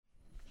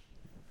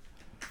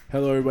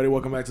Hello, everybody.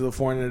 Welcome back to the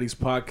Foreign Entities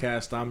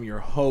Podcast. I'm your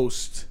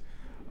host.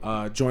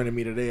 Joining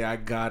me today, I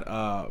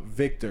got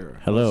Victor.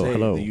 Hello, Jose,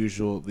 hello.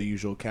 The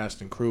usual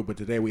cast and crew. But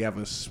today we have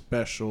a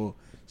special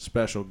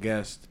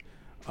guest,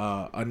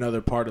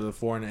 another part of the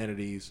Foreign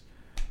Entities,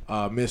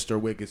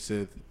 Mr.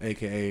 Wckdsith,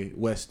 a.k.a.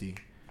 Westey.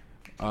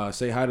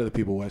 Say hi to the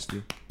people,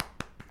 Westey.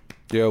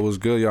 Yo, what's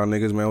good, y'all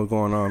niggas, man? What's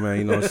going on, man?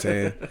 You know what I'm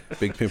saying?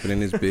 Big pimping in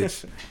this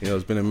bitch. You know,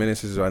 it's been a minute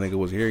since our nigga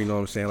was here. You know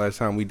what I'm saying? Last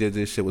time we did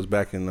this shit was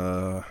back in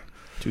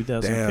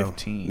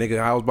 2015. Damn. Nigga,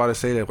 I was about to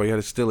say that, but you had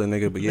to steal it,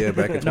 nigga. But yeah,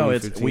 back in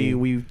 2015.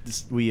 we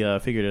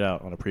figured it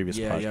out on a previous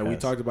podcast. Yeah, we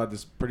talked about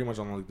this pretty much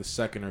on like the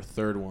second or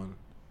third one.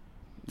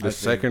 The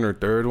second or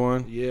third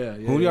one? Yeah.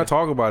 Who do y'all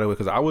talk about it with?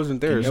 Because I wasn't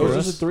there. It was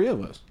just the three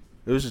of us.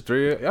 It was just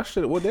three. Y'all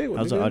should. What day?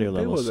 How's the audio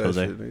levels,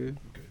 Jose? Shit,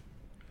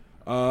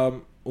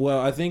 nigga?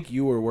 Well, I think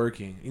you were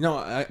working. You know,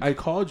 I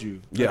called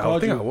you. Yeah, I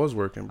think I was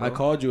working, bro. I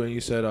called you and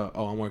you said,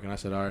 "Oh, I'm working." I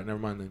said, "All right, never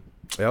mind then."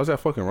 Yeah, I was at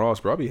fucking Ross,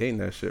 bro. I be hating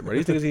that shit, bro.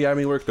 These niggas, he had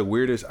me work the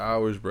weirdest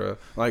hours, bro.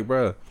 Like,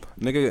 bro,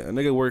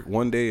 nigga work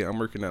one day, I'm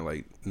working at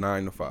like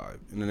 9 to 5.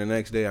 And then the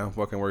next day, I'm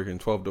fucking working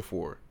 12 to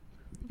 4.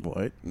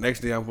 What?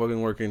 Next day, I'm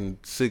fucking working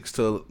 6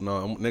 to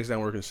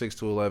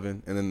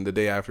 11. And then the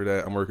day after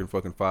that, I'm working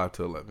fucking 5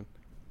 to 11.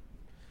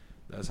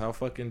 That's how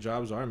fucking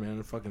jobs are, man.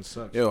 It fucking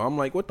sucks. Yo, I'm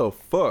like, what the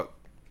fuck?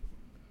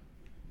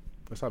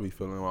 That's how I be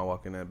feeling when I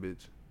walk in that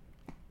bitch.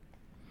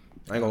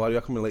 I ain't gonna lie to you,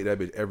 I come in late that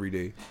bitch every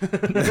day.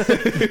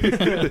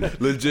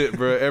 Legit,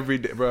 bro. Every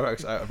day, bro.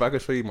 If I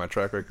could show you my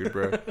track record,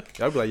 bro,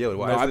 y'all be like, yo,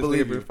 why is this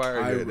nigga been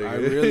fired yet, nigga? I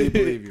really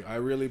believe you. I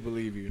really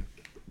believe you.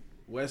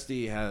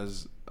 Westey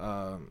has,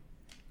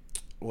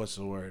 what's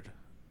the word?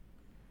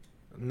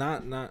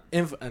 Not an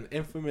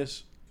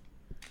infamous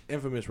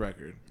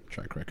record.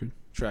 Track record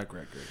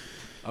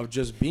Of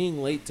just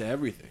being late to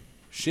everything.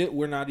 Shit,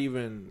 we don't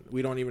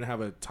even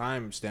have a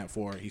time stamp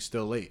for. He's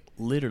still late.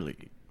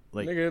 Literally.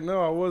 Like, nigga,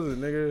 no, I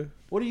wasn't, nigga.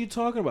 What are you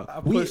talking about? I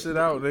pushed it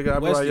out, nigga. I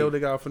be Westey. like, yo,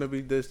 nigga, I'm finna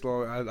be this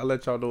long. I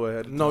let y'all know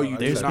ahead of time. No, you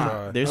there's did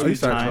not.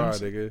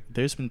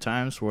 There's been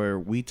times where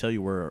we tell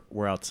you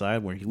we're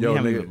outside where we Yo,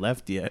 haven't nigga. even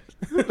left yet,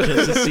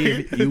 just to see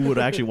if you would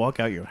actually walk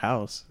out your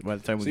house by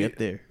the time we get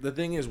there. The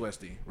thing is,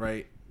 Westey,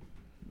 right?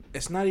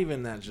 It's not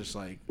even that just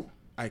like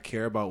I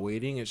care about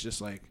waiting. It's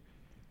just like,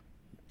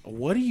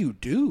 what do you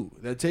do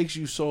that takes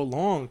you so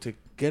long to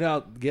get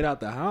out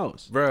the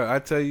house, bro? I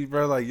tell you,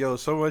 bro, like, yo,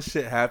 so much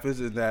shit happens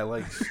in that,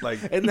 like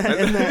in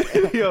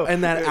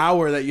that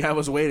hour that you have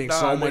us waiting.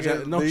 So much,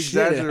 nigga, no the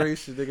shit.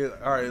 exaggeration,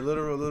 nigga. All right,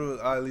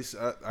 literal. At least,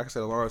 like I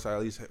said, the longest I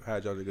at least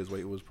had y'all niggas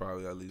wait was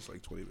probably at least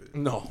like 20 minutes.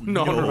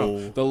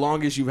 No. The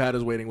longest you've had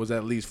us waiting was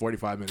at least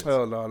 45 minutes.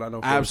 Hell no, not no.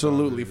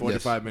 Absolutely,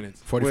 45 Yes.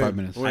 minutes. 45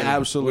 minutes.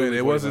 Absolutely,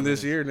 It wasn't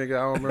this year, nigga.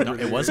 I don't remember.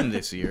 No, it wasn't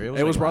this year.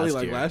 It was probably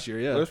like last year.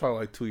 Yeah, It was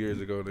probably like 2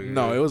 years ago, nigga.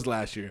 No, it was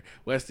last year.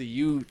 Westey,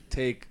 you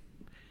take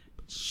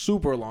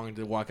super long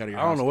to walk out of your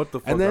house. I don't know what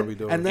the fuck I be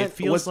doing. And then It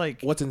feels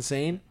like what's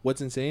insane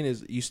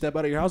is you step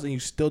out of your house and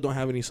you still don't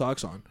have any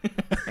socks on.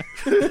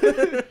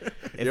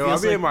 Yo, I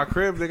be in my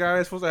crib, nigga. I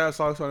ain't supposed to have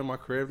socks on in my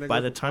crib, nigga.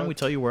 by the time we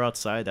tell you we're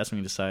outside, that's when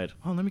you decide,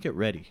 oh, let me get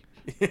ready.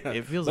 Yeah.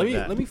 It feels let like me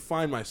that. Let me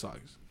find my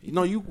socks.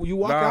 No, you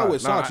walk out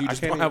with socks. You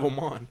just don't have them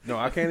on. No,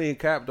 I can't even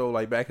cap though.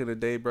 Like back in the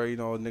day, bro. You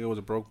know, nigga was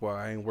a broke boy.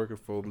 I ain't working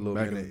for a little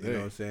Back in minute. the You know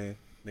day. what I'm saying,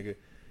 nigga.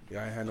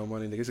 Yeah, I ain't had no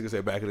money, nigga. This nigga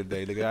said back in the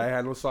day, nigga. I ain't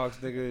had no socks,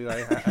 nigga.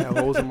 I had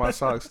holes in my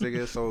socks,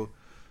 nigga. So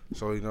you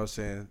know what I'm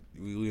saying?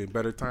 We in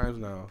better times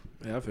now.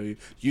 Yeah, I feel you.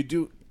 You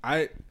do.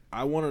 I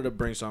wanted to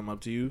bring something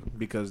up to you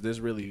because this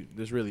really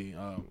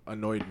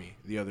annoyed me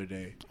the other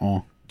day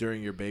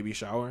during your baby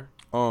shower.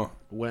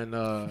 When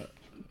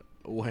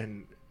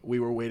we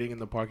were waiting in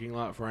the parking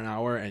lot for an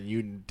hour and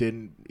you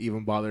didn't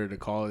even bother to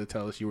call to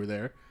tell us you were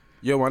there.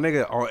 Yo, my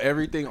nigga,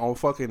 on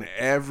fucking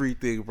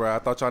everything, bro. I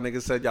thought y'all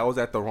niggas said y'all was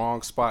at the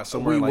wrong spot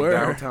somewhere like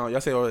downtown.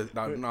 Y'all say,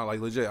 no, like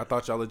legit. I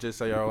thought y'all legit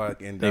said y'all like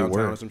in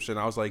downtown or some shit. And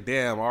I was like,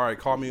 damn, all right,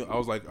 call me. I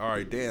was like, all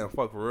right, damn,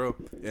 fuck for real.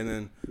 And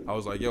then I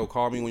was like, yo,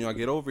 call me when y'all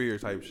get over here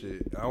type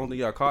shit. I don't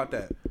think y'all caught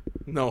that.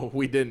 No,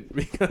 we didn't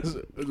because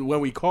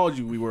when we called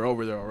you, we were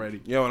over there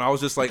already. Yo, and I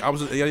was just like,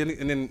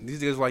 and then these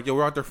guys were like, yo,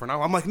 we're out there for an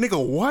hour. I'm like,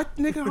 nigga, what,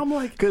 nigga? I'm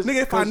like,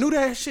 nigga, if I knew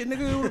that shit,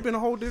 nigga, it would have been a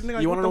whole different.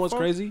 Nigga, You want to know what's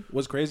fuck? crazy?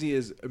 What's crazy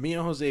is me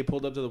and Jose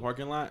pulled up to the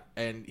parking lot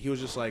and he was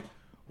just like,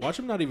 watch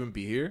him not even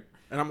be here.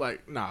 And I'm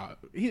like, nah,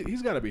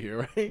 he's got to be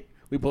here, right?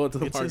 We pull up to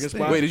the It's parking his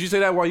spot. thing. Wait, did you say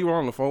that while you were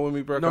on the phone with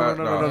me, bro?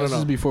 No. This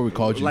is before we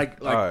called you.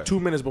 Like right. 2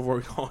 minutes before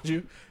we called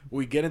you,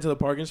 we get into the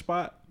parking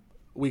spot.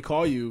 We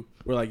call you.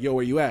 We're like, yo,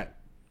 where you at?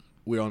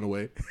 We're on the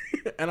way.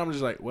 And I'm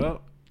just like,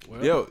 well.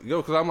 Yo,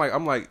 because I'm like,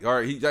 all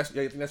right. That's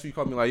what you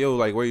called me. Like, yo,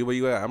 like, where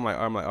you at? I'm like,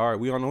 all right,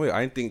 we on the way.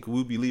 I didn't think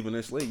we'd be leaving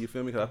this late. You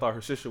feel me? Because I thought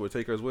her sister would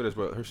take us with us,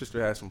 but her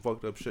sister had some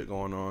fucked up shit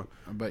going on.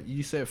 But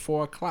you said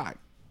 4 o'clock.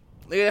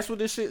 Nigga, that's what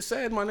this shit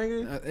said, my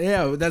nigga.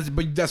 Yeah,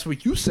 that's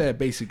what you said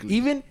basically.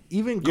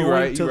 Even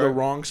going to the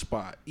wrong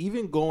spot.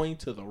 Even going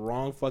to the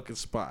wrong fucking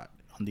spot.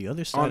 On the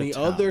other side On the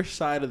other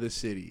side of the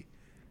city.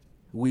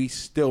 we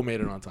still made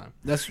it on time.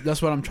 That's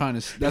what I'm trying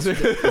to. That's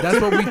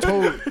what we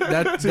told.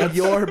 That's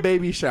your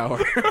baby shower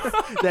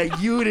that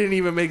you didn't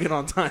even make it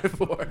on time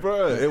for,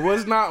 bro. It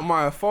was not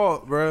my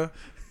fault, bro.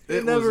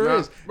 It never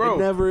is, bro. It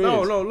never is.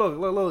 No,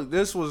 look.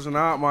 This was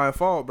not my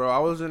fault, bro. I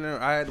was in there.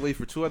 I had to wait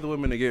for 2 other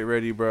women to get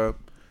ready, bro,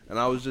 and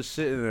I was just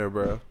sitting there,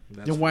 bro.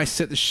 Then why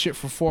set the shit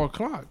for 4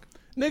 o'clock?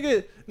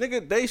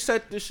 Nigga, they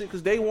set this shit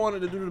because they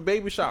wanted to do the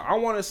baby shower. I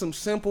wanted some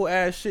simple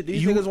ass shit.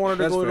 These niggas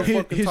wanted to go to the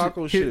fucking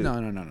taco shit. No.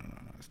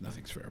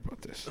 Nothing's fair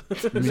about this.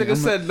 This nigga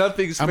said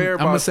nothing's fair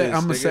about this.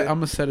 I'm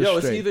gonna set it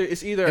straight.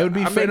 It's either I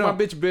make my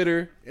bitch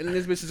bitter and then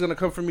this bitch is gonna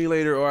come for me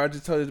later, or I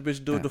just tell this bitch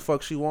to do what the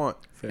fuck she want.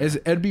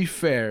 It'd be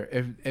fair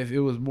if it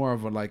was more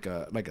of a like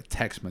a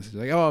text message,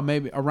 like, oh,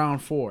 maybe around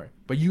 4.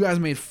 But you guys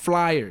made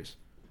flyers.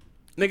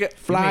 Nigga,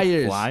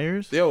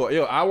 flyers? Yo,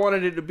 I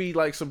wanted it to be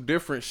like some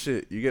different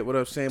shit. You get what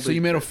I'm saying? So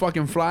you made a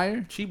fucking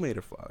flyer? She made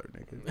a flyer,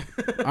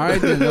 nigga. All right,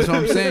 then. That's what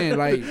I'm saying.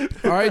 Like,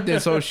 all right,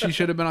 then. So she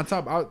should have been on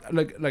top.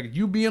 Like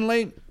you being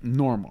late,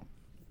 normal.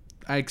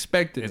 I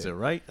expected Is it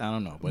right? I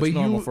don't know. But it's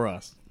normal for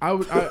us.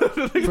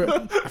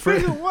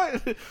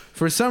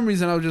 For some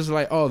reason, I was just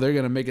like, oh, they're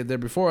going to make it there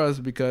before us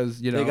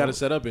because, you know. They got to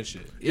set up and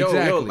shit.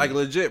 Yo, like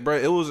legit, bro.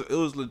 It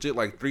was legit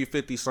like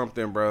 350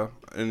 something, bro.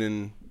 And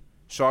then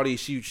Shawty,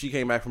 she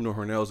came back from doing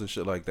her nails and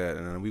shit like that,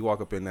 and then we walk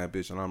up in that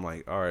bitch, and I'm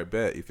like, all right,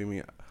 bet. You feel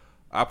me?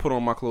 I put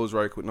on my clothes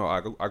right quick. No,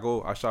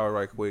 I shower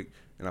right quick,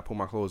 and I put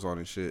my clothes on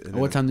and shit. And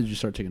what time did you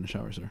start taking the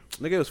shower, sir?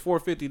 Nigga, it was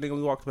 4:50. Nigga,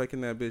 we walked back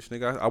in that bitch.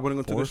 Nigga, I went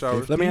into the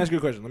shower. Let me ask you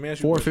a question.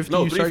 4:50.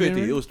 No,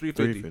 3:50. It was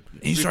 3:50.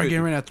 And you started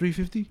getting ready at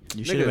 3:50?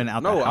 You should have been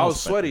out. No, I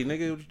was sweaty,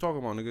 nigga. What you talking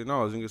about, nigga?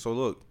 No, nigga. So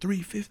look,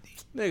 3:50.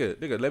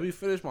 Nigga, let me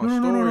finish my story,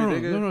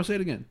 nigga. No, say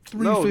it again.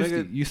 3:50. No,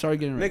 nigga, you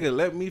started getting ready. Nigga,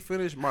 let me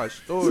finish my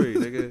story,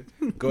 nigga.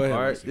 Go ahead.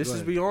 All right, this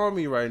is beyond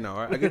me right now.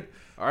 All right,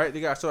 all right,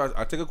 nigga. So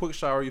I take a quick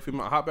shower. You feel me?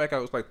 I hop back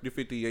out. It's like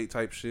 3:58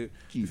 type shit.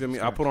 You feel me?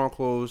 I put on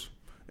clothes.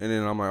 And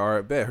then I'm like, all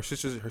right, bet. Her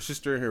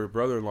sister and her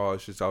brother-in-law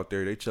is just out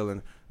there. They chilling.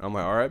 And I'm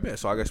like, all right, bet.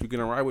 So I guess we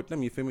gonna ride with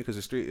them. You feel me? Because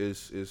the street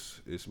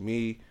is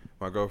me,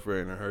 my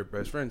girlfriend, and her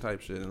best friend type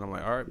shit. And I'm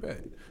like, all right, bet.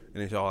 And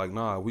then y'all like,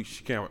 nah, we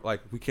can't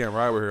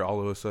ride with her all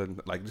of a sudden.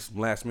 Like this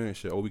last minute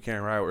shit. Oh, we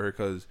can't ride with her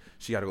because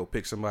she got to go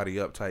pick somebody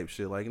up type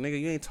shit. Like,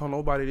 nigga, you ain't tell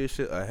nobody this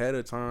shit ahead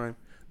of time.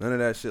 None of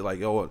that shit. Like,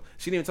 yo,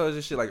 she didn't even tell us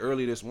this shit like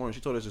early this morning. She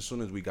told us as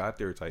soon as we got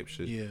there type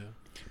shit. Yeah.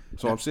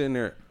 So I'm sitting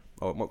there.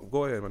 Oh,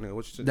 go ahead, my nigga.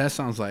 What you saying? That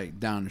sounds like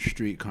down the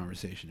street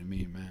conversation to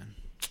me, man.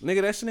 Nigga,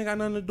 that shit ain't got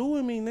nothing to do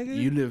with me, nigga.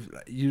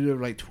 You live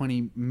like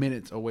 20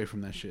 minutes away from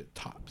that shit,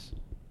 tops.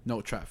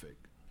 No traffic.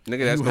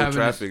 Nigga, that's no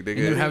traffic, nigga.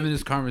 You're having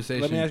this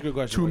conversation. Let me ask you a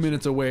question. 2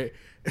 minutes away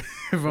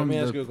from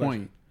the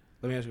point.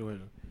 Let me ask you a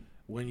question.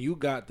 When you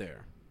got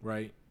there,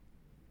 right,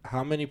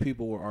 how many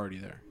people were already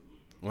there?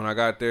 When I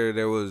got there,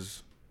 it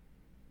was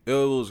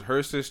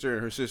her sister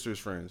and her sister's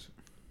friends.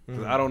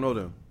 Mm-hmm. I don't know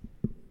them.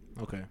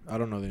 Okay, I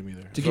don't know them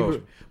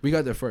either. We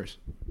got there first,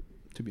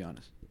 to be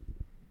honest.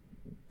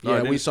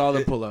 Yeah, we saw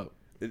them pull up.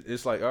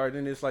 It's like, all right,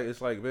 then it's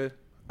like, man,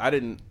 I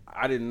didn't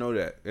know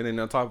that. And then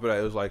on top of that,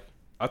 it was like,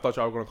 I thought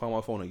y'all were gonna call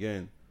my phone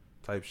again,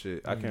 type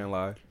shit. I can't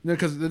lie. No,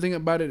 because the thing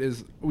about it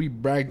is, we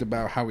bragged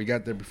about how we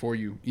got there before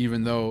you,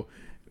 even though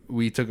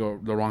we took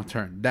the wrong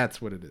turn.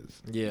 That's what it is.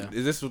 Yeah.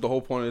 Is this what the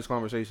whole point of this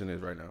conversation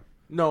is right now?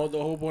 No,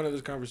 the whole point of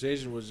this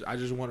conversation was I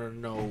just wanted to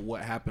know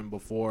what happened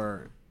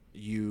before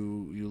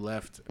you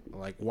left.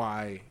 Like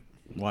why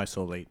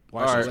so late?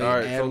 Why so late? All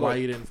right, and so why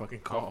you didn't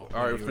fucking call?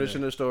 All right,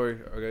 finishing the story.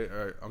 Okay,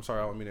 all right. I'm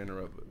sorry, I don't mean to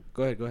interrupt.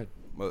 Go ahead.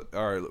 But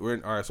all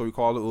right, so we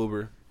called the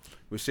Uber.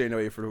 We're sitting there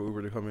waiting for the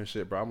Uber to come and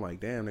shit, bro. I'm like,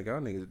 damn, nigga, y'all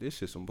niggas, this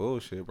shit some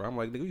bullshit, bro. I'm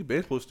like, nigga, we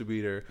been supposed to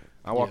be there.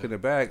 I walk in the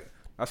back.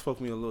 I spoke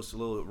to me a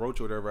little roach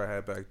or whatever I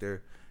had back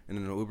there, and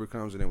then the Uber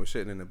comes and then we're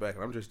sitting in the back,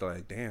 and I'm just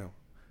like, damn.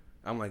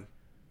 I'm like,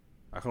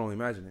 I can only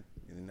imagine it,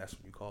 and then that's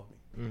when you called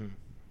me,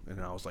 and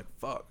then I was like,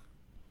 fuck.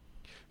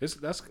 That's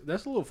a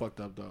little fucked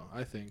up though.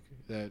 I think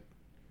that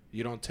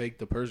you don't take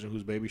the person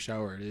whose baby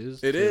shower it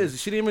is. It is.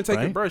 She didn't even take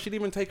it, bro. She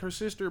didn't even take her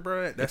sister,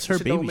 bro. That's her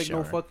baby don't make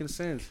no fucking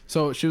sense.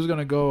 So she was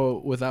gonna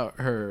go without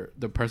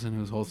the person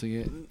who's hosting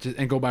it,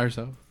 and go by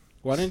herself.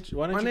 Why didn't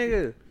my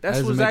nigga? That's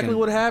exactly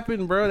what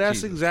happened, bro.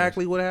 That's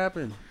exactly what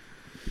happened.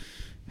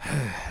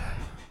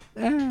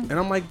 And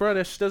I'm like, bro,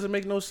 that shit doesn't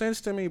make no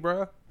sense to me,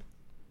 bro.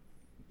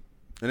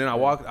 And then I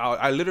walked out.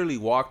 I literally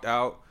walked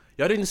out.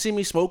 Y'all didn't see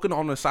me smoking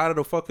on the side of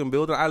the fucking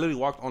building. I literally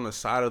walked on the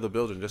side of the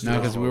building just. No,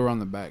 because we were on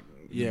the back.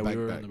 Yeah, we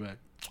were in the back.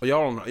 Oh,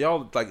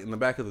 y'all like in the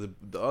back of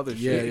the other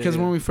shit. Yeah, because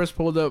when we first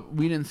pulled up,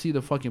 we didn't see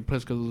the fucking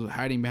place because it was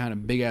hiding behind a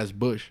big ass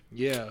bush.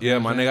 Yeah. Yeah,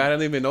 my nigga, I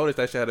didn't even notice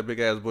that shit had a big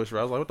ass bush.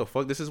 I was like, what the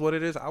fuck? This is what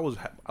it is. I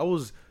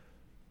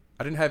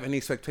didn't have any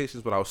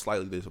expectations, but I was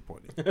slightly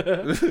disappointed.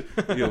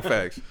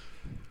 Facts.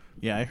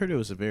 Yeah, I heard it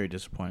was a very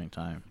disappointing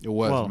time. It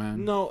was,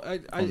 man. No,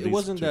 it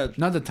wasn't that.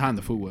 Not the time,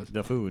 the food was.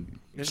 The food.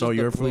 So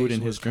your food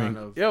and his drink.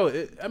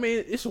 I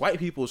mean, it's white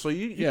people, so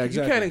you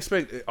exactly. can't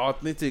expect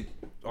authentic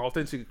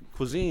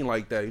cuisine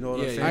like that. You know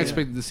what I'm saying? I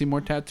expected to see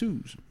more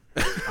tattoos.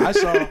 I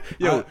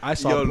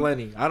saw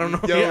plenty. I don't know.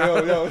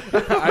 Yo.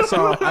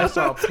 I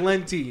saw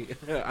plenty.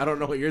 I don't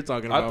know what you're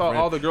talking about. I thought friend.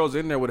 all the girls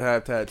in there would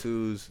have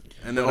tattoos,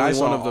 and then I only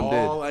saw one of them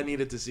all did. I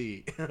needed to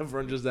see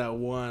from just that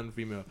one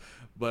female.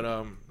 But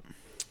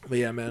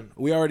yeah, man,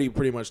 we already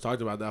pretty much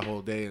talked about that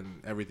whole day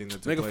and everything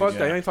that took Nigga, place. fuck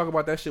that. You ain't talking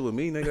about that shit with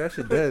me, nigga. That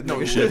shit dead. No,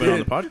 we should have been on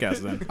the podcast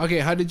then. Okay,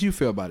 how did you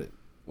feel about it?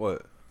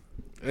 What?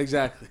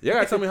 Exactly. You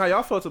gotta tell me how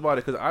y'all felt about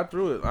it, because I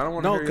threw it. I don't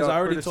want to. No, hear because y'all I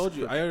already critics- told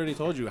you. I already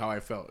told you how I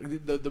felt.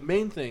 The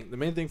main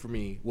thing for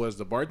me was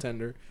the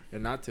bartender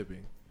and not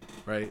tipping.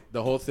 Right,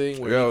 the whole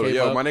thing where he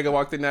came up, my nigga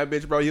walked in that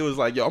bitch, bro. He was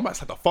like, yo, I'm about to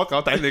have to fuck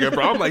out that nigga,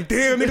 bro. I'm like,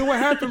 damn, nigga, what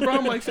happened, bro?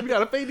 I'm like, shit, we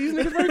gotta pay these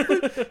niggas very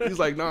quick. He's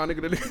like, nah,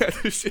 nigga, the nigga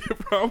had this shit,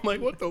 bro. I'm like,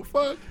 what the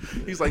fuck?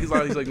 He's like,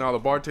 nah, the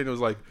bartender was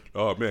like,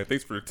 oh man,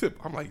 thanks for the tip.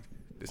 I'm like,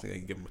 this nigga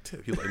ain't give him a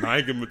tip. He's like, nah, I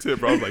ain't give him a tip,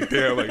 bro. I was like,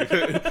 damn,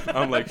 like,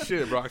 I'm like,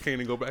 shit, bro, I can't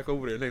even go back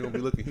over there. They gonna be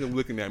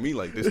looking at me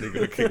like this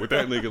nigga came with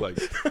that nigga, like,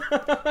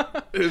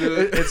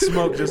 it's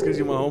smoke just because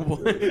you my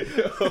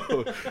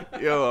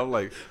homeboy. yo,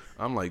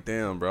 I'm like,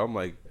 damn, bro. I'm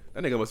like,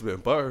 that nigga must have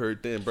been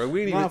butthurt then, bro.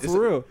 We ain't Nah, even for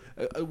real.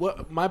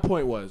 What my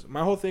point was,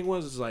 my whole thing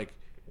was is like,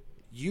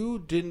 you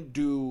didn't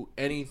do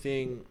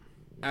anything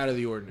out of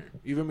the ordinary.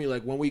 You feel me?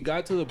 Like when we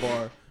got to the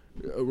bar,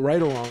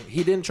 right or wrong,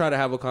 he didn't try to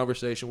have a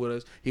conversation with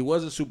us. He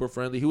wasn't super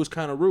friendly. He was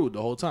kind of rude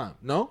the whole time.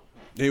 No.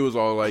 He was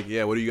all like,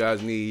 yeah, what do you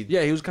guys need?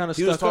 Yeah, he was kind of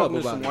He was stuck up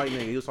talking to about some it. white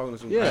nigga. He was talking to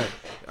some. Yeah.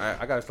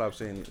 I gotta stop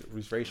saying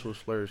these racial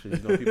slurs. You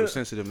know, people are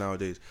sensitive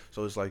nowadays.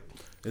 So it's like,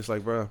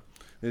 bro.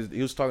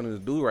 He was talking to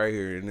this dude right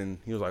here, and then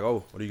he was like,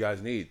 "Oh, what do you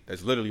guys need?"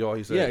 That's literally all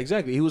he said. Yeah,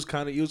 exactly. He was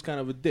kind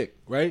of a dick,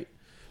 right?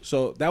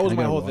 So that was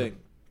my whole thing.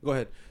 Go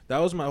ahead. That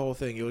was my whole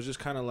thing. It was just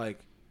kind of like,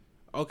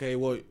 okay,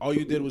 well, all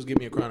you did was give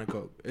me a crown of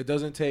coke. It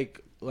doesn't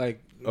take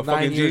like A 9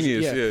 fucking years.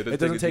 genius, yeah, it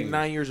doesn't take genius.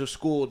 9 years of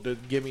school to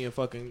give me a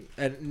fucking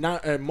and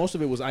most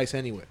of it was ice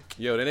anyway.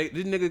 Yo, this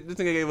nigga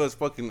gave us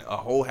fucking a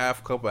whole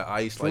half cup of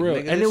ice, For like, real. nigga,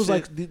 And this it was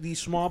shit- like these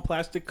small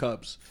plastic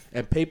cups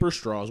and paper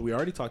straws. We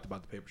already talked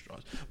about the paper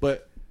straws,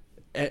 but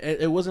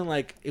it wasn't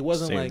like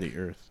Save the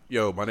earth.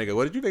 Yo, my nigga,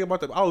 what did you think about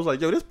that? I was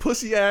like, yo, this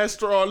pussy ass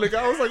straw, nigga.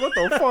 I was like, what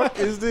the fuck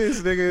is this,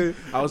 nigga?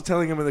 I was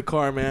telling him in the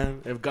car,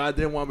 man, if God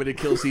didn't want me to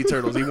kill sea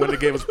turtles, he wouldn't have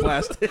gave us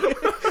plastic.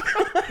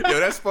 Yo,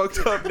 that's fucked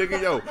up,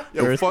 nigga. Yo,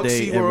 Earth fuck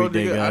Day SeaWorld, every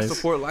day, nigga. guys. I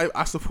support life.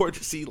 I support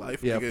the sea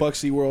life, Yeah, nigga. fuck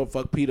SeaWorld,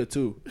 fuck PETA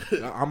too.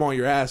 I'm on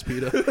your ass,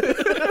 PETA.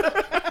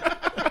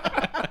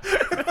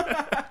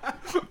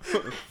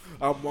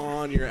 I'm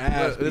on your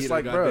ass, It's PETA,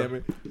 like,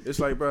 goddammit. bro. It's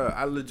like, bro.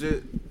 I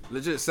legit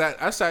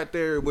sat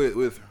there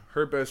with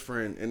her best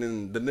friend, and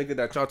then the nigga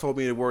that y'all told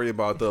me to worry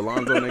about, the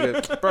Alonzo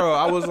nigga. Bro,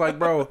 I was like,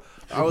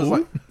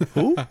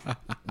 who?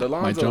 The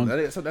Alonzo.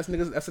 That's that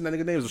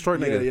nigga's name is a short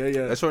nigga.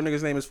 Yeah. That short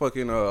nigga's name is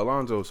fucking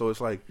Alonzo. So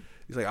it's like,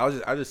 he's like,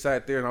 I just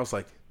sat there and I was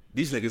like,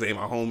 these niggas ain't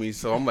my homies.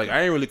 So I'm like,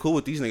 I ain't really cool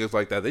with these niggas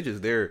like that. They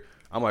just there.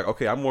 I'm like,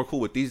 okay, I'm more cool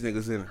with these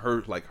niggas than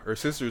her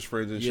sister's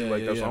friends and shit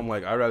like that. So I'm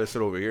like, I'd rather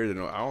sit over here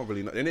than I don't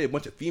really know. And there's a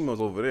bunch of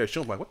females over there. She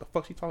was like, what the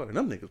fuck she talking to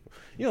them niggas?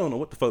 You don't know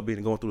what the fuck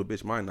being going through the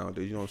bitch mind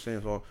nowadays. You know what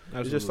I'm saying? So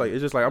it's just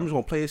like I'm just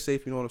gonna play it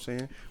safe. You know what I'm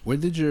saying? Where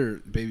did your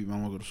baby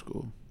mama go to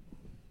school?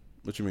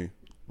 What you mean?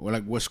 Or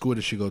like, what school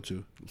did she go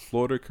to?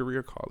 Florida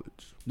Career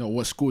College. No,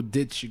 what school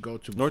did she go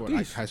to before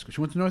Northeast. high school?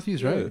 She went to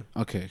Northeast, right?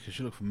 Okay, because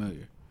she looked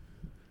familiar.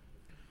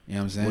 You know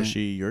what I'm saying? Was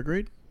she your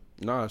grade?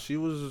 Nah, she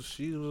was.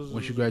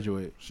 When she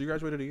graduated? She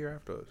graduated a year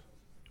after us.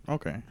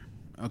 Okay.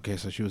 Okay,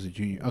 so she was a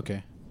junior.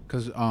 Okay.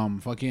 Because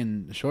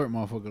fucking short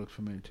motherfucker looks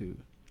familiar too.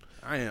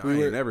 I ain't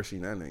never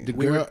seen that name. The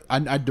girl,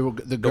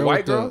 the girl,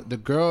 white girl? The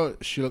girl,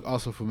 she looked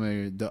also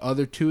familiar. The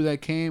other two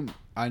that came,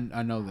 I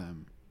know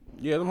them.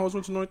 Yeah, them hoes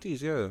went to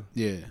Northeast. Yeah.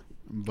 Yeah,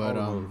 but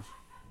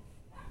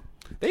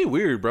they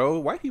weird, bro.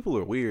 White people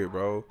are weird,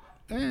 bro.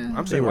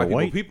 I'm saying were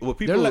white people. white?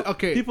 People, They're like,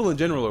 okay, people in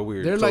general are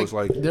weird. they're So like, it's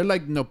like they're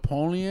like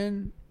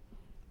Napoleon,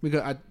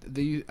 because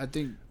I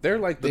think they're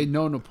like they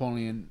know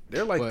Napoleon.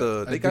 They're like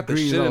but they a got the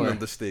degree shit in lower. them,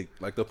 the stick.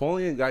 Like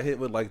Napoleon got hit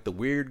with like the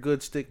weird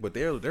good stick, but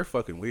they're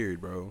fucking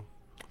weird, bro.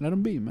 Let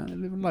them be, man. They're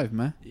living life,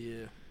 man. Yeah. You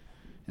know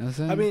what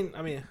I'm saying?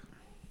 I mean,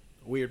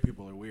 weird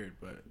people are weird,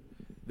 but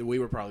we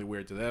were probably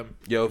weird to them.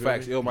 Yo, You feel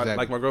facts. me? Yo, my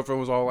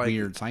girlfriend was all like,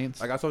 weird science.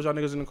 Like I told y'all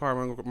niggas in the car,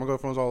 my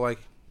girlfriend was all like,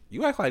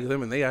 you act like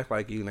them and they act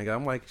like you, nigga.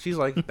 I'm like, she's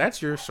like, that's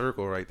your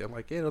circle right there. I'm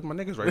like, yeah, those my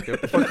niggas right there.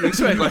 What the fuck you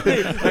expect?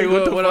 Like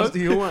what else do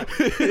you want?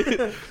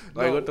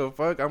 Like, what the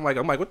fuck? I'm like,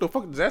 what the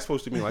fuck is that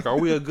supposed to mean? Like, are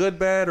we a good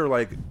bad or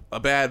like a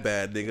bad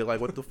nigga?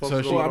 Like, what the fuck? So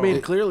is she- going Well, I on?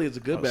 mean, clearly it's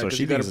a good bad. So 'cause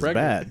she you got thinks her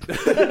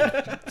it's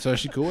pregnant. bad. So is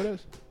she cool with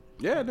us?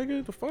 Yeah, nigga,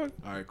 what the fuck?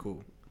 All right,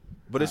 cool.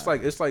 But it's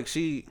like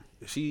she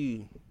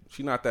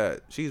not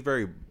that. She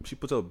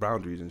puts up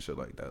boundaries and shit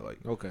like that. Like,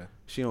 Okay.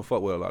 she don't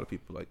fuck with a lot of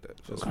people like that.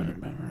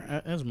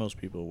 So As most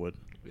people would.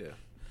 Yeah.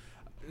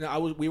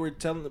 No, we were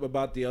telling them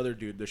about the other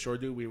dude, the short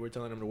dude. We were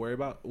telling him to worry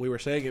about. We were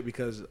saying it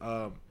because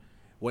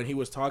when he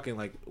was talking,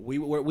 like we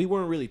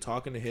weren't really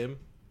talking to him.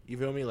 You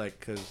feel me? Like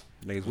because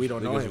we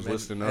don't know him.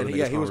 And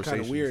he was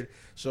kind of weird.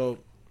 So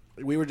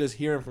we were just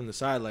hearing from the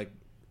side, like,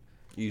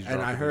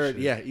 and I heard,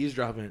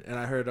 eavesdropping, and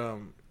I heard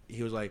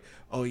he was like,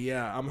 "Oh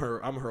yeah, I'm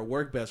her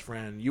work best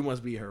friend. You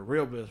must be her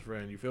real best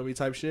friend." You feel me?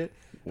 Type shit.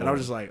 And I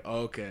was just like,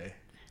 okay.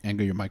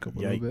 Angle your mic up a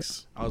little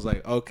bit. I was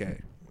like,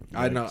 okay.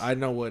 Yikes. I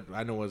know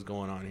what's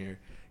going on here.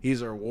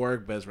 He's her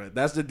work best friend.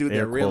 That's the dude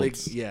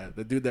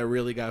the dude that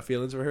really got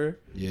feelings for her,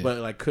 but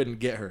like couldn't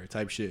get her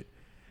type shit.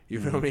 You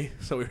feel me?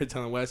 So we were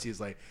telling Wes, he's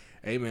like,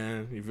 hey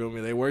man, you feel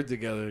me? They work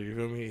together. You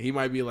feel me? He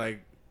might be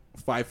like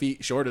 5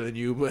 feet shorter than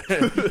you, but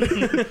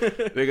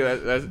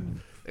nigga, that's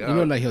you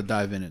look like he'll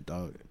dive in it,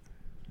 dog.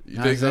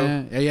 You think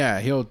so? Yeah,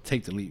 he'll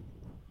take the leap.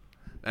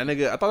 That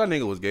nigga, I thought that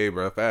nigga was gay,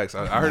 bro. Facts.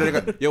 I heard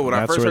that nigga. Yo, when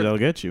That's I first where heard, they'll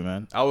get you,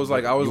 man. I was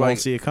like, won't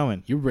see it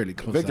coming. You really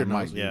close Victor to that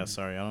mic. Yeah,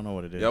 sorry, I don't know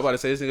what it is. Yeah, I'm about to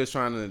say this nigga's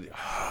trying to.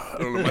 I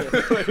don't know.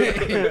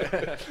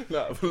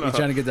 No. He's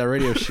trying to get that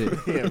radio shit.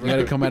 You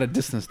gotta come at a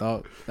distance,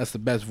 dog. That's the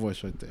best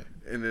voice right there.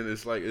 And then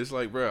it's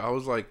like, bro. I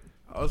was like,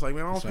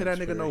 man, I don't pay that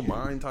nigga no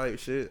mind type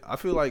shit. I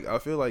feel like.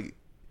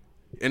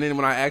 And then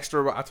when I asked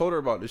her, I told her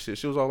about this shit.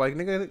 She was all like,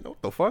 "Nigga,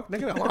 what the fuck,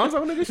 nigga,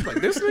 Alonzo, nigga." She's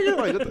like, "This nigga,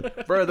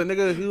 like, bro, the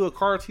nigga,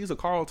 he's a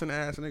Carlton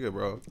ass nigga,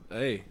 bro."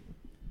 Hey,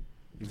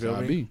 you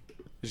feel me?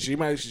 She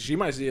might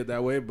see it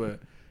that way, but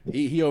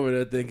he over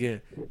there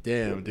thinking,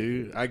 "Damn,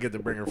 dude, I get to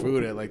bring her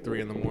food at like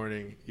 3 in the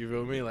morning." You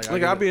feel me? Like,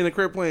 I'll be in the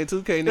crib playing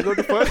 2K, nigga. What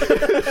the fuck?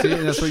 See,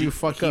 that's where you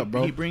fuck up,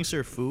 bro. He brings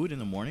her food in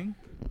the morning.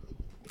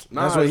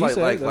 Nah, that's what he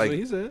said. That's what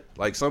he said.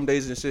 Like some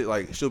days and shit,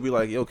 like she'll be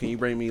like, "Yo, can you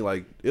bring me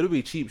like?" It'll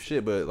be cheap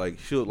shit, but like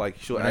she'll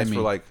ask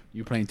for like.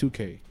 You playing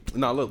 2K?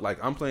 Nah, look,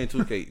 like I'm playing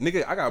 2K,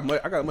 nigga. I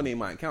got money in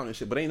my account and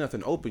shit, but ain't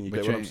nothing open. You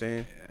get what I'm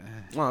saying?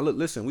 Nah, look,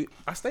 listen,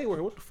 I stay with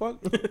her. What the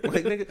fuck?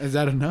 Like, nigga, is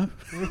that enough?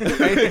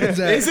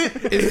 Is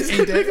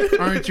it?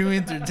 Aren't you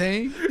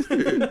entertained?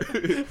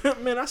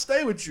 Man, I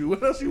stay with you.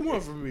 What else you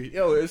want from me?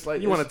 Yo, it's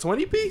like you want a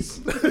 20 piece?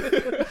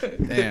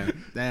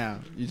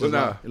 Damn. You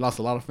just lost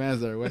a lot of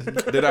fans there,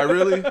 Westey. Did I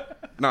really?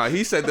 Nah,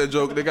 he said that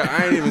joke, nigga.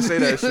 I ain't even say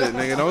that shit,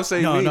 nigga. Don't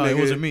say me, nigga. No, it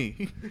wasn't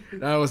me.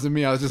 That wasn't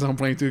me. I was just on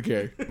playing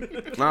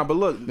 2K. Nah, but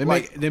look, they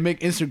make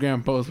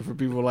Instagram posts for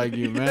people like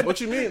you, man. What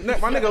you mean,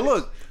 my nigga?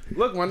 Look,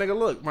 my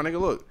nigga,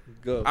 look.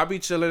 Go. I be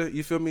chilling,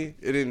 you feel me?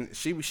 And then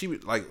she be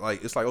like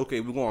it's like,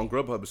 okay, we go on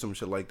Grubhub or some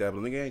shit like that, but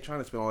nigga ain't trying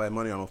to spend all that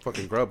money on a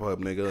fucking Grubhub,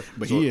 nigga.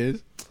 But so, he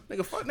is.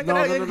 Nigga, fuck,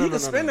 nigga, he can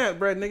spend that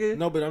bread, nigga.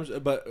 No, but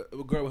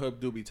Grubhub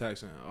do be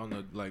taxing on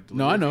the like.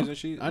 No, I know.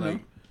 I know.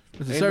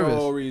 It's a service.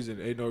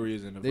 Ain't no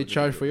reason. They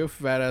charge for your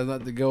fat ass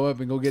not to go up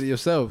and go get it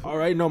yourself. All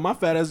right, no, my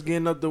fat ass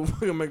getting up to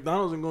fucking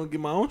McDonald's and going to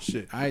get my own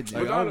shit.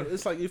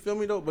 It's like, you feel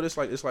me though, but it's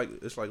like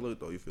look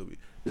though, you feel me?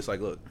 It's like,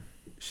 look,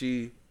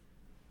 she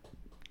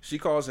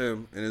calls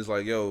him and is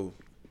like, yo,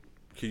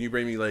 can you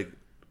bring me like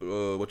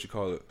what you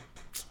call it,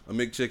 a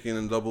McChicken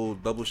and double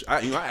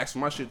I asked for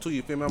my shit too,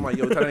 you feel me? I'm like,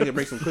 yo, tell that nigga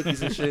bring some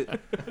cookies and shit.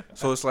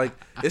 So it's like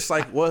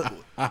what,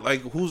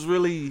 like is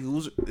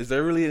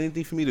there really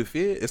anything for me to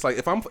fear? It's like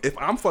if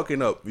I'm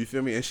fucking up, you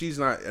feel me, and she's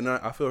not, and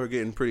I feel her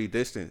getting pretty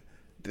distant,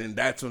 then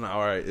that's when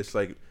all right, it's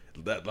like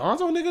that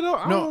Lonzo nigga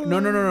though.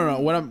 No.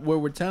 What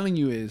we're telling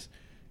you is,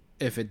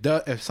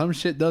 if some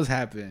shit does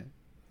happen,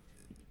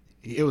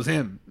 it was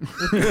him.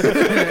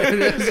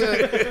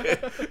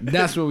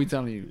 That's what we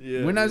telling you.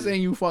 Yeah, we're not saying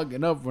you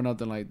fucking up for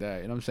nothing like that.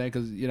 You know what I'm saying?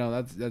 Because you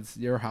know that's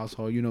your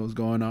household. You know what's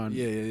going on.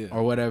 Yeah.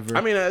 Or whatever.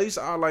 I mean, at least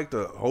I like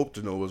to hope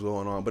to know what's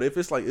going on. But if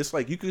it's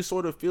like you can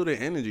sort of feel the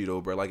energy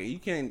though, bro. Like you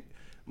can't.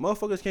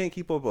 Motherfuckers can't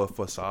keep up a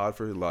facade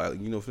for like,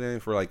 you know what I'm saying,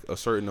 for like a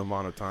certain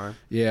amount of time.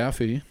 Yeah, I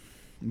feel you.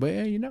 But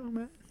yeah, you know,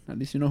 man. At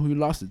least you know who you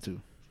lost it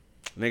to.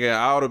 Nigga,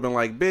 I would have been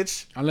like,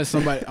 bitch. Unless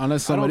somebody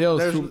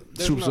else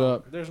swoops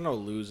up. There's no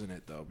losing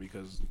it though,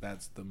 because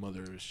that's the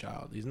mother of his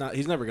child. He's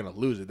never gonna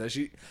lose it. That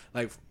she,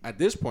 like, at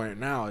this point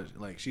now,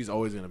 like, she's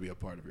always gonna be a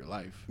part of your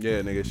life.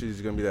 Yeah, nigga, she's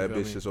gonna be that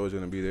bitch that's always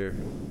gonna be there.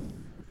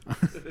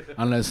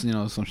 Unless, you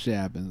know, some shit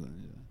happens.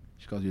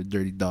 She calls you a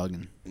dirty dog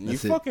and you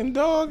fucking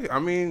dog. I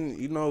mean,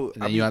 you know.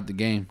 And then you out the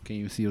game. Can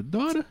you see your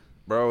daughter?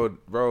 Bro,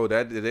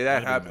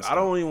 that happened. I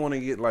don't even want to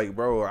get like,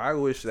 bro, I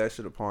wish that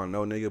shit upon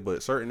no nigga,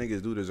 but certain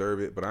niggas do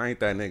deserve it. But I ain't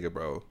that nigga,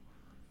 bro.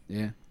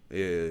 Yeah,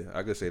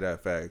 I could say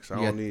that facts. I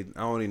don't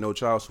need no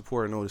child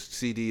support, no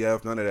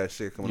CDF, none of that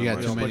shit coming. You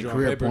got too many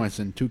career points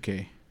in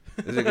 2K.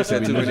 This nigga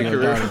said too many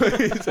career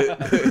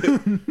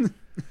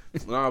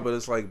points. Nah, but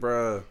it's like,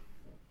 bro,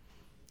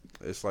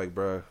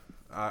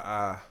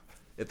 I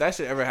if that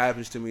shit ever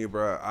happens to me,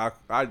 bro,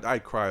 I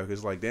cry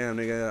because like, damn,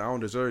 nigga, I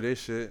don't deserve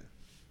this shit.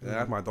 Yeah,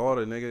 that's my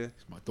daughter, nigga.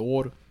 It's my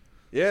daughter.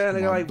 Yeah,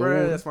 nigga, like,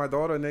 bro, that's my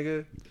daughter,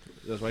 nigga.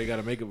 That's why you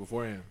gotta make it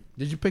beforehand.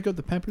 Did you pick up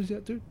the Pampers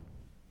yet, dude?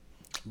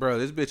 Bro,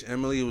 this bitch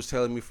Emily was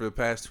telling me for the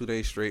past 2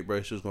 days straight,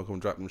 bro, she was gonna come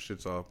drop them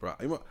shits off, bro.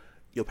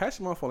 Yo, pass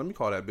me my phone. Let me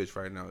call that bitch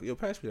right now. Yo,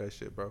 pass me that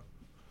shit, bro.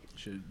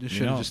 Should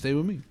just stay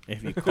with me.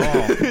 If you call,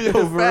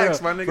 yo,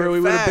 facts, my nigga. Bro, we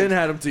would have been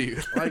had them to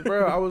you. Like,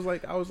 bro, I was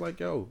like,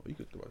 yo, you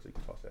could toss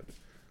that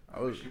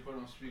bitch. She put it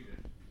on speaker.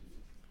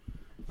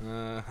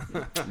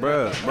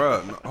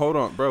 Bro, hold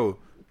on, bro.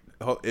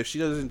 If she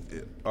doesn't,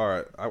 all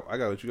right, I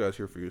gotta let you guys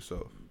hear for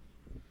yourself.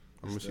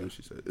 I'm gonna see what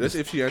she said. That's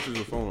if she answers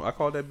the phone. I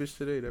called that bitch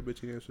today. That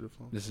bitch didn't answer the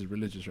phone. This is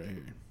religious right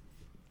here.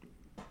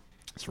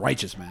 It's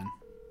righteous, man.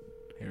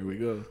 Here we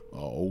go.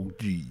 Oh,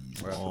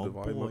 jeez. Oh, the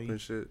volume up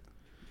and shit.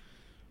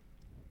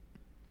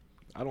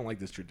 I don't like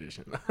this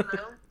tradition.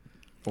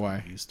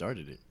 Why? You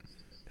started it.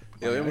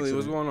 Yo, Emily,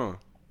 what's going on?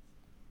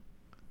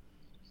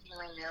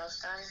 My nails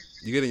done.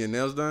 You getting your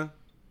nails done?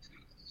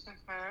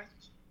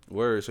 Mm-hmm.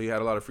 Word. So you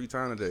had a lot of free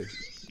time today.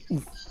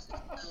 No,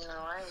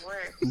 I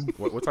work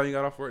What time you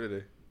got off work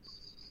today?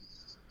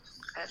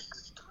 at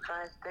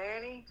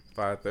 5:30.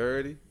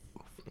 5:30.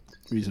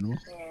 Reasonable.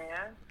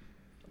 Yeah.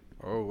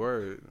 Oh,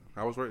 word.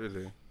 How was work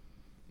today?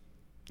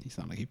 He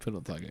sound like he pillow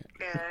talking.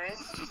 Good.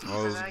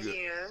 Oh, it was How about good.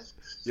 you?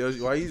 Yo,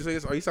 why you say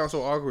this? Why you sound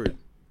so awkward?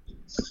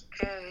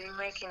 Good. You're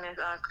making this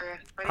awkward.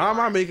 What do How you am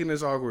I want? making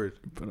this awkward?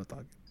 Pillow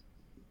talking.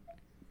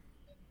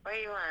 What do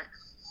you want?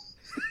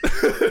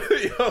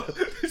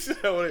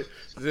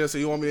 Yo, so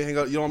you want me to hang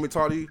up? You don't want me to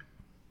talk to you?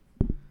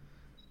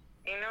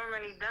 You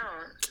normally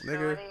don't. So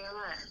Nigga. what do you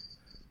want?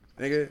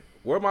 Nigga,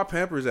 where my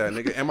Pampers at,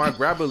 nigga? And my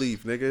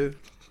grab-a-leaf, nigga?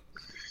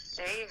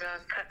 There you go.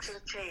 Cut to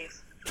the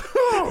chase.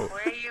 Oh.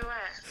 Where are you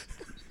at?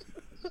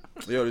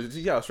 Yo, did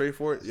you got straight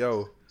for it?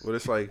 Yo, but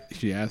it's like,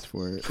 She asked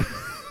for it.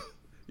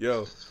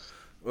 yo,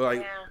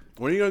 like, Yeah.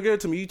 when are you gonna give it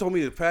to me? You told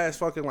me the past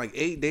fucking like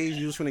 8 days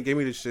you just gonna give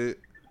me this shit,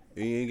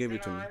 and you ain't give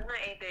it to No, me. it's not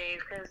 8 days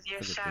because your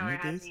Has it been shower 8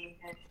 hasn't days?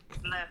 even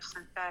left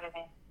since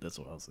Saturday. That's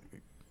what I was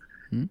thinking.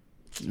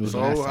 It was So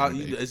last how,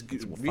 Saturday. it's,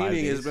 what, 5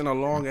 meaning it's days? been a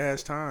long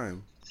ass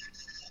time.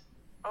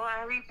 Oh,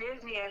 I be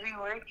busy. I be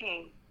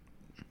working.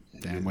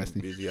 Damn, Westey.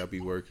 Busy, I be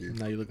working.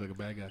 Now you look like a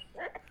bad guy.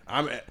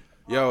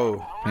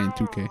 Yo, Paying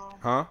 2K.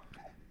 huh?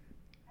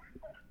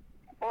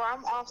 Well,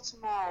 I'm off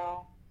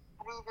tomorrow.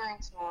 What are you doing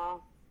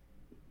tomorrow?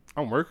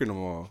 I'm working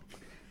tomorrow.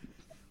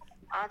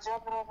 I'll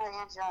drop it off at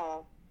your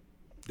job.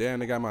 Damn,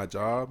 they got my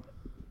job.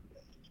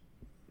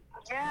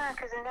 Yeah,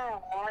 because I got a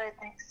lot of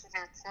things to do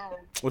too.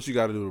 What you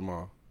got to do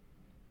tomorrow?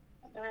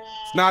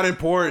 It's not I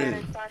important.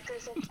 have a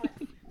doctor's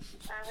appointment.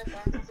 I have a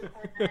doctor's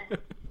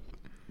appointment.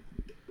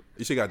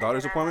 You still got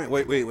daughter's appointment?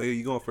 Wait.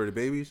 You going for the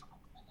babies?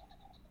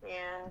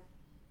 Yeah.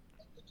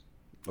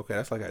 Okay,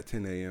 that's like at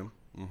 10 a.m.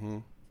 Mm-hmm.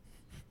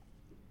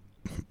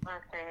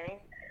 Okay.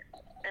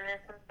 And then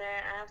from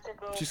there, I have to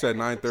go. She said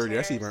pick up the 9:30.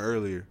 That's chairs. even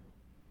earlier.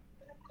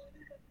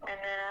 And then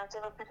I have to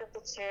go pick up the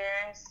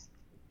chairs.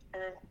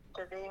 And then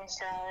the baby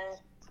shower.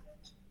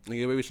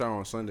 Nigga, baby shower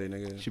on Sunday,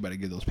 nigga. She better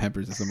give those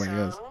Pampers to somebody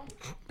else. So,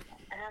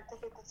 I have to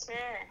get the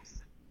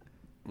chairs.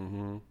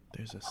 Mm-hmm.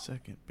 There's a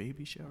second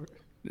baby shower.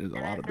 There's a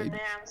And lot then of from babies.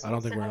 there, I'm I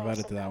don't think we're supposed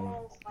invited to that one.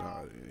 go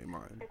Nah, it ain't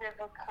mine. pick up a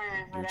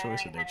crib, Your but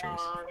choice I or their don't even choice?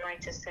 know. I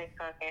might just say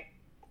fuck it.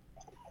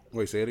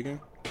 Wait, say it again?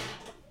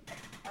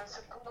 I'm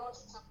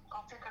supposed to go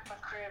pick up a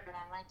crib, and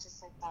I might just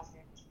say fuck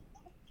it.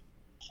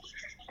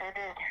 And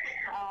then,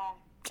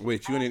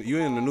 Wait, you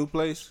in the new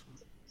place?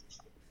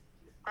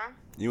 huh?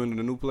 You in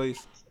the new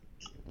place?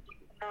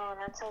 No,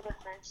 not till the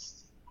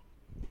first.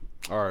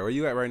 All right, where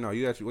you at right now? Where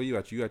you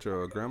at? You at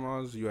your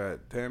grandma's? You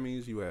at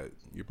Tammy's? You at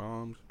your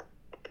mom's?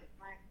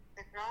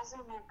 The girls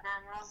and my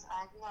grandmas,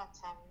 I be at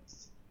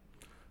Tammy's.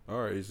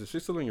 All right, is the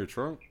shit still in your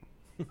trunk?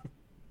 Yep,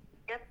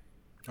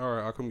 All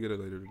right, I'll come get it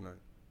later tonight.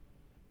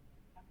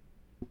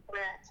 we're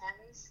at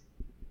Tammy's.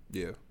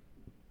 Yeah.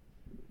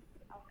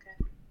 Okay.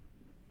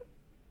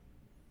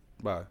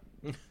 Bye.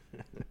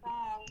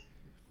 Bye.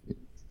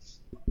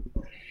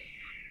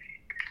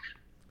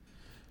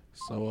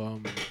 So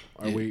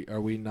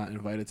are we not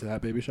invited to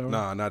that baby shower?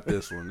 Nah, not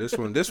this one. This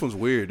one's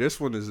weird. This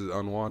one is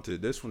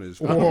unwanted. This one is.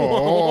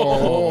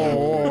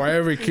 Oh,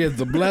 every kid's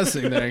a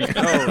blessing. There.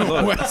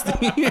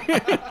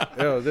 Westey.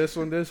 Yo, this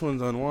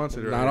one's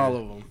unwanted. Not all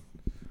of them.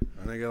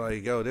 And they go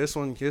like, yo, this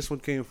one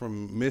came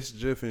from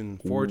mischief and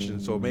fortune.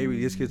 So maybe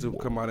these kids will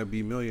come out and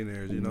be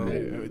millionaires. You know.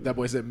 Hey, that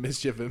boy said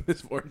mischief and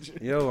misfortune.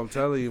 Yo, I'm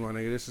telling you, my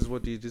nigga, this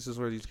is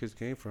where these kids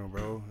came from,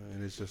 bro.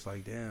 And it's just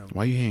like, damn,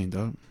 Why you hating,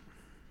 dog?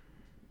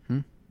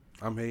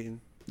 I'm hating.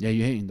 Yeah,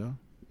 you hating, dog.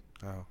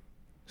 Oh,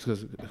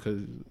 Because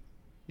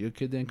your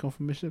kid didn't come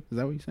from Mississippi? Is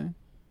that what you saying?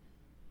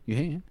 You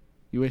hating?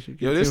 You wish your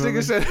kid yo, this came nigga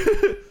from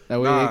said,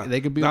 that way Nah,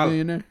 they could be nah. a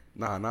millionaire?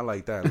 nah, not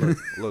like that.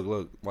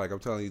 Look. Like I'm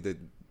telling you, that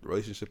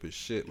relationship is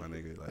shit, my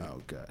nigga. Like,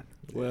 Oh, God.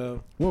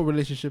 Well, What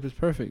relationship is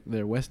perfect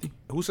there, Westy?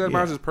 who said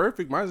mine is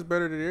perfect? Mine is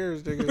better than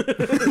yours,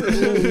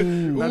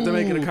 nigga. not to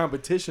make it a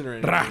competition or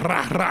anything. Rah,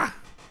 rah, rah.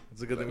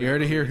 It's a good thing. You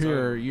heard it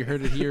here. You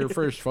heard it here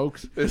first,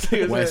 folks. This nigga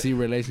said- Westy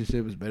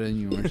relationship is better than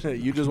yours.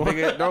 You just want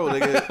nigga, no,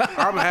 nigga.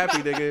 I'm happy,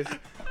 nigga.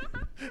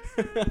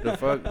 The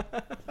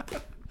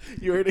fuck?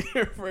 You heard it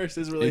here first.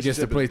 His He relationship gets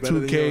to play is better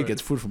than 2K, yours.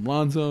 gets food from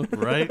Lonzo,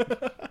 Right?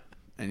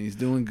 and he's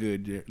doing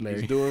good,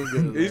 Larry. He's doing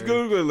good. He's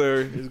Larry. good,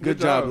 Larry. Good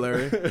job,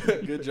 Larry.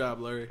 Good job,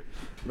 Larry.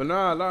 But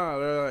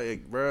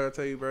like, bro, I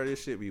tell you, bro,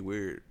 this shit be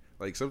weird.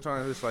 Like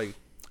sometimes it's like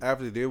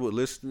after they would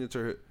listen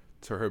to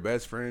her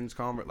best friends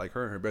like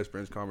her and her best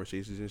friends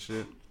conversations and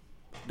shit.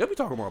 They be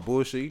talking about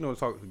bullshit, you know,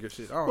 talking good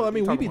shit. Well, I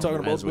mean, we be talking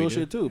about as we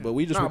bullshit too, but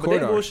we just Nah, but record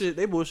they ours. bullshit.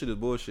 They bullshit is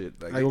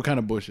bullshit. Like, what kind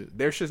of bullshit?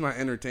 Their shit's not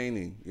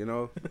entertaining, you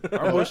know.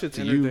 Our bullshit's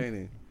To you.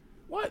 entertaining.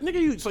 What,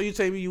 nigga? So you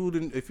tell me you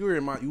wouldn't? If you were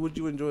in would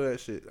you enjoy that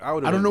shit? I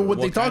would. I don't know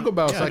what they talk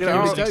about, so I Yeah, can't give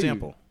really me tell an you.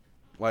 example.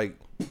 Like,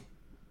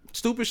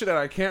 Stupid shit that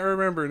I can't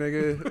remember,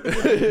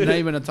 nigga. Not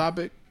even a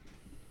topic.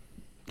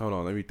 Hold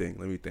on, let me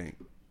think.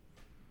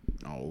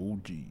 Oh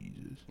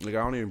Jesus! Like I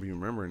don't even be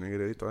remembering, nigga.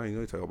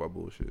 They talk about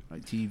bullshit.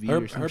 Like TV. Her,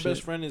 or some her shit?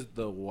 best friend is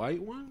the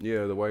white one.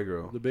 Yeah, the white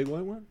girl. The big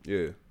white one.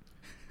 Yeah.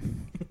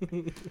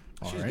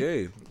 She's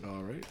gay.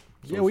 All right.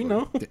 So Yeah, we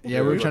know.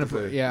 Yeah, we were trying to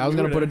about put. to Yeah, I was We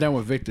gonna were put it there. down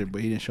with Victor,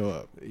 but he didn't show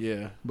up.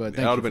 Yeah. But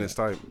That would have been his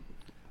type.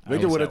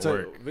 Victor was would have at took.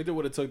 work. Victor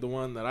would have took the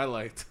one that I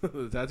liked,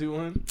 the tattoo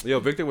one. Yo,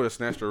 Victor would have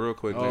snatched her real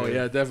quick. Oh nigga.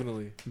 yeah,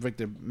 definitely.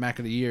 Victor, Mac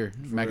of the year,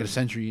 Mac of the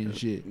century, and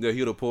shit. Yeah, he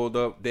would have pulled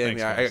up. Damn,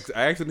 Thanks,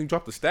 I accidentally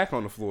dropped the stack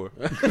on the floor.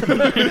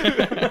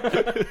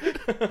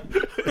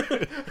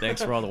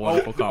 Thanks for all the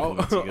wonderful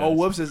compliments. you guys. Oh,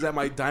 whoops! Is that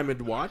my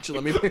diamond watch?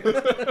 Let me.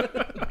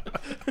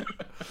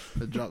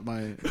 I dropped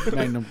my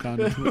Magnum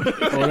condom.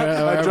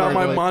 I dropped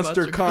my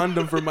monster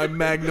condom for my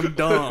Magnum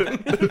Dom.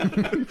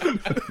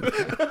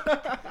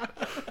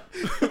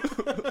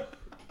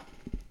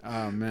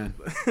 Oh man!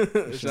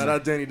 Shout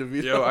out Danny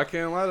DeVito. Yo, I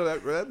can't lie to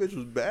that. That bitch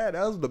was bad.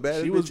 That was the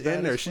baddest She was bitch bad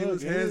in there. as She fuck,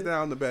 was yeah. hands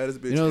down the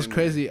baddest bitch. You know what's in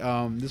crazy?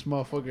 This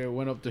motherfucker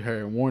went up to her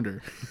and warned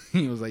her.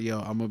 He was like, "Yo,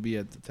 I'm gonna be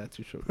at the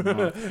tattoo shop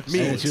tomorrow."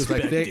 And she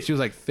was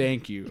like,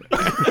 "Thank you."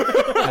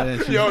 And then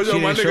there. she- Yo, she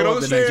my didn't nigga, show up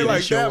don't the say next it day.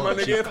 like show that, my up.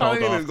 She nigga. It called probably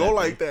didn't off go that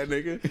like that,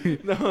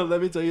 nigga. No,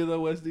 let me tell you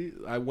though, Westy.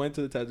 I went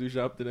to the tattoo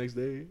shop the next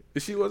day.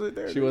 She wasn't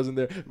there. She wasn't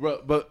there.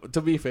 But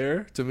to be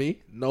fair, to me,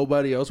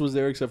 nobody else was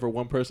there except for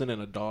one person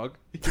and a dog.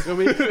 You feel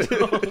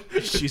me?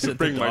 She sent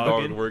Bring the my dog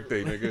dog in. to work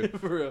day, nigga.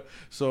 For real.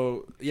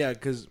 So yeah,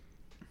 because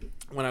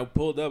when I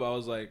pulled up, I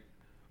was like,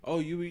 "Oh,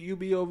 you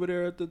be over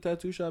there at the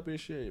tattoo shop and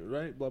shit,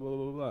 right?" Blah blah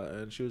blah blah blah.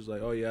 And she was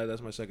like, "Oh yeah,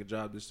 that's my second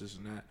job. This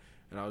and that."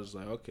 And I was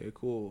like, "Okay,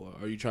 cool.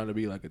 Are you trying to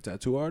be like a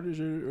tattoo artist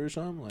or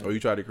something?" Like, Oh, you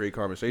tried to create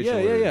conversation.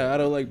 yeah.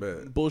 Out of like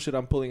Bet. bullshit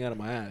I'm pulling out of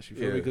my ass. You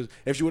feel me? Yeah. Because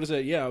if she would have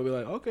said, "Yeah," I'd be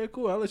like, "Okay,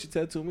 cool. I'll let you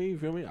tattoo me." You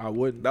feel me? I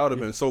wouldn't. That would have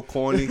been so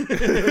corny.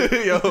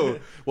 Yo,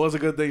 Well, it's a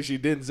good thing she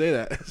didn't say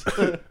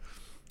that.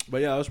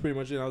 But yeah, that was pretty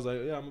much it. I was like,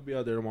 yeah, I'm gonna be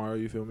out there tomorrow.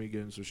 You feel me?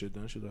 Getting some shit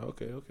done. She's like,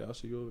 okay, I'll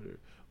see you over there.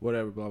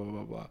 Whatever, blah blah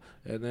blah blah.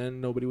 And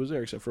then nobody was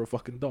there except for a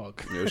fucking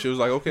dog. yo, she was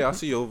like, okay, I'll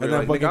see you over And there.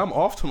 then Like, nigga, fucking- I'm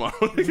off tomorrow.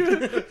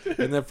 Nigga.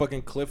 And then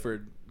fucking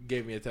Clifford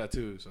gave me a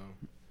tattoo.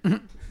 So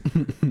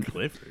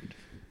Clifford.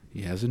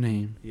 He has a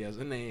name. he has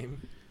a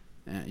name.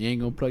 You ain't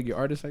gonna plug your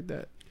artist like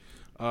that.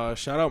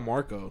 Shout out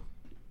Marco.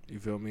 You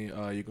feel me?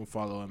 You can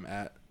follow him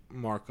at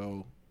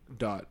Marco.arte.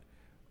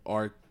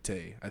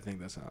 I think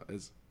that's how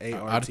it's ARTE.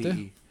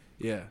 Arte?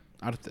 Yeah.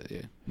 Arte,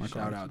 yeah. Marco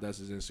Shout Arte. out. That's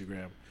his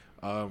Instagram.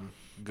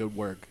 Good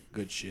work.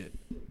 Good shit.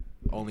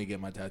 Only get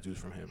my tattoos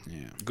from him.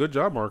 Yeah. Good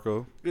job,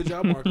 Marco. Good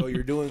job, Marco.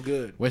 You're doing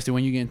good. Westy,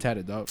 when you getting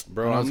tatted, dog?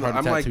 Bro, I know it's hard to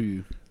I'm like- tattoo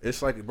you.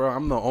 It's like, bro,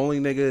 I'm the only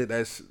nigga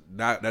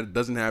that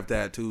doesn't have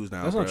tattoos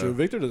now. That's bro. not true.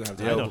 Victor doesn't have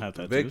I tattoos. don't have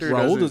tattoos. Victor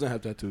Raul doesn't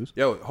have tattoos.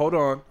 Yo, hold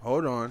on.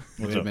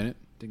 Wait a minute.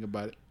 Think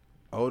about it.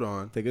 Hold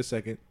on. Take a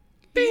second.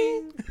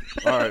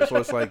 All right, so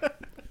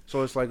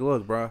it's like,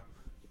 look, bro.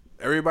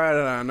 Everybody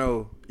that I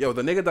know, yo,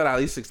 the nigga that I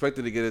least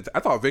expected to get it, I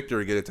thought Victor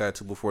would get a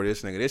tattoo before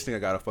this nigga. This nigga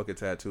got a fucking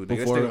tattoo. Nigga. This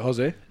Before nigga-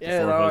 Jose?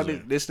 Yeah, Before no,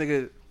 Jose. this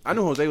nigga. I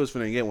knew Jose was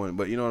finna get one,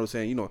 but you know what I'm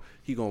saying. You know,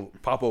 he gonna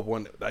pop up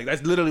one. Like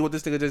that's literally what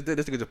this nigga just did.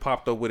 This nigga just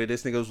popped up with it.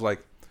 This nigga was like,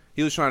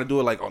 he was trying to do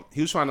it like,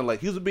 he was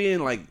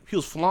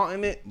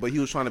flaunting it, but he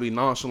was trying to be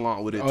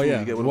nonchalant with it too. Oh, yeah.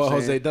 You get What what I'm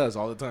Jose saying? does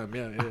all the time.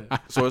 Yeah.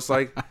 So it's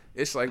like,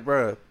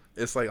 bro.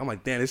 It's like I'm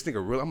like, damn, this nigga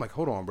really. I'm like,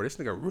 hold on, bro. This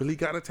nigga really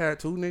got a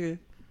tattoo, nigga.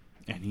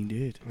 And he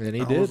did. And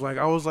he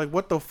I was like,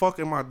 what the fuck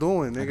am I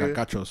doing, I nigga?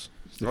 got gachos.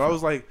 So I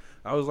was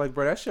like,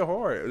 bro, that shit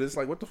hard. It's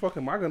like, what the fuck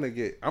am I gonna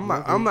get? I'm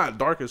not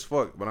dark as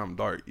fuck, but I'm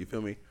dark. You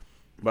feel me?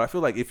 But I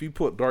feel like if you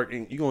put dark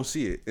in, you gonna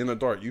see it in the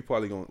dark. You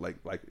probably gonna like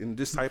in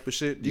this type of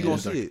shit. You Yeah, gonna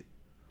it's see dark. it.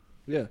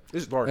 Yeah.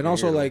 It's dark. And in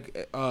also, here,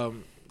 like,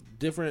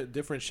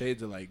 different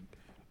shades of, like,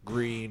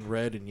 green,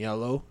 red, and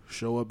yellow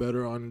show up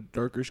better on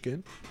darker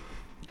skin.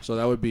 So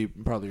that would be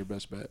probably your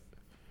best bet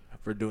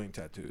for doing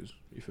tattoos.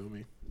 You feel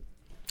me?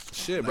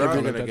 shit, Like, bro.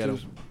 you're gonna get them.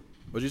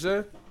 What you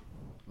said?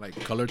 Like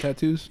color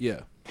tattoos?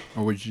 Yeah.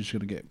 Or were you just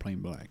gonna get plain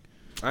black?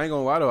 I ain't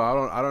gonna lie though.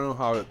 I don't know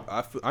how.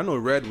 I know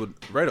red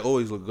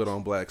always look good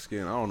on black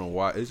skin. I don't know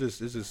why. It's just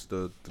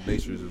the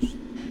nature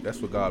of that's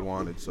what God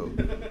wanted. So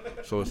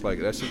it's like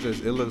that shit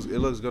just it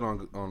looks good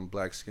on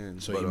black skin.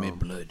 So But, you made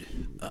blood.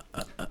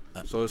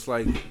 So it's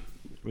like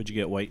Would you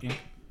get white ink?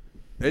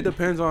 it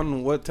depends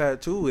on what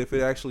tattoo. If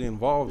it actually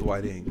involved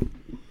white ink.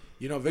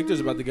 You know, Victor's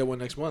about to get one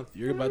next month.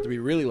 You're about to be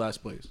really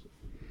last place.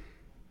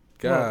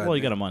 God. Well,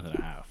 you got a month and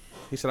a half.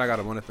 He said I got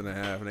a month and a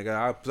half,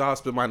 nigga. I'll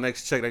spend my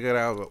next check. Nigga,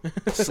 out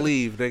a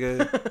sleeve,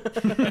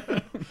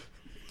 nigga.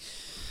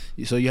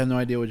 So you have no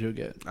idea what you'll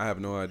get. I have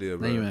no idea, Not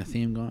bro. even a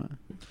theme going.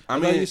 I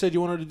thought you said you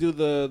wanted to do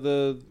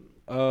the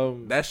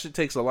that shit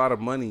takes a lot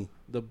of money.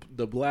 the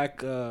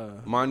black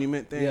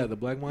Monument thing. yeah, the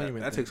black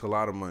monument. That thing. takes a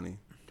lot of money.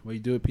 Well, you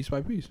do it piece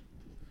by piece.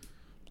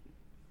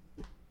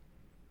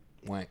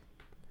 Wank.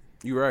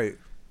 You right.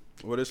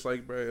 What it's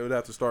like, bro? It would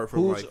have to start from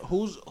Who's like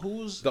who's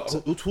who's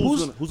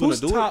gonna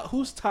do top,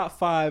 Who's top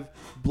 5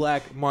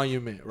 black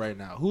monument right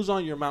now? Who's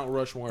on your Mount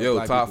Rushmore? of yo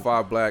black top people?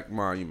 5 black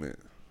monument.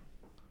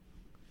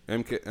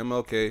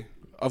 MLK.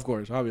 Of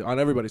course, obviously, on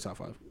everybody's top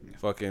 5.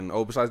 Fucking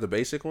besides the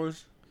basic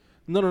ones.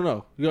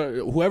 No.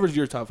 Whoever's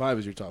your top 5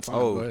 is your top 5.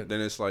 Oh, then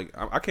it's like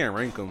I can't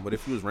rank them, but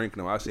if you was ranking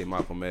them, I'd say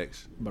Malcolm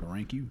X. I'm about to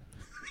rank you.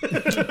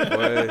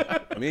 Boy,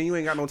 me and you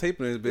ain't got no tape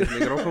in this bitch,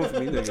 nigga. Don't come for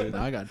me, nigga.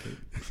 Nah, I got tape.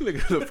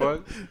 Nigga, the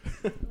fuck?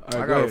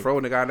 I got a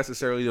fro, nigga. I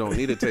necessarily don't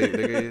need a tape,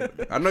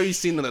 nigga. I know you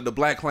seen the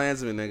Black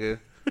Klansman, nigga.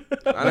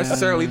 I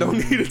necessarily don't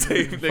need a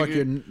tape, nigga. Fuck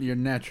your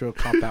natural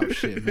cop out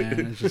shit, man.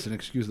 It's just an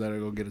excuse to let her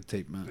go get a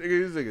tape, man.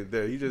 Nigga, this nigga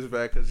dead. He just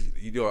bad because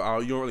you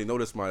don't really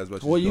notice mine as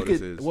much as you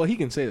notice his. Well, he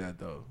can say that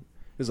though.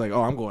 It's like,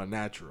 oh, I'm going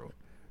natural.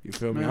 You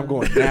feel me? I'm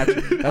going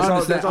natural.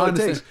 That's all it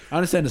takes. I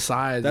understand the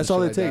size. That's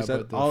all it takes.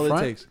 That's all it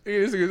takes.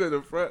 This nigga's at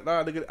the front.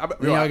 Nah, nigga.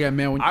 Y'all get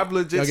mad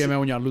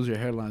when y'all lose your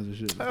hairlines and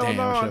shit. Damn,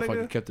 no, I should have nigga.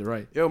 fucking kept it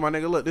right. Yo, my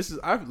nigga, look,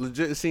 I've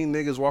legit seen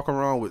niggas walk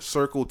around with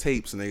circle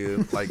tapes,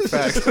 nigga. Like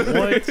facts.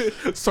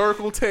 What?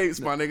 Circle tapes,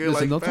 my nigga. Listen,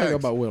 like don't facts. talk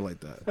about Will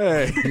like that.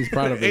 Hey, He's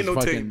proud of his no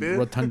fucking tape,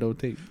 rotundo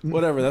tape.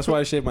 whatever. That's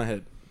why I shaved my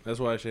head.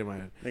 Nigga,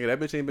 that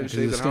bitch ain't been Because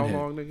shaved he's in a how skinhead.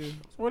 long, nigga?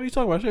 What are you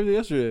talking about? I shaved it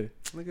yesterday.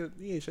 Nigga,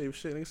 you ain't shaved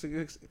shit. Nigga, let me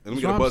That's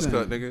get a what buzz I'm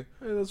cut, saying. nigga.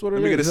 Hey, that's what it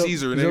Let me get a is.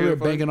 Caesar, He's over here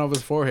nigga. banking off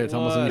his forehead. It's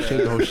almost like he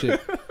shaved the whole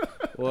shit.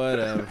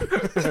 Whatever.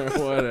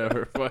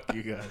 Whatever. Fuck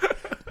you guys.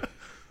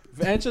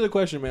 Answer the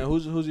question, man.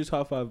 Who's your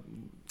top 5?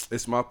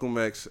 It's Malcolm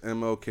X,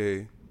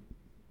 MLK,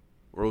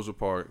 Rosa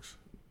Parks,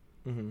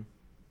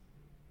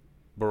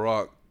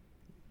 Barack.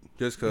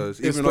 Just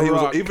cause, even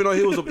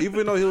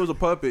though he was a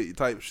puppet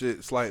type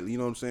shit, slightly, you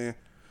know what I'm saying.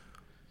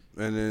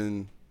 And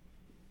then,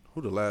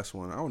 who the last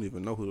one? I don't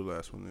even know who the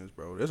last one is,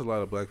 bro. There's a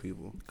lot of black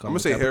people. I'm gonna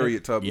say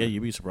Harriet Tubman. Yeah,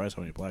 you'd be surprised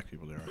how many black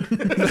people there are.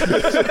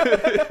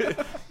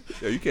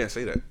 Yeah, you can't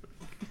say that.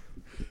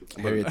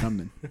 Harriet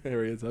Tubman.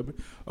 Harriet Tubman.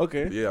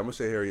 Okay. Yeah, I'm gonna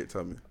say Harriet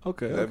Tubman.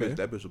 Okay. That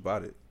bitch was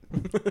about it.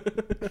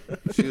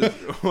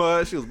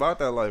 She was about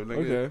that life,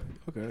 nigga.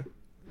 Okay.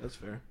 That's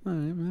fair. All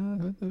right,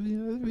 man.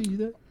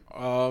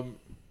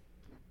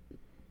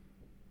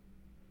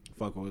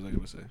 Fuck. What was I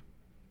gonna say?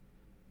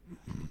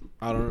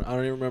 I don't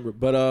even remember.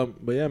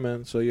 But yeah,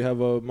 man. So you have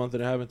a month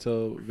and a half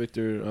until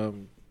Victor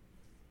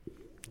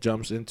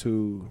jumps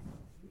into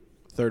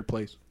 3rd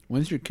place.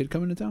 When's your kid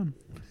coming to town?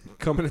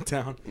 Coming to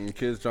town. And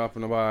kids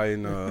dropping by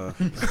and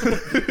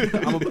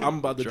I'm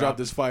about to drop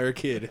this fire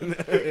kid.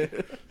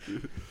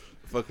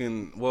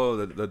 fucking. Well,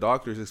 the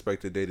doctor's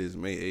expected date is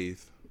May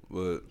 8th,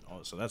 but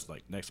So that's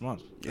like next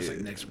month. That's like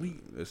next week.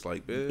 It's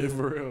like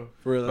For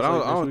real. But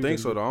I don't think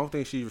so though. I don't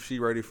think she's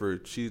ready for.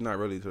 She's not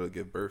ready to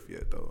give birth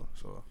yet though.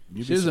 So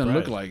She doesn't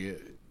look like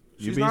it.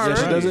 she's not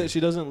ready. She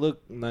doesn't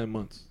look 9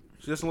 months.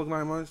 She doesn't look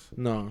 9 months.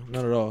 No,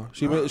 not at all.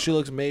 She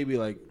looks maybe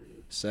like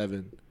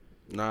 7.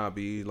 Nah,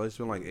 B. It's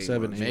been like 8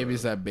 7, months. 8. Maybe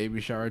it's that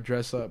baby shower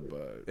dress up,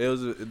 but It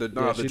was the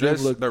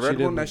dress. The red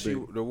one that she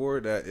wore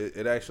that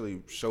it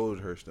actually showed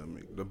her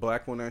stomach. The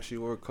black one that she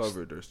wore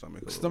covered her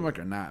stomach. Stomach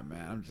or not,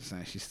 man. I'm just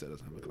saying she still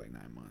doesn't look like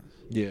 9 months.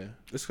 Yeah.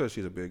 It's because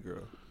she's a big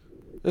girl.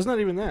 It's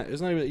not even that.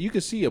 It's not even. You can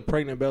see a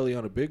pregnant belly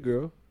on a big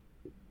girl.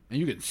 And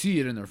you can see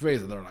it in their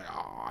face, and they're like,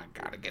 "Oh, I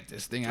gotta get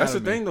this thing out." That's the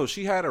of me. thing though.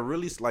 She had a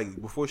really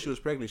before she was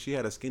pregnant. She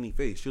had a skinny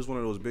face. She was one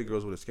of those big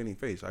girls with a skinny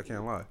face. I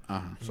can't lie.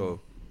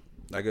 So,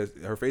 I guess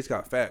her face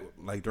got fat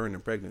like during the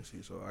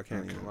pregnancy. So I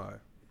can't even lie.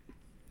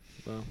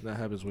 Well, that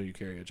happens when you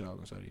carry a child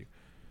inside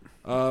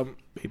of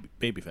you.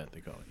 Baby fat, they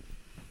call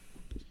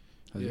it.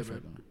 How's your Yeah,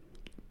 friend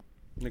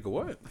doing? Nigga,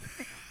 what?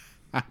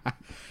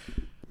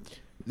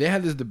 They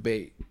had this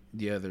debate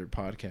the other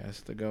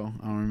podcast ago.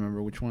 I don't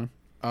remember which one.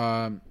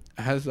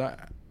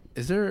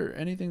 Is there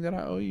anything that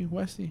I owe you,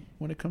 Westy,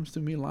 when it comes to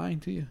me lying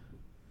to you?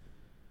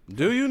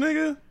 Do you,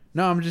 nigga?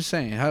 No, I'm just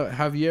saying.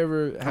 Have you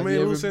ever? How many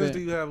loose ends do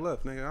you have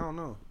left, nigga? I don't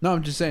know. No,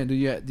 I'm just saying.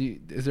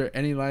 Is there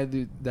any lie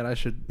that I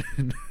should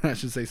I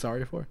should say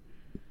sorry for?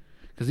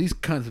 Because these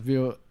cunts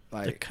feel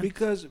like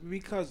Because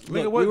Nigga,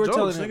 look, what we were jokes,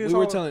 telling nigga? him. It's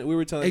We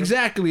were telling him.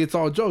 exactly. It's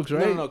all jokes,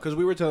 right? No, because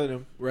we were telling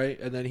him, right,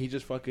 and then he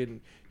just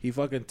fucking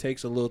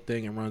takes a little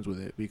thing and runs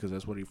with it because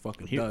that's what he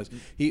fucking does.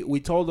 We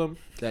told him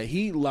that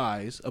he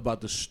lies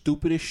about the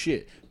stupidest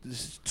shit,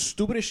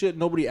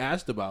 nobody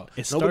asked about.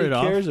 It Nobody started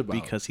cares off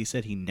about because he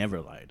said he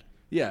never lied.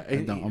 Yeah,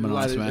 and I'm an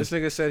honest man. This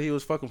nigga said he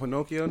was fucking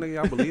Pinocchio, nigga.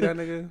 Y'all believe that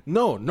nigga?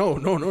 No.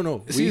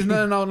 See, it's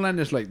nothing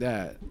outlandish like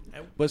that.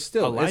 But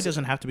still, A lie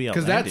doesn't have to be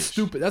Because outlandish. that's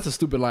stupid. That's a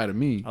stupid lie to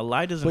me. A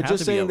lie doesn't But have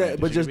just to be saying that.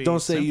 outlandish. But It just can don't be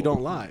say you simple.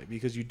 don't lie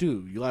because you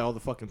do. You lie all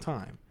the fucking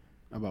time.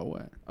 About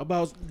what?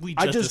 About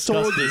I just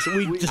told you. this.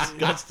 We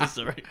discussed this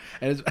already.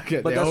 And it's,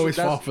 okay, But they always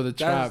fall for the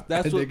trap.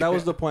 That's what that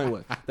was the point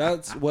was.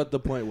 That's what the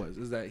point was.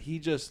 Is that he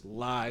just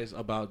lies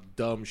about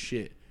dumb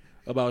shit,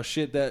 about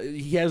shit that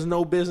he has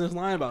no business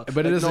lying about.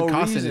 But it Like, doesn't no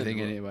cost reason. anything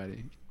to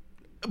anybody.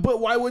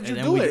 But why would you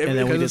do it? And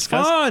then we Because it's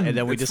discussed. fun. And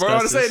then we It's fun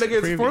to discussed. say, this nigga.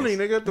 It's previous. funny,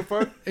 nigga. What the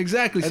fuck?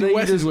 Exactly. And See, then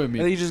Wes you is just, with me.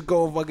 and then you just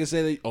go and fucking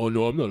say that. Oh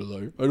no, I'm not a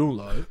liar. I don't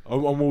lie.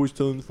 I'm always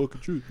telling the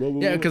fucking truth. Blah,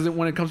 blah, Yeah, blah. because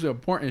when it comes to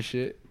important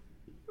shit,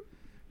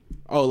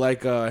 Oh,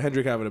 like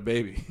Hendrik having a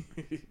baby.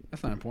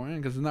 that's not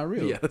important because it's not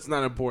real. Yeah, that's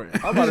not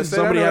important. I'm about to say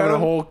Somebody that, having a man.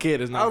 whole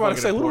kid is not. I was about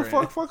to say, fucking who the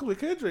important. fuck with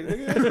Kendrick,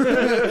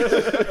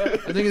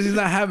 nigga? The thing is, he's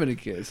not having a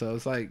kid, so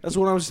it's like That's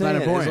what I'm saying.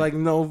 It's important. like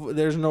no,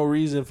 there's no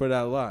reason for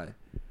that lie.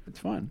 It's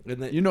fun.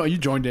 And then, you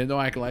joined in.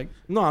 Don't act like.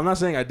 No, I'm not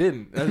saying I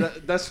didn't.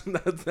 That's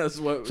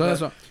what.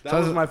 That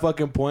was my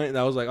fucking point.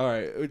 That was like, all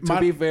right.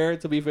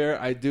 To be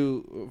fair, I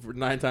do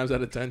 9 times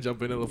out of 10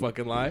 jump into the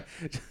fucking lie.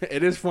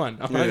 It is fun.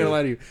 I'm not gonna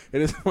lie to you.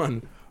 It is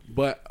fun.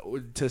 But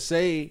to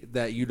say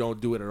that you don't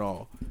do it at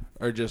all,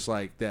 or just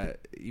like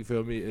that, you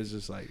feel me? It's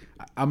just like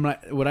I'm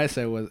not. What I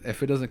said was,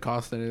 if it doesn't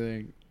cost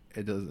anything,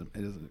 it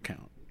doesn't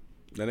count.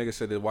 That nigga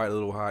said that white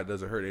little hot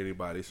doesn't hurt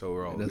anybody, so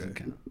we're all it doesn't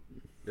count.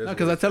 No,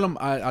 because I tell him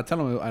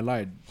I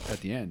lied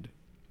at the end.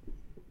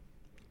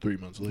 3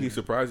 months later, he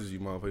surprises you,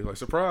 motherfucker. He's like,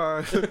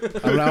 surprise.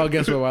 I'm like, oh,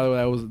 guess what? By the way,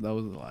 that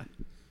was a lie.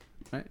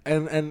 Right?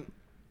 And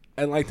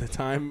like the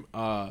time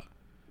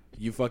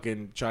you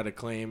fucking try to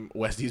claim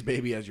Westey's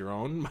baby as your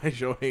own by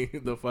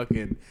showing the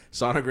fucking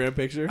sonogram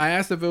picture. I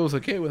asked if it was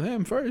okay with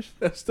him first.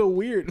 That's still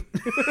weird.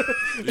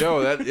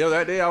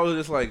 That day I was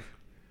just like,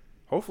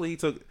 hopefully he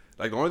took.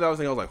 Like, the only thing I was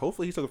thinking, I was like,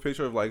 hopefully he took a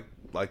picture of, like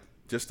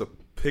just the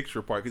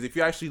picture part. Because if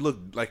you actually look,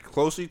 like,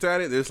 closely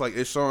at it,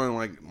 it's showing,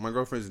 like, my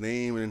girlfriend's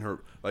name and her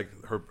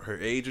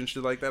age and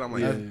shit like that. I'm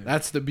like...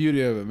 That's the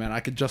beauty of it, man.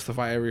 I could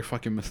justify every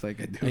fucking mistake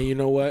I do. And you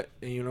know what?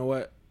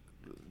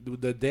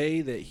 The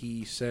day that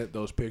he sent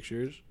those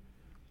pictures,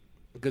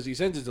 because he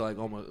sent it to, like,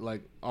 almost,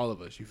 like, all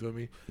of us, you feel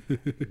me?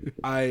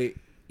 I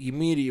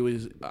immediately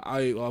was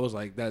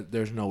like,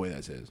 there's no way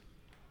that's his.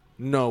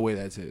 No way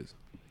that's his.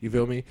 You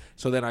feel me?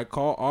 So then I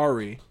call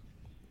Ari,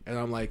 and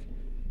I'm like,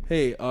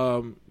 hey,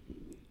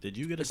 did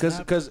you get a snap?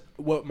 Because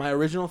what my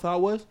original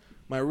thought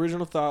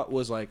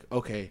was like,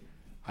 okay,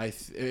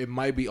 it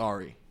might be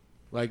Ari.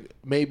 Like,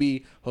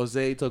 maybe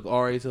Jose took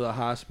Ari to the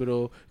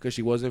hospital because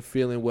she wasn't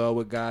feeling well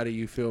with Gotti,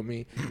 you feel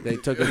me? They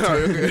took her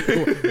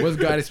to... What's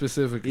Gotti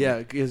specifically? Yeah,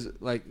 because,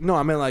 like, no,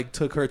 I meant, like,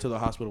 took her to the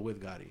hospital with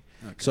Gotti.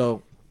 Okay.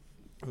 So,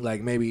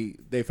 like, maybe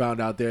they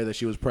found out there that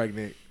she was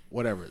pregnant,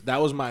 whatever.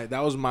 That was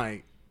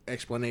my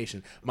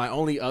explanation. My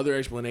only other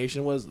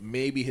explanation was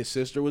maybe his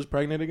sister was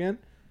pregnant again,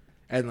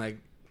 and like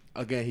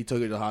again he took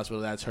her to the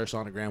hospital. That's her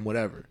sonogram,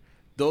 whatever.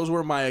 Those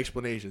were my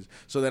explanations.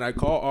 So then I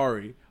call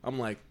Ari. I'm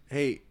like,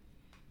 hey,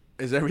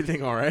 is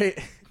everything all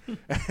right? And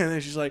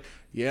then she's like,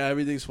 yeah,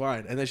 everything's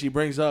fine. And then she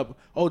brings up,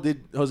 oh,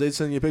 did Jose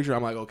send you a picture?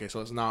 I'm like, okay,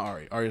 so it's not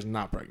Ari. Ari's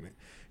not pregnant.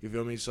 You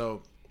feel me?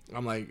 So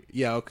I'm like,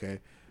 yeah, okay.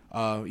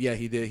 Yeah,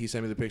 he did. He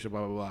sent me the picture,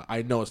 blah, blah, blah.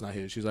 I know it's not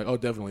his. She's like, oh,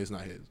 definitely it's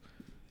not his.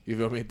 You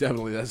feel me?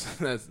 Definitely, that's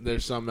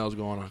there's something else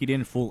going on. He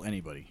didn't fool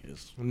anybody.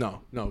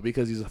 No,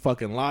 because he's a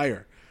fucking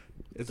liar.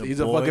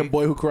 He's a fucking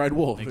boy who cried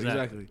wolf.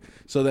 Exactly.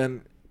 So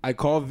then I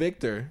call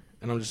Victor,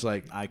 and I'm just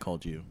like, I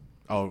called you.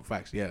 Oh,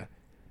 facts, yeah.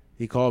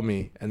 He called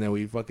me, and then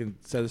we fucking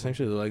said the same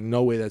shit. They're like,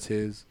 no way that's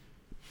his.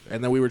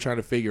 And then we were trying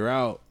to figure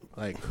out,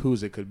 like,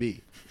 whose it could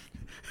be.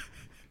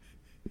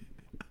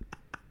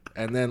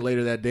 And then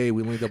later that day,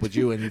 we linked up with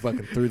you, and you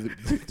fucking threw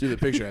the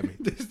picture at me.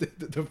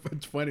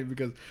 It's funny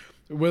because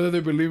whether they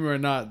believe me or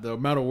not, the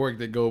amount of work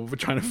they go for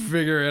trying to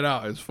figure it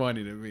out is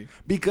funny to me.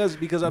 Because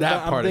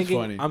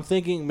I'm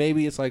thinking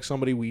maybe it's like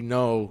somebody we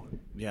know.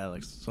 Yeah,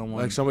 like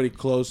someone, like somebody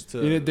close to.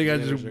 You didn't think I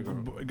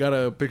just got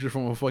a picture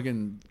from a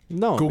fucking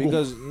Google?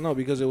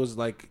 Because it was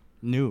like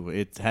new.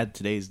 It had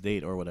today's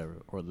date or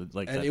whatever, or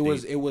and it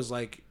was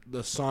like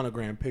the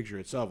sonogram picture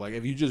itself. Like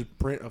if you just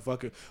print a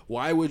fucking,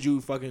 why would you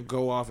fucking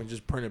go off and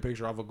just print a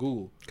picture off of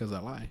Google? Because I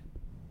lie.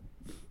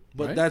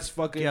 But right? That's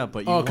fucking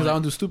but because I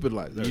don't do stupid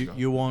lies.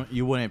 You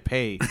wouldn't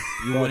pay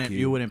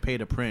you wouldn't pay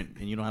to print,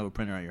 and you don't have a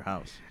printer at your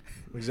house.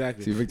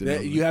 Exactly.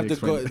 See, you have to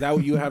go.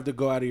 You have to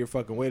go out of your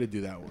fucking way to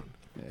do that one.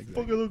 Yeah,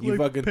 exactly. You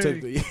fucking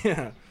took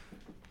the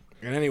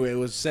And anyway, it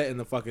was set in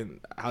the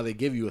fucking how they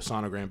give you a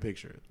sonogram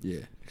picture. Yeah,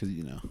 because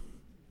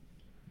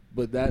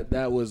But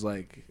that was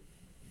like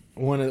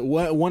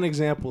one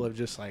example of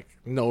just like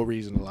no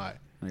reason to lie.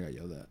 I got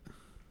yelled at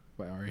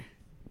by Ari.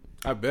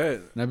 I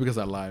bet. Not because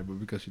I lied, but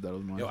because she thought it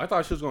was mine. Yo, I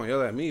thought she was gonna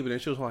yell at me, but then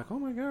she was like, "Oh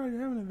my god,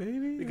 you're having a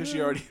baby?" Because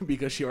she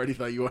already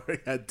thought you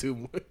already had 2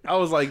 more. I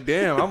was like,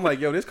 "Damn!" I'm like,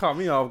 "Yo, this caught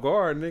me off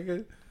guard,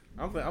 nigga."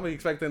 I'm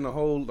expecting the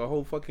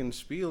whole fucking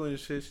spiel and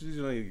shit. She's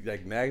gonna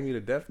like nag me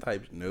to death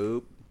type.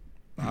 Nope.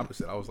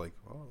 Opposite. I was like,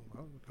 "Oh,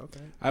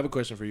 okay." I have a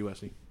question for you,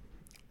 Westey.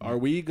 Are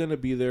we gonna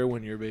be there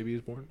when your baby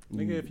is born?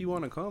 Nigga, if you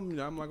want to come,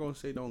 I'm not gonna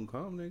say don't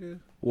come, nigga.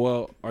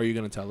 Well, are you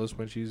gonna tell us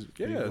when she's?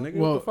 Yeah, nigga.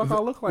 What the fuck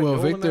I look like? Well,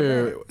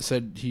 Victor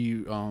said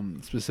he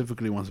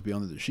specifically wants to be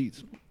under the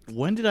sheets.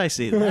 When did I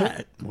say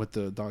that? With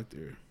the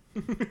doctor,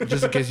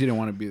 just in case you didn't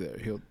want to be there,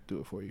 he'll do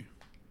it for you.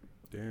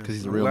 Damn, because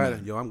he's a real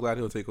man. I'm glad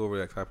he'll take over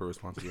that type of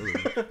responsibility.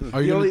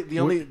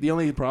 The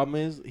only problem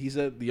is he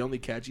said the only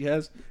catch he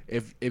has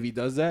if he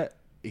does that.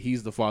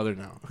 He's the father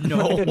now.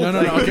 No.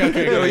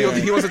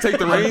 Okay. He wants to take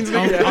the reins.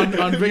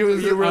 On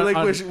Victor's, you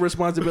relinquish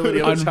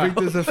responsibility on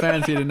Victor's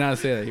offense, he did not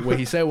say that. What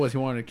he said was he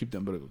wanted to keep the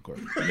umbilical cord.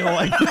 Yo,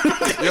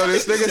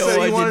 this nigga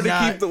said he wanted to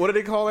keep the, what do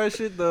they call that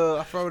shit?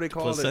 I forgot what they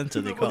call placenta,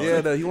 it. They call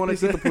it. Yeah, he wanted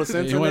to keep the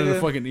placenta. He wanted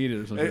to fucking eat it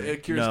or something.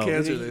 It cures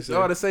cancer, they say.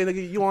 Oh, they say,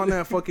 nigga, you on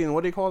that fucking,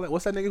 what do they call it?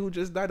 What's that nigga who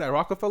just died? That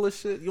Rockefeller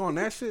shit? You on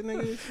that shit,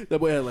 nigga? That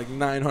boy had like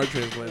 9 heart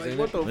transplants. Like,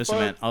 what the Listen, fuck?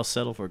 man, I'll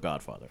settle for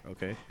Godfather,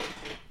 okay?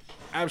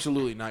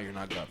 Absolutely not. You're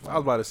not I godfather.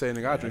 was about to say,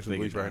 nigga, I drink some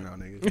bleach right now,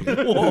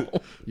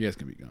 nigga. You guys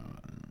can be gone.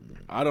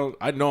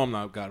 I know I'm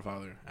not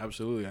godfather.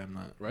 Absolutely, I'm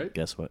not. Right?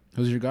 Guess what?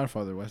 Who's your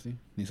godfather, Westy?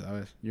 Ni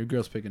sabes. Your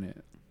girl's picking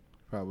it,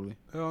 probably.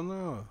 Hell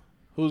no.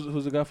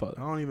 Who's the godfather?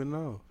 I don't even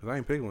know. Because I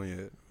ain't picked one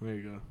yet. There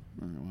you go.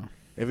 All right, well.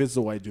 If it's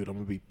the white dude, I'm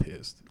gonna be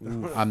pissed.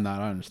 I'm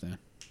not. I understand.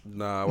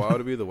 Nah, why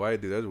would it be the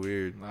white dude? That's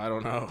weird. I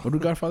don't know. What do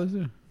godfathers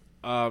do?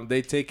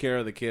 They take care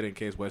of the kid in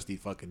case Westy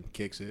fucking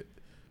kicks it.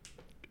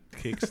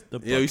 Kicks the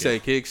bucket. Yeah, you say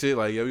kick shit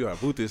like, yo, you gotta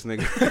boot this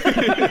nigga.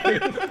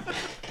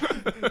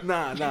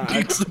 Nah.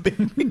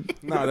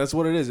 Nah, that's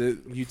what it is.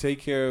 You take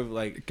care of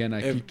like Can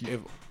I kick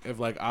you? if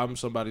like I'm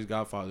somebody's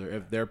godfather,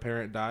 if their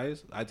parent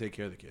dies, I take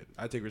care of the kid.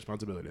 I take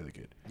responsibility of the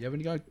kid. You have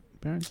any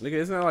godparents? Nigga,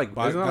 isn't that like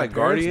Godparents?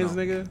 guardians,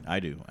 No. nigga? I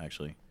do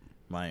actually.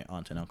 My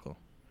aunt and uncle.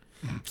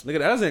 Nigga,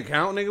 that doesn't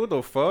count, nigga. What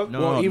the fuck? No.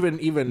 Well,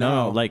 even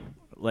now, like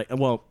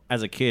well,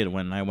 as a kid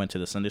when I went to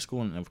the Sunday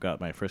school and I've got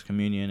my first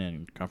communion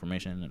and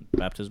confirmation and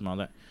baptism and all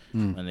that,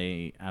 when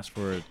they asked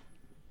for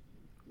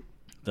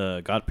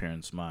the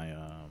godparents, my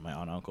aunt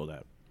and uncle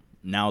that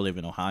now live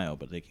in Ohio,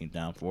 but they came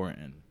down for it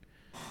and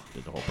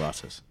did the whole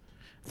process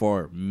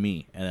for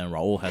me. And then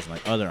Raul has my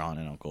other aunt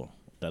and uncle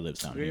that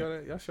lives down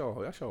here. Y'all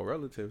show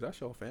relatives.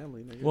 That's your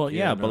family, nigga. Well,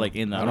 yeah, but like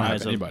in the I don't have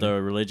eyes of anybody.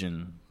 the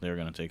religion, they're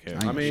gonna take care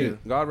of I it. I mean,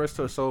 Shit. God rest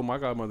her soul. My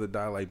godmother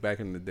died like back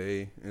in the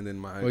day, and then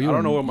my Well, I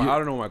don't know what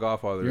my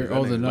godfather You're is.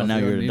 old That nigga- enough. But now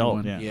you you're don't an need adult.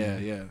 one. Yeah.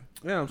 yeah.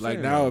 Yeah, I'm Like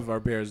saying, now, though. if our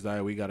parents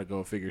die, we gotta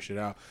go figure shit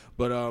out.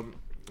 But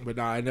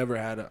nah, I never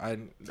had or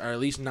at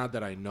least not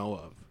that I know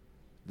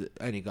of,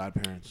 any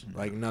godparents.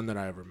 Like none that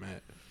I ever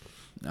met.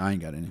 I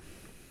ain't got any.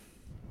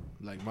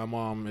 Like my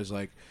mom is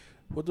like,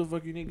 "What the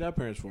fuck you need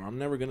godparents for? I'm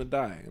never gonna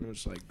die." And I'm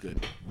just like, "Good."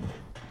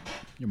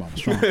 Your mom's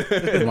strong.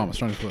 Your mom's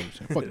strong as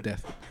fuck. Fuck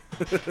death.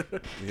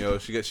 Yo,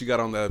 she got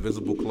on that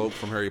invisible cloak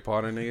from Harry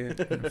Potter,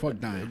 nigga. Fuck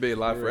dying. Be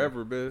alive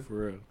forever, bitch.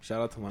 For real.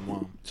 Shout out to my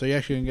mom. So you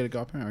actually gonna get a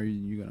godparent, or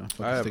you gonna?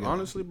 I have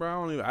honestly,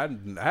 bro. I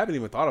haven't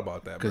even thought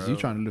about that, bro. Because you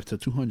trying to live to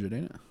 200,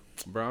 ain't it?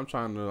 Bro, I'm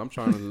trying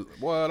to.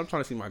 Well, I'm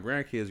trying to see my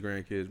grandkids,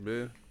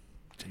 man.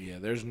 Yeah,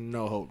 there's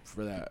no hope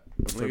for that.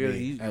 For Nigga,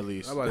 me, at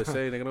least. I'm about to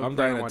say, nigga, I'm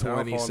dying at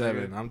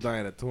 27. I'm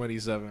dying at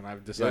 27. I've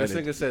Yeah, decided. this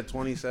nigga said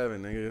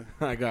 27, nigga.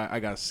 I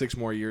got 6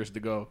 more years to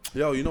go.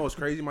 Yo, you know what's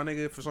crazy, my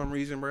nigga? For some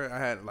reason, bro,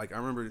 I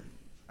remember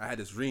I had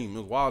this dream.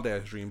 It was wild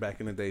ass dream back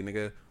in the day,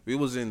 nigga. We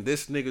was in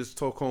this nigga's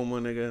Tacoma,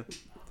 nigga.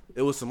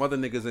 It was some other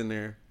niggas in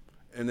there,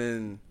 and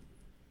then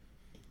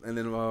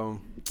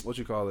what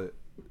you call it?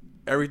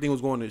 Everything was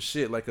going to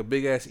shit, like a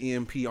big ass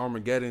EMP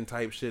Armageddon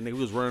type shit, nigga.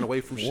 We was running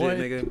away from shit,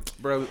 nigga.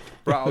 Bro,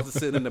 I was just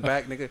sitting in the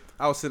back, nigga.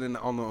 I was sitting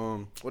on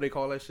the what they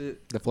call that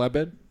shit? The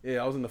flatbed?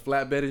 Yeah, I was in the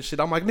flatbed and shit.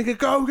 I'm like, nigga,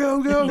 go,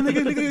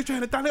 nigga, you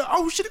trying to die, nigga.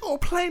 Oh shit, go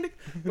play, nigga.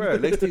 Bro,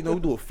 next thing you know, we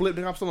do a flip,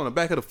 nigga. I'm still on the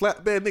back of the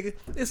flatbed, nigga.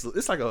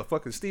 It's like a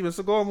fucking Steven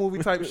Seagal movie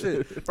type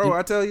shit, bro.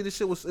 I tell you, this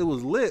shit was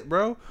lit,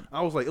 bro.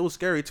 I was like, it was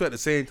scary too at the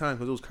same time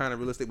because it was kind of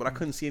realistic, but I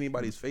couldn't see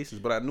anybody's faces,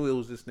 but I knew it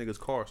was this nigga's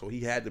car, so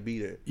he had to be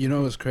there. You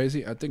know what's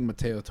crazy? I think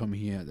Mateo told me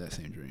he had that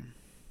same dream.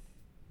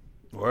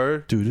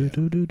 Word.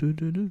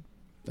 Do.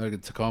 Like a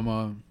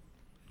Tacoma,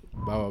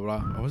 blah blah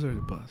blah. Or was there a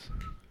bus?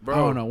 Bro, I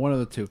don't know, one of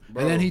the two.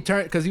 Bro. And then he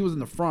turned, because he was in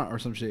the front or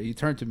some shit. He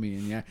turned to me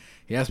and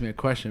he asked me a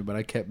question, but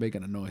I kept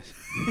making a noise.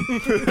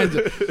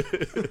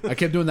 I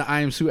kept doing the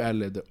I am Sue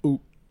ad-lib, the oop.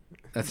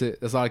 That's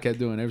it. That's all I kept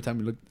doing. Every time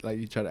he looked, like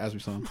he tried to ask me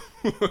something,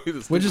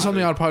 which is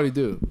something I'd probably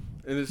do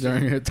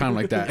during a time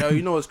like that. Yo,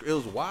 you know, it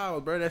was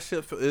wild, bro. That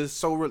shit is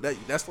so real.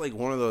 That's like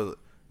one of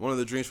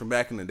the dreams from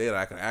back in the day that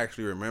I can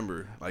actually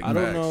remember. Like, I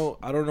don't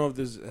know if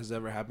this has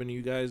ever happened to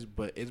you guys,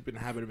 but it's been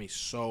happening to me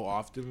so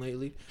often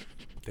lately.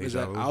 Is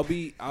that I'll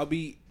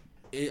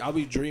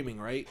be dreaming,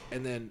 right?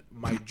 And then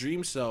my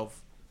dream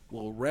self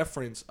will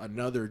reference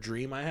another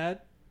dream I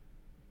had.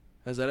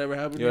 Has that ever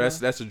happened? Yo,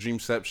 that's a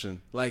dreamception.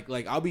 Like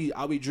I'll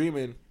be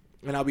dreaming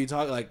and I'll be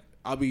talking, like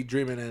I'll be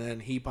dreaming and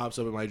then he pops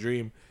up in my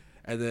dream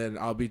and then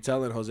I'll be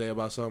telling Jose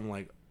about something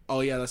like,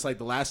 oh yeah, that's like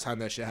the last time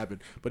that shit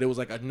happened, but it was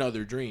like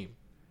another dream.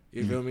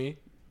 You feel me?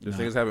 This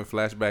nigga's having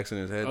flashbacks in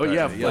his head. Oh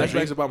yeah,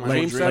 flashbacks about my own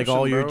dreams. Like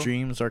all your bro.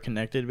 dreams are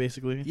connected,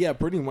 basically. Yeah,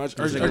 pretty much.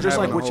 Or This nigga's just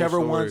like having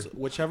a whole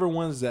whichever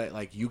ones that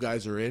like you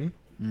guys are in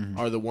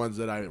are the ones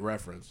that I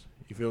reference.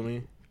 You feel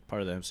me?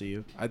 Part of the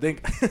MCU. I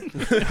think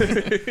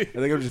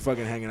I'm just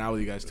fucking hanging out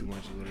with you guys too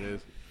much is what it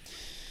is.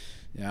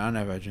 Yeah, I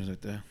never had dreams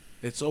like that.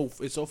 It's so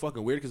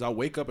fucking weird because I'll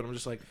wake up and I'm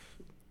just like,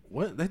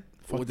 what?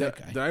 Fuck that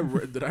guy.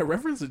 Did I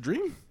reference a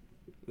dream?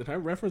 Did I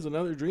reference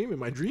another dream in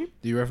my dream?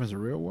 Do you reference the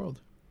real world?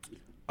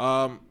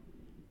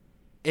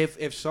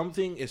 If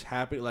something is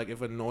happening, like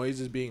if a noise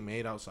is being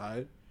made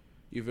outside,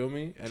 you feel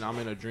me, and I'm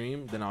in a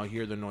dream, then I'll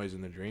hear the noise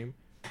in the dream,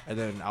 and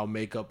then I'll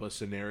make up a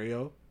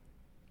scenario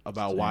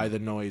about why the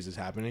noise is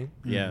happening.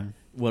 Yeah.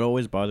 What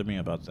always bothered me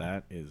about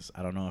that is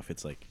I don't know if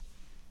it's like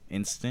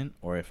instant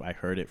or if I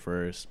heard it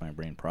first, my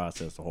brain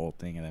processed the whole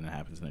thing, and then it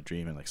happens in a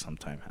dream and like some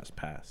time has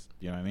passed.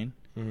 You know what I mean?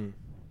 Mm-hmm.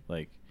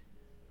 Like,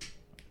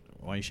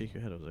 why you shake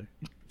your head over there?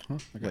 Huh?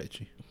 I got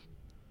itchy.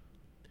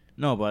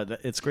 No, but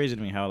it's crazy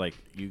to me how like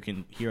you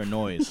can hear a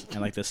noise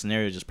and like the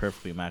scenario just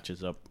perfectly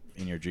matches up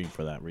in your dream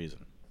for that reason.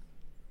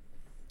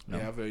 No.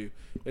 Yeah, I feel you.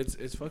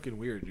 It's fucking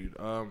weird, dude.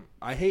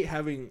 I hate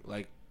having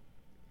like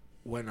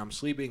when I'm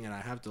sleeping and I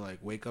have to like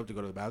wake up to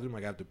go to the bathroom,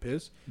 like I have to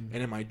piss,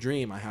 and in my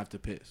dream I have to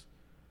piss,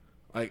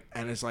 like,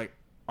 and it's like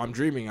I'm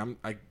dreaming,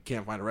 I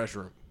can't find a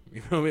restroom. You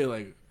know what I mean?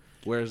 Like,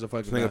 where's the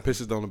fucking? Nigga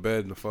pisses on the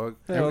bed. The fuck?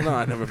 Hell no,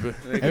 I never.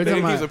 Every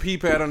time I keeps a pee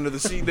pad under the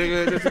seat,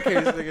 nigga, just in case,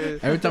 nigga.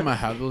 Every time I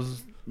have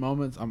those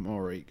moments, I'm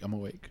awake.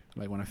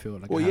 Like when I feel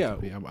like I have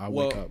to pee, I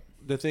wake up.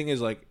 The thing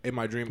is, like in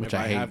my dream, Which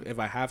if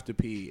I have to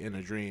pee in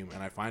a dream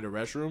and I find a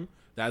restroom,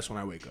 that's when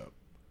I wake up.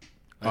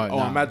 Like,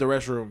 Nah. I'm at the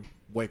restroom.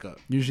 Wake up.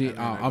 Usually,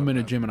 I'm in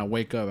a gym and I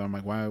wake up and I'm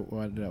like, why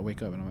did I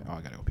wake up? And I'm like,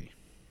 I gotta go pee.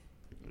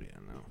 Yeah,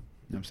 no. You know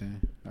what I'm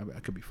saying? I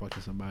could be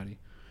fucking somebody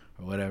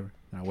or whatever,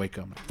 and I wake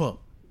up, I'm like, fuck.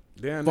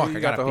 Damn, Fuck, nigga, you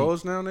I got gotta the pee.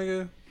 hose now,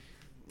 nigga.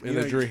 In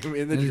the dream. In the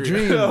In the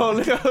dream. dream. Oh,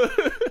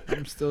 nigga.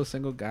 I'm still a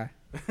single guy.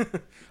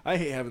 I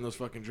hate having those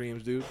fucking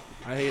dreams, dude.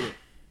 I hate it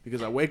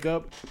because I wake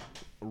up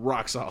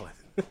rock solid.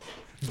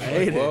 I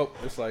hate it.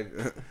 It's like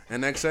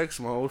NXX,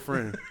 my old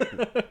friend.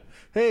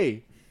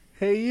 Hey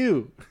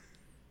you.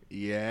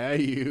 Yeah,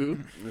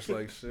 you. It's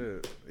like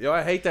shit. Yo,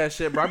 I hate that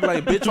shit, bro. I be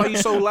like, bitch, why you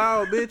so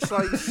loud, bitch?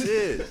 Like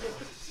shit.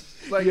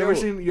 Like You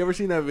ever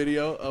seen that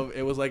video of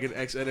it was like an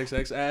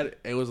XNXX ad?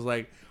 It was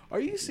like, are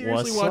you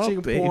seriously What's watching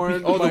up, baby?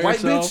 porn? Oh, the by white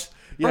yourself? bitch?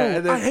 Yeah, Bro,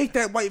 and then, I hate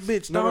that white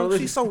bitch, dog.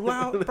 listen, She's so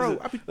loud, bro.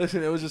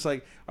 Listen, it was just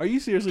like, are you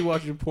seriously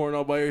watching porn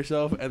all by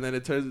yourself? And then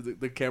it turns,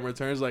 the camera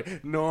turns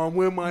like, no, I'm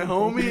with my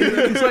homie.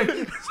 And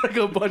it's like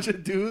a bunch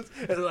of dudes,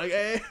 and they're like,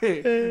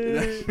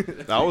 hey.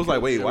 I was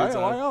like, wait, why?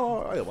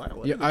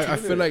 Yeah, I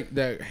feel like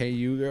that Hey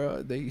You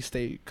girl, they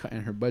stay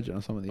cutting her budget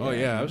on some of the. Oh ads,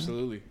 yeah, man.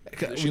 absolutely.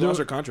 There- She lost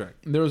her contract.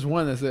 There was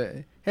one that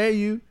said, "Hey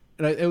you,"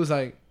 and it was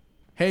like,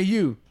 "Hey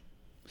you,"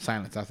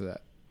 silence after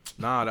that.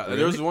 Nah,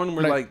 there's one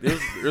where like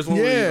there's one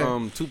Yeah.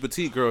 where two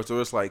petite girls. So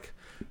it's like,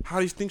 how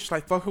do you think should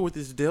I fuck her with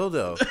this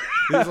dildo?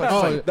 He was like,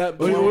 Oh, that-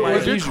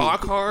 is your usually-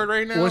 cock hard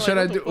right now? What should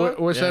I do? What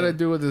What should I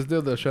do with this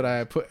dildo? Should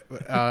I put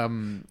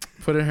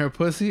in her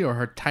pussy or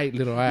her tight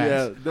little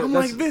ass? Yeah, I'm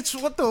like,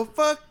 bitch, what the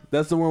fuck?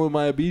 that's the one with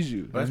Maya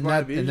Bijou. That's And Maya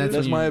that- Bijou? and That's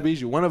when you- Maya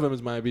Bijou. One of them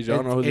is Maya Bijou. I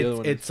don't know who the other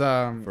one is. It's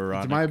Maya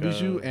Veronica.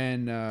 Bijou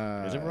and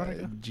Is it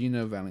Veronica?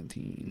 Gina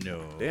Valentine.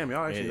 No. Damn,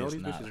 y'all actually it know is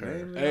these not bitches' her.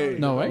 names? Hey,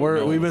 No way?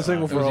 we've been No,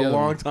 single it for was a the other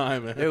long one.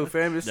 time, man. Yo,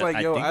 fam, it's Yeah, like, I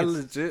yo, think I it's-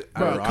 legit.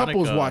 Bro, Veronica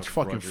couples watch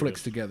fucking Rodriguez.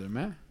 flicks together,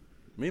 man.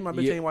 Me and my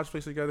bitch Yeah. ain't watched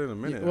flicks together in a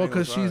minute. Well,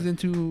 because she's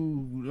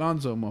into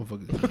Lonzo,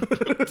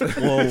 motherfucker.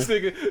 Whoa. this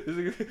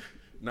nigga.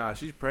 Nah,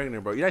 she's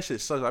pregnant, bro. Yeah, that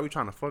shit sucks. I be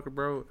trying to fuck her,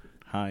 bro.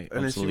 Hi, And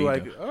I'm then she be Selena.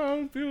 like, oh,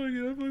 I'm feeling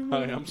it.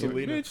 Hi, I'm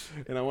Selena, Bitch.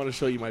 and I want to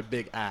show you my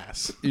big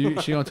ass. She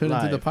gonna turn into the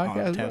Live on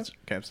podcast, bro?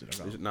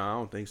 Capsule.com. Nah, I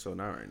don't think so.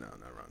 Not right now.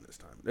 Not around this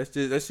time. Let's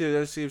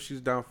see if she's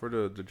down for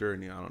the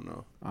journey. I don't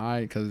know. All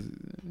right, because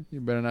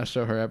you better not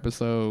show her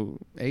episode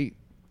 8.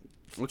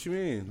 What you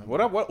mean? What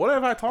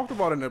have I talked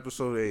about in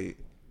episode 8?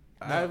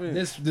 I haven't.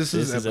 This This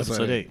is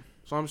episode 8.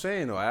 So I'm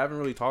saying though, I haven't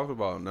really talked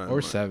about nothing.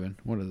 or 7.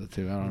 One of the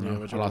two. I don't Yeah, know. I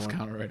whichever lost one.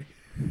 count already.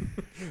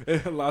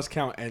 Lost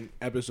count, and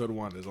episode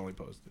 1 is only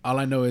posted. All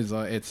I know is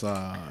it's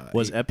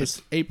Was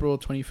April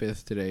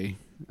 25th today.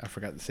 I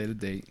forgot to say the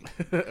date.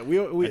 I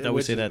thought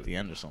we say that at the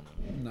end or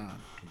something. Nah.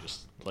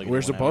 Just like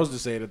We're supposed to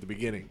say it at the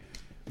beginning.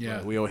 Yeah.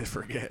 But we always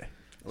forget.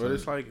 Well,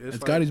 it's like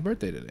It's like, Gotti's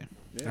birthday today.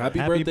 yeah, Happy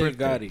Happy birthday,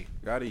 birthday.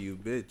 Gotti. Gotti, you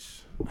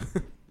bitch.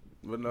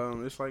 But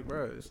it's like,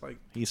 bro, it's like,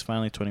 He's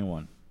finally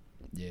 21.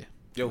 Yeah.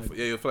 yo,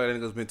 you feel like that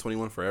nigga's been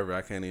 21 forever.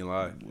 I can't even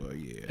lie. Well,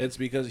 yeah. It's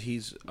because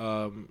he's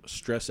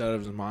stressed out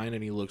of his mind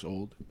and he looks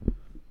old.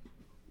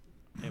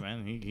 Hey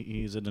man,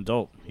 he's an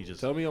adult. He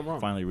just Tell me I'm wrong.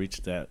 finally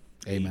reached that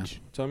Amen.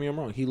 age. Tell me I'm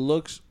wrong. He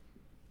looks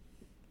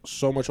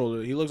so much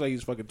older. He looks like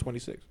he's fucking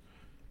 26.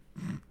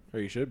 Or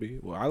he should be.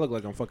 Well, I look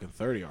like I'm fucking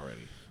 30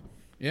 already.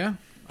 Yeah.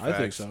 I think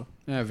Facts. so.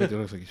 Yeah, Victor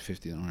looks like he's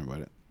 50. Don't worry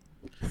about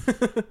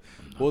it.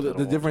 Well,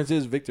 the difference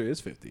is Victor is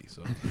 50.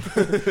 So All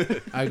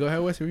right, go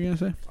ahead, Wes. What were you going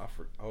to say?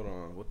 Hold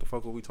on. What the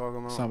fuck were we talking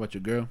about? Something about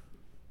your girl.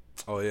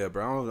 Oh yeah,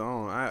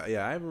 bro. I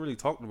haven't really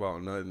talked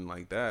about nothing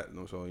like that.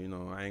 So you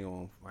know, I ain't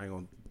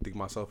gonna dig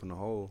myself in the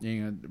hole. You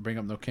ain't going to bring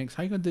up no kinks.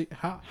 How you going to dig?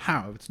 How?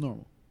 If it's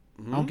normal.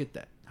 I don't get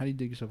that. How do you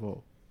dig yourself a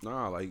hole?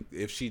 Nah, like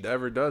if she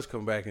ever does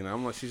come back, and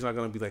I'm like, she's not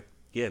gonna be like,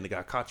 yeah, nigga,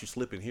 I caught you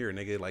slipping here,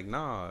 nigga. Like,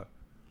 nah.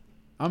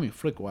 I mean,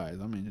 flick wise.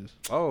 I mean, just.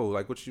 Oh,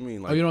 like what you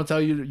mean? Like, Oh, you don't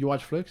tell you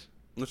watch flicks?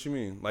 what you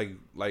mean?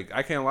 Like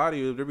I can't lie to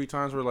you. There be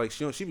times where like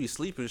she be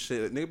sleeping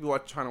shit. Nigga be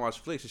trying to watch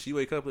flicks, and she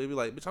wake up and be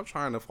like, bitch, I'm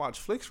trying to watch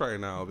flicks right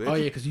now, bitch. Oh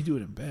yeah, because you do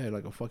it in bed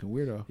like a fucking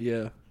weirdo.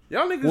 yeah.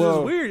 Y'all niggas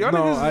is weird. Y'all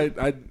no,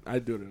 niggas. I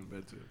do it in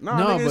bed too. Nah,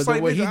 No, nigga, but it's the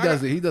like, way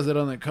bitch, he does it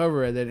on the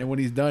cover, and then and when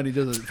he's done, he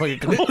does it fucking.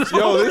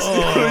 Yo, this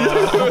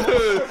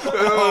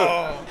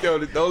yo,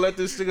 don't let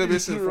this nigga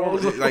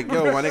misinform. Like,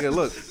 yo, my nigga,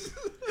 look.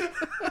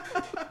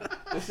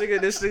 This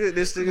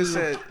nigga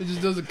said, It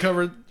just doesn't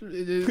cover.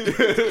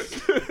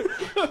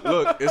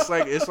 look, it's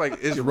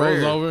It rare.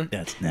 rolls over.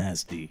 That's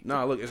nasty.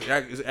 Nah, look,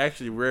 it's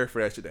actually rare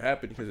for that shit to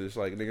happen because it's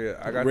like,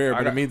 nigga, I got Rare, I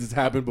but got, it means it's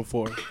happened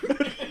before.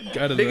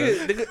 Gotta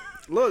nigga,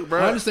 Look,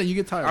 bro. I understand you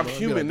get tired. I'm bro.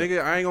 human, like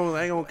nigga. I ain't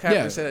gonna cap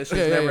and say that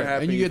shit's never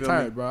happened. And you get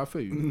tired, me? bro. I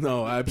feel you.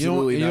 No,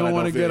 absolutely you don't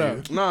want to get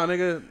up. Nah,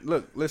 nigga.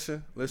 Look,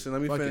 listen. Let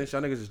me Fuck finish.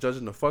 Y'all niggas is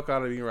judging the fuck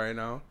out of me right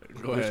now.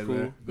 Go ahead, cool.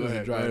 man. Go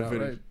ahead. Dry it out,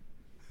 right?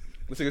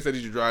 This nigga said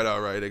you dry it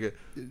out, right, nigga?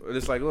 But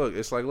it's like, look,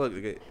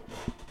 nigga.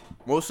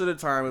 Most of the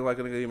time, it's like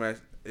a nigga,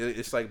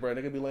 it's like, bro,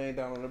 nigga be laying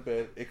down on the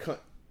bed. It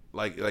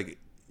like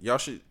y'all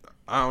shit.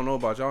 I don't know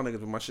about y'all niggas,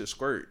 but my shit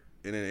squirt,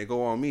 and then it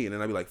go on me, and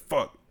then I be like,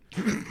 fuck.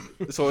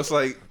 So it's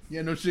like,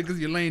 yeah, no shit, cause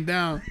you're laying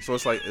down. So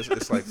it's like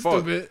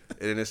fuck, and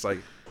then it's like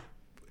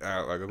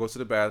I go to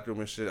the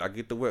bathroom and shit. I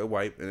get the wet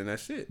wipe, and then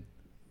that's it.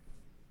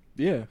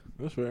 Yeah,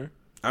 that's fair.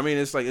 I mean,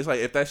 it's like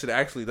if that shit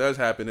actually does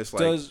happen, it's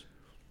like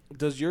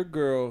does your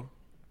girl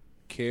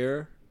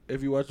care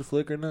if you watch the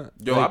flick or not?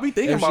 Yo, I be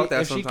thinking about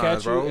that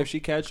sometimes, bro. If she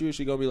catch you,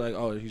 she gonna be like,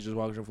 oh, he's just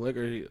watching a flick,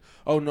 or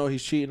oh no,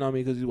 he's cheating on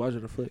me because he's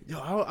watching a flick. Yo,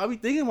 I be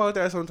thinking about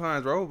that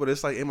sometimes, bro. But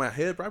it's like in my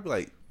head, bro, I be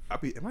like,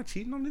 am I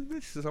cheating on this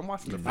bitch since I'm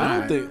watching the flick? I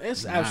don't think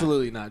it's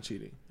absolutely not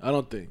cheating. I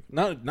don't think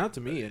not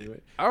to me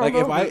anyway. I don't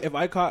know, if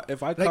I caught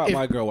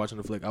my girl watching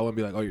the flick, I wouldn't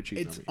be like, oh, you're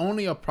cheating. It's on me.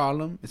 only a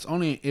problem. It's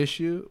only an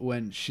issue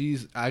when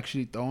she's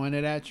actually throwing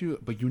it at you,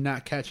 but you're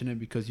not catching it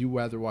because you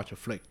rather watch a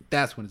flick.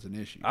 That's when it's an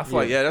issue. I feel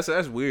like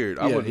that's weird.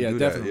 I wouldn't do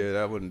definitely. that.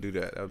 Yeah, I wouldn't do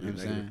that. That would be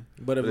negative.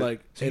 But if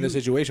like in a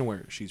situation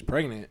where she's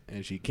pregnant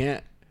and she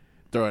can't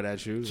throw it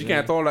at you, she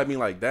can't throw it at me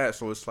like that.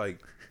 So it's like.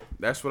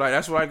 That's what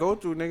I go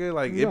through, nigga.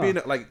 Like it being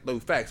like no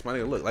facts, my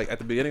nigga. Look, like at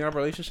the beginning of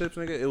our relationships,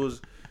 nigga,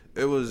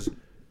 it was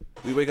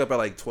we wake up at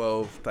like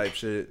 12 type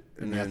shit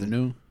in the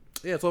afternoon.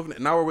 Yeah, 12.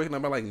 Now we're waking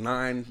up at like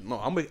 9.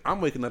 No,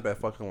 I'm waking up at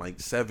fucking like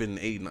 7,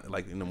 8, 9,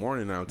 like in the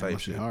morning now type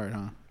shit. Hard,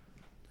 huh?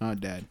 Oh,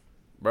 dad,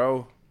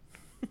 bro.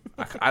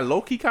 I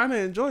low key kind of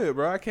enjoy it,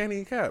 bro. I can't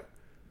even cap.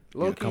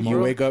 Low key, you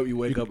wake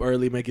up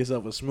early, make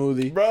yourself a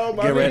smoothie, bro.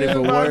 Get ready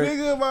for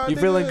work. You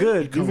feeling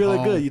good? You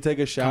feeling good? You take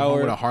a shower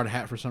with a hard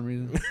hat for some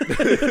reason.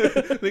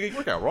 Nigga, you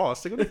work at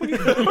Ross. What the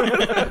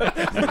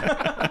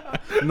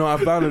fuck? No, I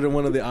found it in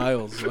one of the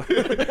aisles.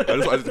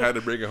 I just had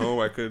to bring it home.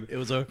 I couldn't. It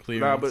was on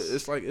clearance. Nah, but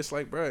it's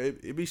like, bro,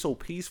 it be so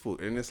peaceful,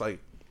 and it's like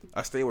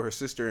I stay with her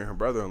sister and her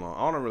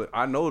brother-in-law.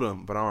 I know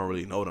them, but I don't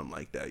really know them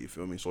like that. You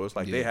feel me? So it's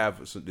like they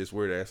have this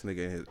weird ass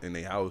nigga in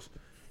their house,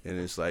 and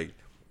it's like,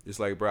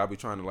 bro, I be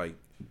trying to like.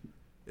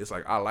 It's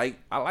like I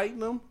like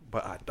them,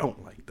 but I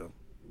don't like them.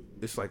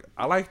 It's like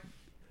I like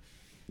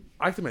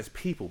them as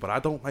people, but I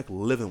don't like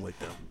living with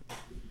them.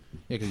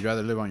 Yeah, because you'd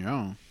rather live on your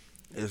own.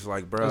 It's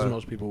like, bro, as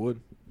most people would.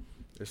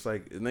 It's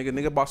like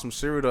nigga bought some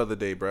cereal the other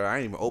day, bro. I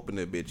ain't even opened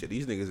that bitch yet.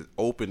 These niggas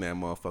opened that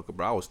motherfucker,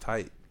 bro. I was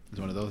tight. It's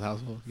one of those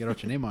households. You gotta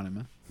write your name on it,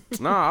 man.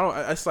 Nah, I don't.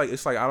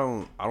 It's like I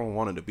don't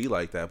want it to be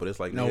like that, but it's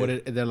like no.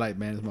 They're like,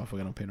 man, this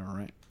motherfucker don't pay no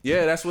rent.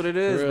 Yeah, that's what it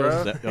is,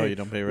 bro. Oh, you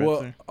don't pay rent?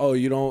 Well, oh,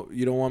 you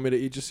don't want me to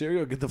eat your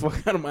cereal? Get the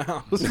fuck out of my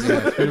house.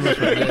 Yeah, pretty much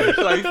what it is.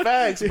 Like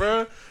facts,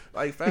 bro.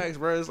 Like facts,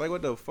 bro. It's like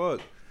what the fuck,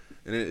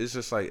 and it's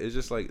just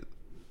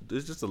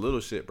a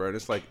little shit, bro. And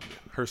it's like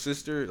her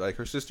sister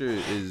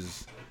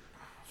is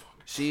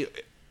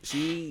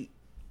she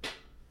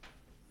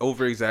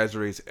over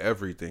exaggerates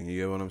everything.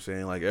 You get what I'm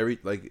saying? Like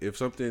if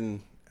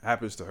something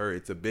happens to her,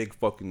 it's a big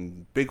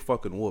fucking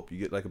whoop. You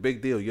get like a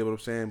big deal. You get what I'm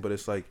saying? But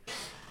it's like.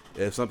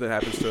 If something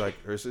happens to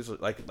like her sister,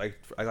 like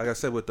I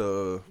said with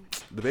the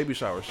baby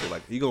shower shit,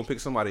 like you gonna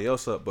pick somebody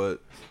else up,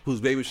 but whose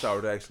baby shower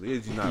it actually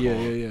is, you not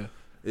yeah.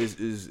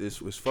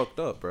 Is fucked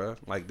up, bro.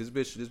 Like this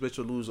bitch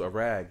will lose a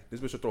rag. This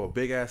bitch will throw a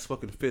big ass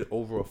fucking fit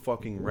over a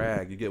fucking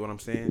rag. You get what I'm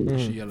saying?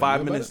 Mm-hmm.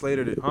 5 minutes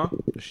later,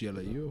 Does she yell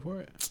at you for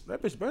it?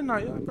 That bitch better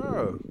not,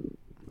 bro.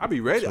 I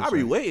be ready. I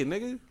be waiting,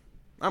 nigga.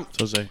 I'm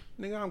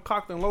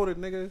cocked and loaded,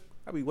 nigga.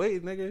 I be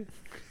waiting, nigga.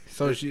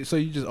 So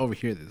you just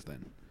overhear this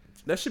then?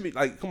 That should be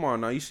like, come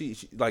on now. You see,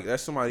 like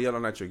that's somebody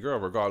yelling at your girl,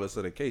 regardless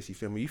of the case. You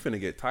feel me? You finna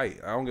get tight.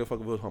 I don't give a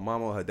fuck if it was her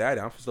mama or her daddy.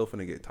 I'm still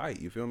finna get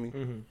tight. You feel me?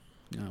 Mm-hmm.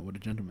 Yeah, what a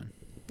gentleman.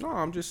 No,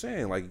 I'm just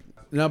saying, like.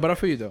 No, but I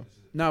feel you though.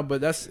 No,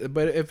 but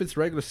if it's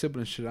regular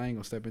sibling shit, I ain't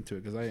gonna step into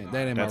it because that ain't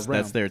my realm.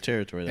 That's their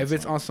territory. If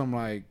it's on some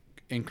like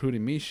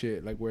including me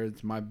shit, like where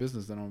it's my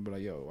business, then I'm gonna be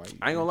like, yo.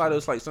 I ain't gonna lie.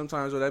 There's like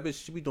sometimes where that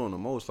bitch she be doing the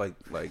most, like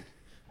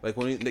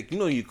when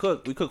you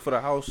cook, we cook for the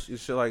house and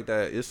shit like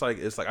that. It's like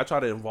I try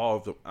to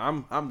involve them.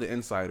 I'm the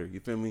insider. You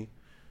feel me?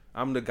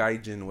 I'm the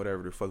gaijin,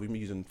 whatever the fuck. We be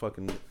using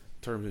fucking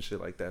terms and shit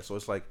like that. So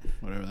it's like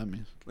whatever that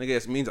means. Nigga,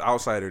 it means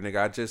outsider.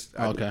 Nigga,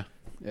 okay.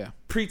 Yeah.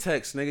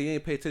 Pretext, nigga. You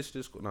ain't pay attention to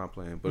this school. Nah, I'm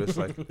playing. But it's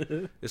like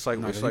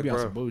bro.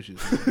 Some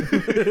bullshit.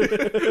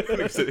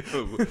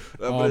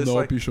 No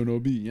like, should no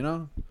be. You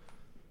know.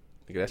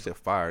 Nigga, that shit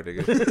fire,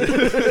 nigga.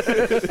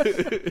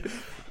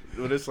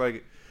 But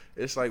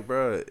it's like,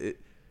 bro.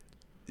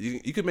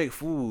 You can make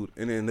food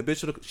and then the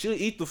bitch she'll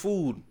eat the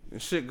food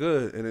and shit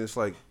good and it's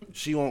like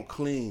she won't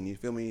clean. You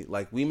feel me?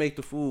 Like we make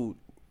the food,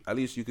 at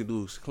least you can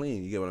do is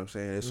clean. You get what I'm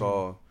saying? It's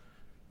all,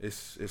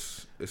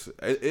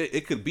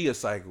 it could be a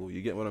cycle.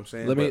 You get what I'm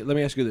saying? Let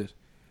me ask you this: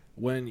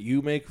 when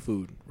you make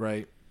food,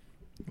 right?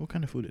 What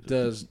kind of food is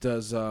it?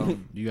 Does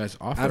you guys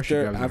offer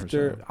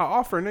after I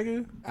offer,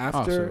 nigga.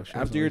 After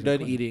you're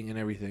done eating and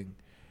everything,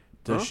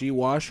 does she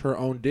wash her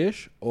own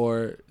dish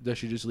or does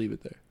she just leave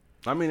it there?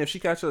 I mean, if she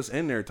catch us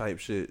in there type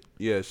shit,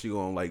 yeah, she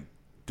gonna like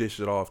dish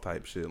it off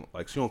type shit.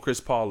 Like she gonna Chris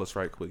Paul us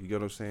right quick. You get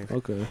what I'm saying?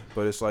 Okay.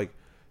 But it's like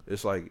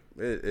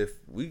if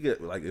we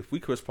get like if we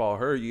Chris Paul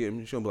her, she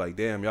gonna be like,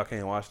 damn, y'all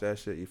can't watch that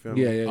shit. You feel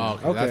me? Yeah.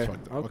 Oh, okay. That's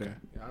fucked up. Okay.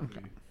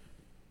 Okay.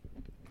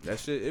 That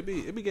shit, it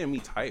be getting me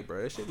tight,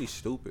 bro. That shit be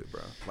stupid,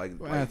 bro. Like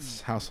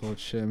that's household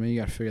shit, man.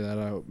 You gotta figure that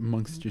out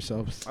amongst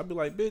yourselves. I'd be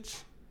like,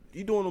 bitch,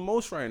 you doing the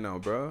most right now,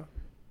 bro.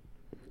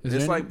 Is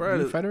it's there like,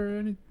 bro, fight or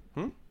any?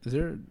 Is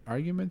there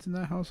arguments in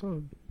that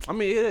household? I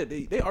mean, yeah,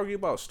 they argue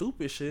about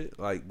stupid shit,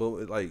 like,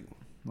 but like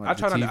I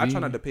try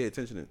not to pay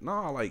attention.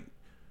 No, like,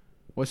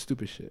 what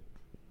stupid shit?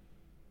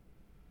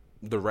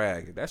 The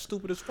rag. That's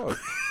stupid as fuck.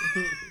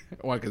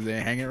 Why? Cause they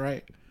ain't hang it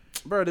right.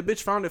 Bro, the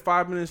bitch found it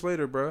 5 minutes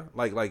later, bro.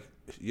 Like,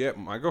 yeah,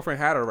 my girlfriend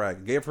had a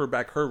rag, gave her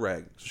back her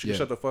rag, so she could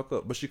shut the fuck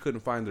up, but she couldn't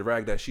find the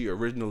rag that she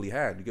originally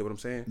had. You get what I'm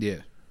saying? Yeah.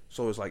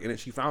 So it's like, and then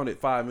she found it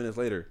 5 minutes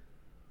later.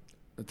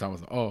 The time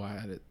was like, oh, I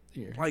had it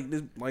here. Like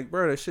this, like,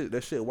 bro, that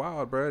shit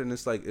wild, bro. And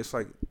it's like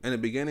in the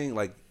beginning,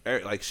 like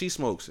she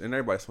smokes and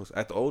everybody smokes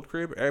at the old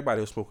crib.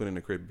 Everybody was smoking in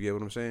the crib. You get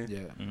what I'm saying?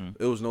 Yeah.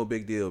 It was no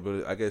big deal,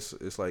 but I guess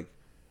it's like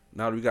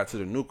now that we got to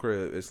the new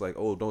crib, it's like,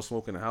 oh, don't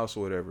smoke in the house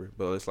or whatever.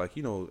 But it's like,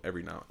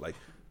 every now, like,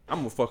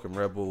 I'm a fucking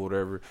rebel or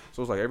whatever.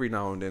 So it's like every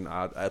now and then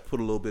I put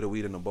a little bit of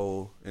weed in a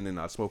bowl and then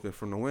I smoke it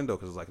from the window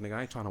because it's like, nigga,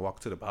 I ain't trying to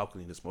walk to the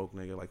balcony to smoke,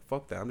 nigga. Like,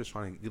 fuck that. I'm just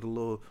trying to get a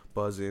little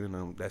buzz in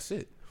and that's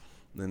it.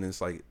 And then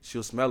it's like,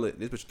 she'll smell it.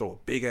 This bitch throw a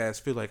big ass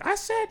feel like, I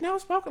said no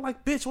smoking.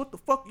 Like, bitch, what the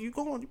fuck are you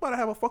going? You about to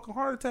have a fucking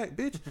heart attack,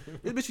 bitch.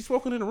 This bitch, she's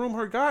smoking in the room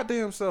her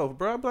goddamn self,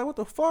 bro. I'm like, what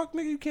the fuck,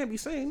 nigga? You can't be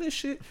saying this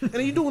shit. And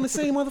then you doing the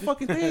same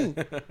motherfucking thing.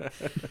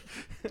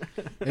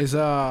 It's,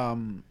 I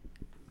don't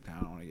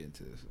want to get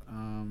into this.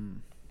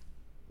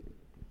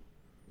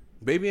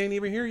 Baby ain't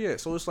even here yet.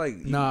 So it's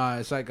like. Nah,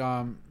 it's like,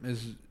 are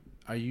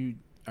you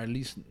at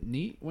least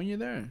neat when you're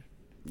there?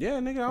 Yeah,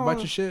 nigga. About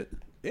your shit?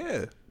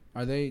 Yeah.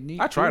 Are they neat?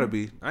 I try to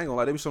be. I ain't gonna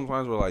lie. There be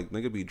sometimes where like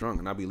nigga be drunk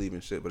and I be leaving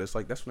shit, but it's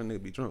like that's when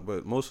nigga be drunk.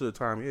 But most of the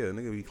time, yeah,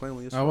 nigga be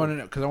cleanly as fuck. I want to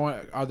know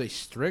because are they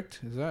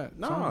strict? Is that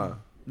nah?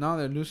 No,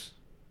 they're loose.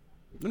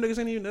 Them niggas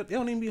ain't even. They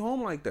don't even be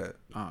home like that.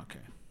 Oh, okay.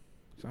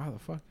 So how the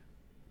fuck?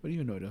 What do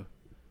you know though?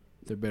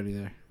 They're barely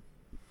there.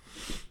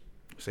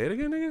 Say it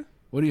again, nigga.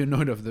 What do you know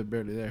if they're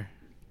barely there?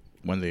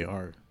 When they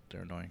are,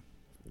 they're annoying.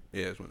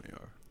 Yeah, it's when they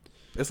are.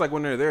 It's like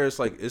when they're there, it's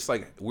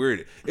like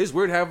weird. It's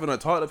weird having to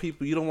talk to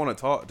people you don't want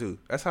to talk to.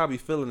 That's how I be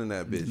feeling in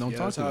that bitch.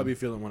 That's how I be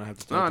feeling when I have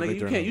to talk to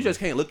nigga, you just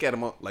can't look at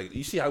them like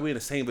you see how we in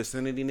the same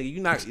vicinity, nigga.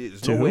 You not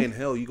there's no way in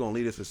hell you gonna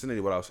leave this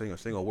vicinity without saying a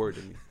single word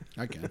to me.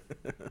 I can.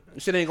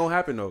 Shit ain't gonna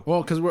happen though.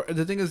 Well, because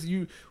the thing is,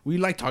 we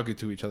like talking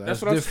to each other.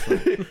 That's what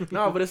different. I'm saying.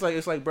 No, but it's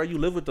like, bro, you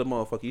live with the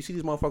motherfucker. You see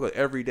these motherfuckers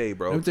every day,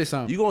 bro. Let me tell you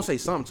something. You gonna say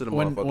something to the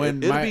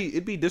motherfucker.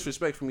 It'd be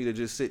disrespect for me to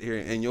just sit here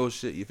and your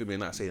shit. You feel me?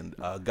 Not saying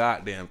a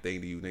goddamn thing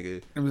to you,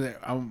 nigga.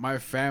 My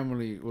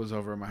family was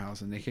over at my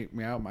house and they kicked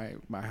me out my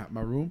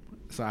room,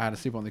 so I had to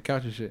sleep on the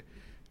couch and shit.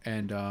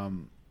 And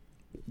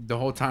the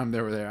whole time they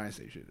were there, I didn't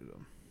say shit to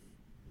them.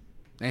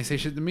 They ain't say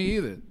shit to me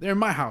either. They're in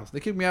my house. They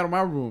kicked me out of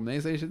my room. They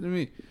ain't say shit to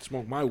me.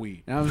 Smoke my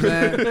weed. You know what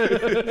I'm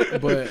saying?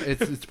 But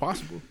it's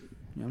possible.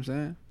 You know what I'm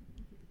saying?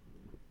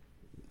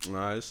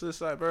 Nah, it's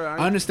just like, bro.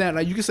 I understand.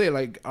 Like, you can say,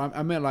 like,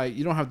 I meant, like,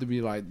 you don't have to be,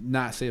 like,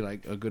 not say,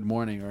 like, a good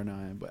morning or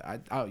nothing.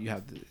 But you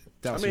have to.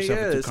 I mean,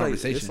 yeah,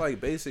 it's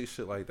like basic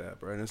shit like that,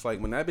 bro. And it's like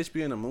when that bitch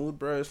be in the mood,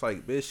 bro. It's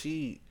like, bitch,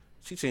 she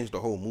changed the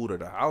whole mood of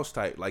the house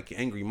type, like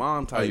angry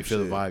mom type. Oh, you feel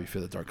shit. the vibe, you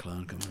feel the dark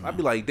clown coming. I'd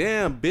be like,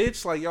 damn,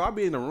 bitch, like yo, I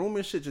be in the room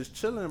and shit, just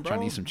chilling, bro.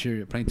 Trying to eat some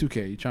Cheerios, playing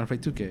 2K. You trying to play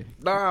 2K?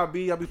 Nah, I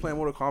be playing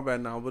Mortal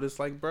Kombat now, but it's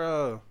like,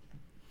 bro,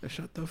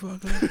 shut the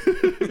fuck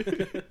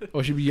up.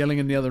 Or she be yelling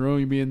in the other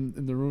room. You be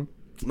in the room.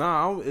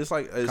 Nah, it's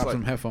like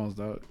some headphones,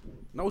 dog.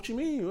 No, what you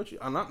mean?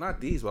 Not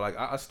these, but like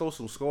I stole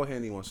some Skull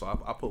Handy ones, so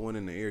I put one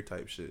in the ear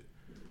type shit.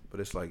 But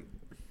it's like,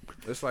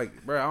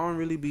 bro, I don't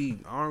really be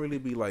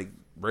like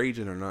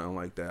raging or nothing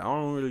like that. I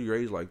don't really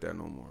rage like that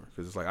no more,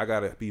 because it's like I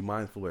gotta be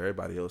mindful of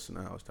everybody else in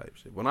the house type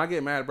shit. When I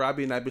get mad, bro, I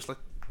be in that bitch like.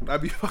 I'd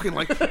be fucking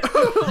like, like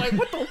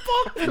what the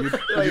fuck?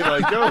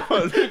 like yo,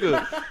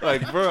 nigga,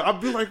 like bro,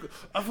 I'm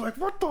like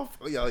what the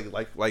fuck? Yeah,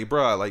 like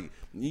bro, like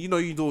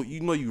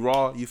you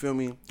raw. You feel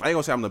me? I ain't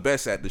gonna say I'm the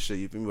best at this shit.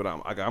 You feel me? But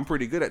I'm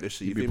pretty good at this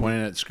shit. You be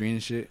pointing at the screen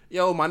and shit.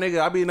 Yo, my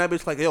nigga, I be in that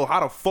bitch like, yo,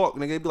 how the fuck,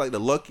 nigga? It be like the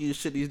luckiest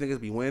shit these niggas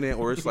be winning,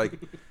 or it's like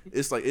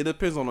it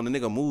depends on the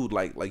nigga mood.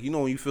 Like when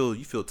you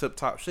feel tip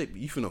top shape.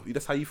 You feel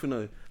that's how you feel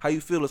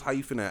is how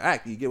you finna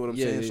act. You get what I'm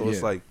saying? So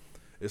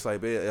it's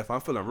like, man, if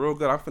I'm feeling real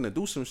good, I'm finna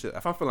do some shit.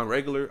 If I'm feeling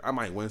regular, I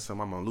might win some,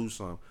 I'm gonna lose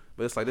some.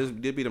 But it's like,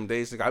 there be them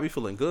days, nigga, I be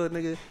feeling good,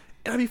 nigga,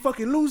 and I be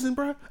fucking losing,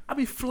 bro. I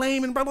be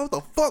flaming, bro. What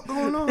the fuck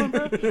going on,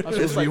 bro? I'm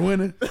supposed to be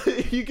winning.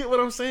 You get what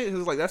I'm saying?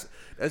 It's like,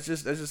 that's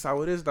just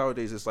how it is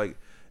nowadays. It's like,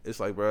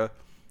 bro,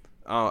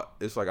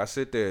 it's like I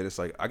sit there, and it's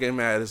like, I get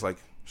mad, it's like,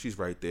 she's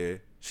right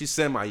there. She's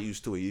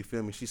semi-used to it, you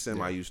feel me? She's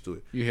semi-used to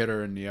it. You hit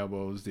her in the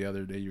elbows the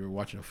other day. You were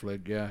watching a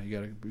flick. Yeah, you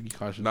gotta be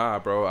cautious. Nah,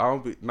 bro.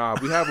 We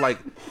have like,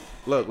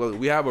 look,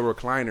 we have a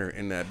recliner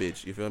in that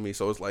bitch. You feel me?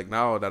 So it's like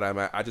now that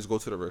I just go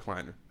to the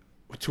recliner.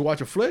 To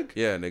watch a flick?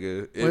 Yeah,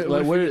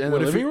 nigga. Where in the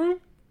living room?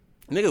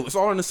 Nigga, it's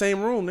all in the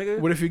same room, nigga.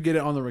 What if you get it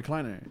on the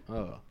recliner?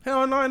 Oh.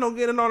 Hell no, I don't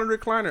get it on the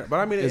recliner. But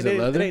I mean, Is it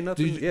leather? ain't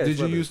nothing. Did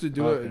you used to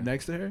do it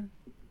next to her?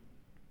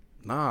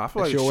 Nah, I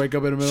feel like she'll wake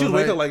up in the middle of the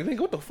night. She'll night. wake up like, nigga,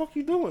 what the fuck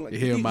you doing? Like, you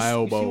hear my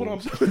elbow.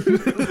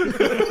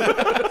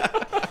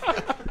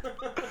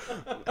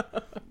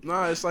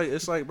 Nah, it's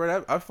like,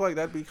 bro. I feel like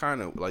that'd be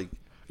kind of like.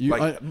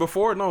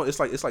 Before, no, it's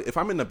like if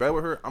I'm in the bed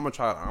with her, I'm gonna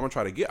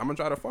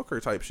try to fuck her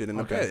type shit in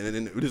the bed, and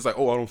then it's like,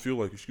 oh, I don't feel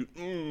like it.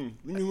 Leave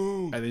me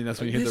alone. And then that's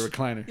when you hit the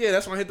recliner. Yeah,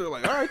 that's when I hit the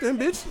like, all right then,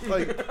 bitch.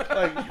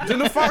 Like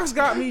Jenna Fox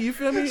got me. You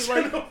feel me?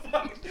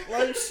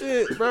 Like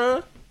shit,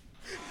 bro.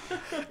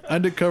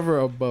 Undercover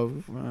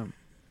above.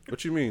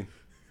 What you mean?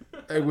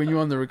 Hey, when you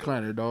on the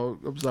recliner, dog.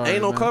 I'm sorry.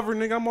 Ain't no cover,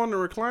 nigga. I'm on the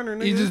recliner,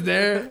 nigga. You just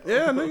there?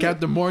 Yeah, nigga.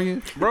 Captain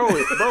Morgan. Bro.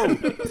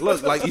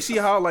 Look, like you see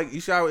how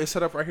it's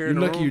set up right here in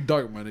the room? You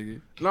dark, my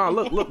nigga. Nah,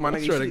 look, my nigga.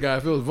 I swear to God,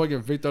 if it was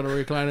fucking Victor on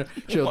the recliner,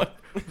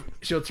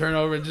 she'll turn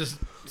over and just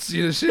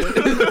see the shit.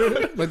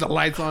 Like the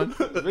lights on.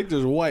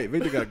 Victor's white.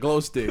 Victor got a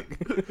glow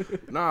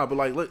stick. Nah, but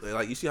like look,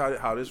 like you see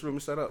how this room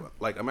is set up?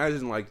 Like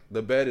imagine like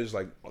the bed is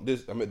like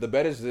this. I mean the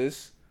bed is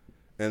this.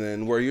 And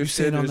then where you're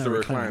sitting is the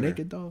recliner.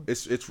 Naked, dog?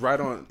 It's right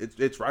on.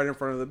 It's right in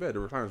front of the bed. The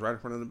recliner's right in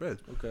front of the bed.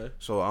 Okay.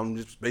 So I'm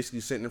just basically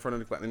sitting in front of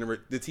the recliner. And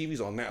the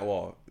TV's on that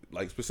wall,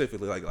 like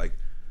specifically, like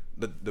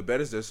the bed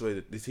is this way.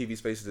 The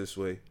TV's faces this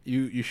way.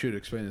 You should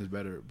explain this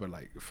better, but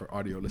like for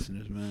audio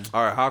listeners, man.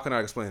 All right, how can I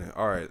explain it?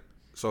 All right,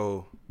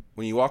 so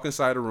when you walk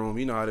inside a room,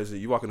 you know how it is.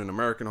 You walk in an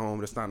American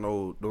home. It's not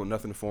no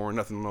nothing foreign,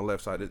 nothing on the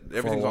left side.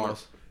 Everything's on.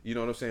 You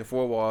know what I'm saying?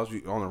 4 walls.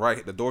 On the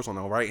right, the door's on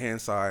the right hand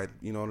side.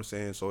 You know what I'm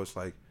saying? So it's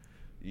like.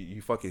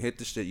 You fucking hit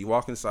the shit. You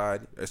walk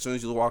inside. As soon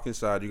as you walk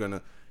inside,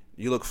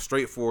 you look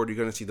straight forward. You're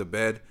gonna see the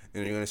bed,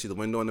 and you're gonna see the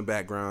window in the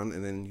background.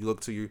 And then you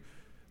look to your,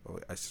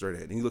 straight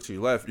ahead. And you look to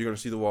your left. You're gonna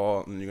see the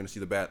wall, and you're gonna see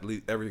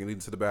everything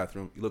leading to the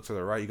bathroom. You look to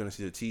the right. You're gonna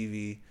see the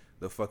TV,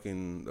 the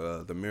fucking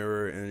the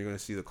mirror, and you're gonna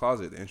see the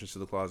closet, the entrance to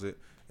the closet.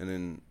 And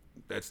then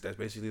that's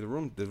basically the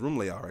room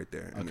layout right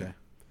there. And okay.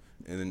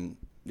 Then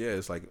yeah,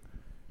 it's like.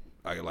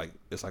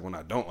 It's like when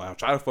I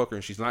try to fuck her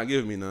and she's not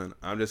giving me none,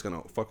 I'm just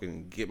gonna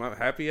fucking get my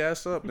happy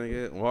ass up,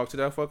 nigga, and walk to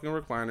that fucking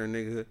recliner,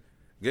 nigga.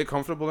 Get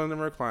comfortable in the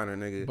recliner,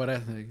 nigga.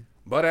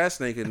 Butt ass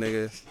naked,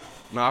 nigga.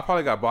 Nah, I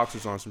probably got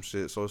boxers on some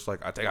shit, so it's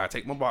like I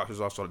take my boxers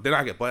off, so then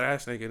I get butt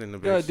ass naked in the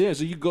bitch. God damn,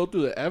 so you go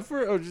through the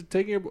effort or just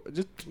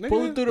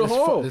pulling through the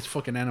hole? This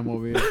fucking animal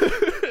over here.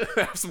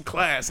 Have some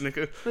class,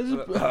 nigga.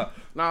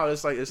 No,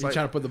 it's like you trying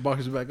to put the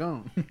boxers back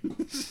on.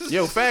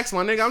 Yo, facts,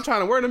 my nigga. I'm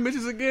trying to wear them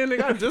bitches again,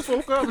 nigga. I just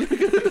woke up,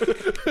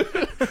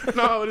 nigga.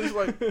 No,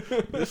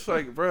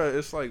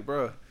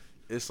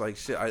 it's like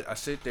shit. I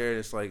sit there and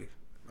it's like,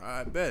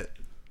 I bet.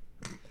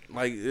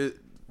 Like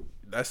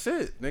that's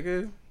it,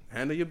 nigga.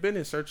 Handle your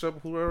business. Search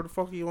up whoever the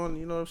fuck you want.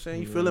 You know what I'm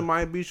saying? You feeling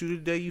Miami Beach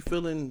today? You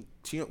feeling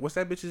what's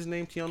that bitch's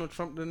name? Tiana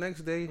Trump the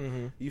next day?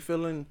 Mm-hmm. You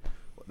feeling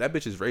that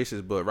bitch is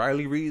racist, but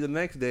Riley Reid the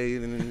next day,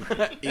 and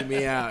then eat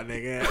me out,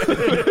 nigga.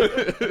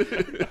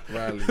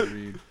 Riley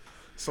Reid.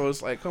 So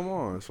it's like, come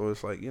on. So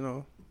it's like, you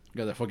know,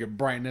 got that fucking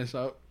brightness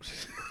up.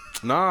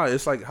 Nah,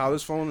 it's like how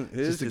this phone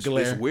is.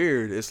 It's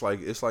weird. It's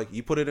like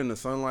you put it in the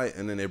sunlight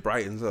and then it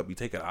brightens up. You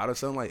take it out of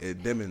sunlight,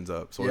 it dimmens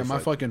up. So yeah, it's my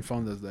like, fucking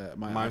phone does that.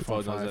 My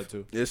phone does that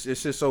too. It's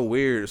just so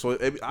weird. So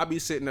I be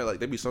sitting there like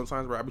there be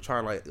sometimes where I be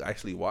trying to like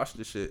actually watch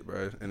this shit,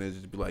 bro, and it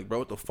just be like, bro,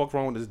 what the fuck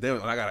wrong with this dim?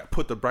 And I gotta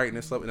put the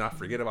brightness up, and I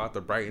forget about the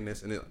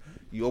brightness, and then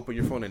you open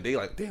your phone and they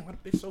like, damn, why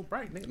the bitch so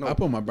bright, nigga? No, I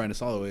put my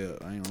brightness all the way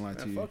up. I ain't gonna lie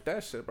to you. Fuck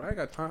that shit, bro. I ain't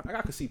got time.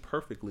 I can see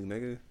perfectly,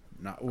 nigga.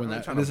 Not when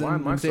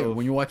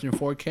when you're watching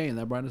 4K and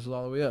that brightness is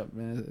all the way up,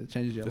 man, it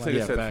changes your life.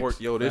 Yeah,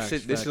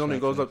 this shit only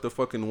goes up to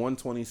fucking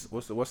 120.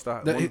 What's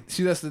the?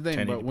 See, that's the thing.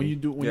 1080p. But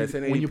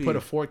when you put a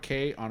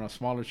 4K on a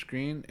smaller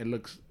screen, it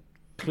looks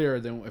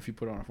clearer than if you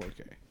put it on a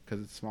 4K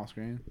because it's a small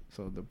screen.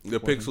 So the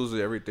pixels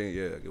and everything.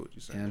 Yeah, I get what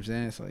you're saying. You know what I'm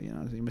saying? So you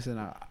know, you're missing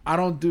out. I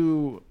don't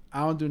do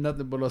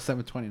nothing below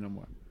 720 no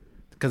more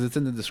because it's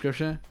in the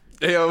description.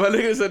 Hey, yo, my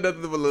nigga said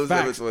nothing below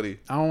 720.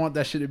 I don't want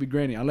that shit to be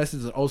grainy unless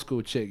it's an old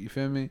school chick. You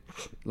feel me?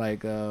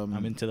 Like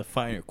I'm into the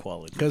fire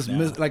quality. Because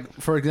like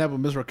for example,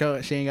 Miss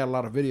Raquel, she ain't got a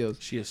lot of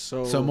videos. She is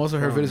so most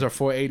of her videos are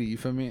 480. You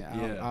feel me?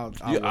 Yeah.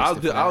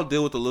 I'll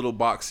deal with the little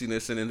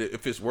boxiness and then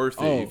if it's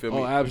worth it. You feel me?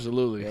 Oh,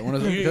 absolutely. Yeah,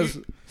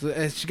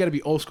 because she got to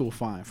be old school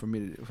fine for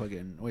me to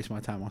fucking waste my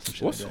time on some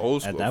shit. What's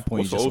old school? At that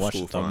point, you just watch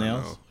the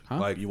thumbnails. Huh?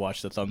 Like you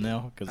watch the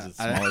thumbnail because it's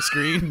smaller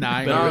screen.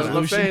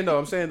 I'm saying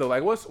though,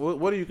 like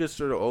what do you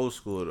consider old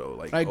school though?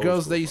 Like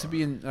girls that used to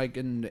be in the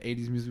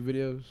 80s music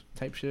videos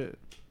type shit.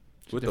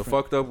 With the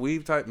fucked up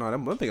weave type? No,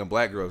 I'm thinking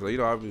black girls. Like, you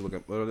know, I'll be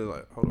looking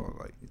like, hold on,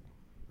 like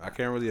I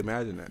can't really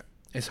imagine that.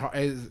 It's hard.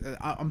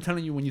 I'm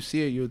telling you, when you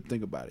see it, you'll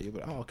think about it. You'll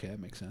be like, oh, okay, that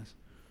makes sense.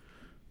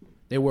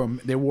 They wear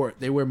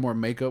more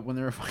makeup when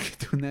they were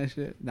fucking doing that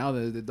shit. Now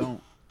they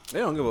don't. They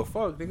don't give a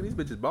fuck, nigga. These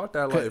bitches bought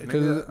that life,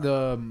 because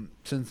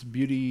since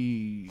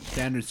beauty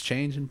standards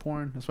change in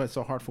porn, that's why it's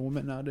so hard for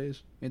women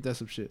nowadays. Ain't that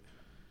some shit?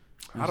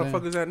 How the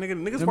fuck is that, nigga?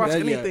 Niggas watch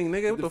anything,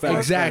 nigga. What the fuck?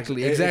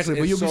 Exactly.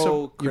 But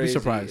you'll be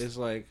surprised. It's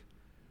like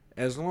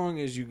as long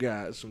as you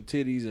got some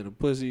titties and a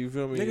pussy, you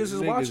feel me? Niggas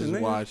is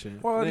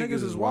watching. Well,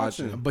 niggas is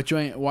watching. But you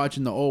ain't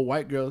watching the old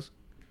white girls.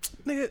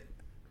 Nigga.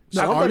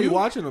 Somebody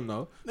watching them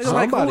though. Niggas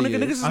like, oh,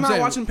 niggas is not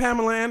watching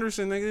Pamela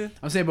Anderson, nigga.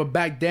 I'm saying, but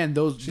back then,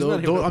 those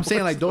I'm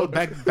saying like those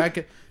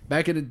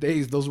back in the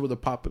days, those were the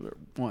popular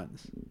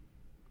ones.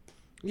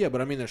 Yeah,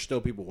 but I mean, there's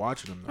still people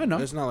watching them. Though. I know.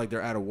 It's not like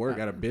they're out of work,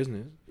 out of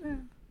business. Yeah.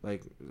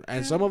 Like,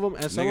 and some of them,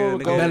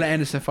 Bella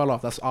Anderson fell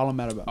off. That's all I'm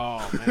mad about.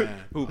 Oh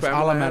man, who?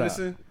 Pamela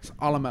Anderson? That's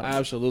all I'm mad about.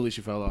 Absolutely,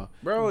 she fell off,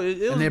 bro.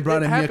 And they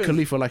brought in Mia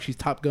Khalifa like she's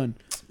Top Gun.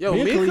 Yo,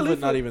 Mia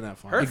Khalifa not even that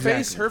far. Her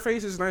face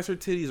is nice. Her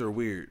titties are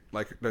weird.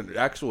 Like the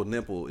actual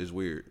nipple is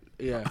weird.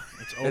 Yeah,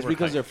 it's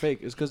because they're fake.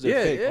 It's because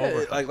they're fake.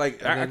 Yeah.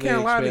 Like I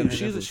can't lie to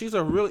you.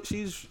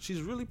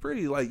 She's really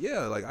pretty. Like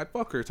like I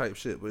fuck her type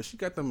shit. But she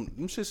got them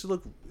shits.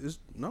 Look, is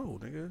no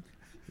nigga.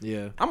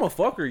 Yeah, I'm a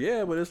fucker.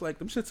 Yeah, but it's like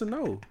them shits a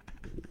no.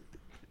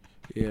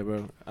 Yeah,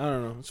 bro. I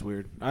don't know. It's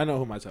weird. I know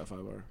who my top 5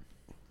 are.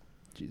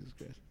 Jesus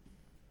Christ.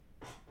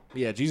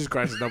 Yeah, Jesus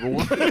Christ is number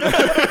 1.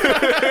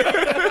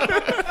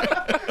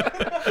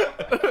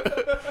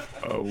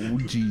 Oh,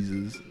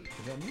 Jesus.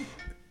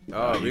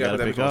 Oh, we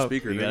gotta pick up.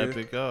 Speaker, you gotta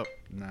pick up.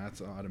 Nah,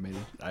 it's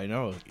automated. I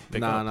know.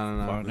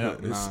 No.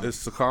 It's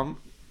succumb.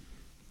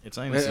 It's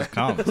not even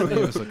succumb. It's not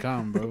even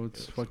succumb, bro.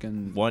 It's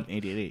fucking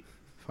 188.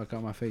 Fuck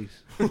out my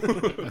face.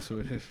 That's what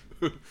it is.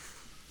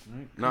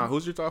 Right, nah,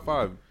 who's your top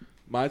 5?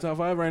 My top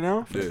 5 right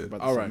now? Yeah.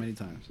 All right. Many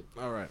times.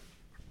 All right.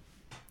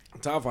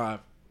 Top 5.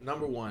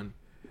 Number 1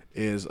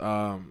 is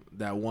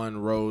that one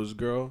Rose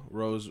girl,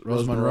 Rose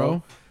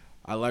Monroe.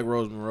 I like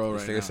Rose Monroe right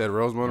now. This nigga said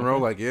Rose Monroe.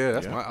 Like, yeah,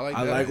 that's my.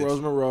 I like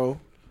Rose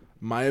Monroe.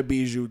 Maya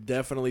Bijou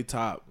definitely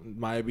top.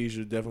 Maya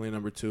Bijou definitely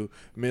number 2.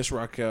 Miss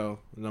Raquel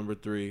number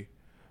 3.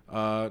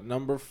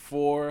 Number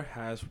 4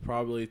 has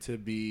probably to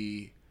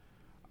be.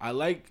 I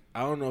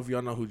don't know if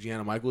y'all know who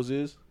Gianna Michaels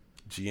is.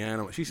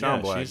 Gianna, she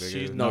sound black.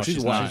 She's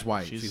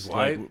white. She's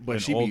white, but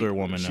she older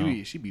woman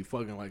now. She be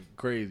fucking like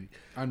crazy.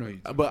 I know you.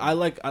 But I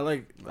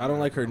don't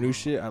like her new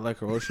shit. I like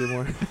her old shit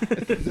more.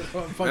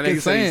 Fucking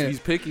saying he's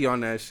picky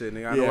on that shit,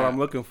 nigga. I know what I'm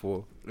looking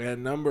for.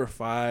 And number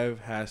 5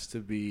 has to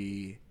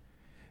be.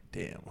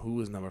 Damn, who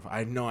was number 5?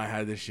 I know I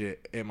had this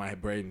shit in my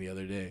brain the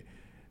other day.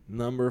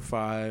 Number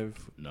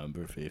 5.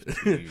 Number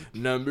 15.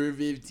 Number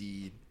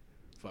 15.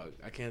 Fuck,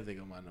 I can't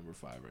think of my number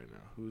 5 right now.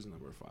 Who's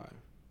number 5?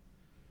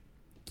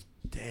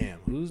 Damn,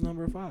 who's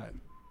number 5?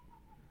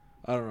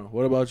 I don't know.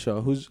 What about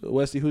y'all?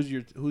 Westy? Who's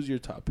your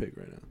top pick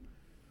right now?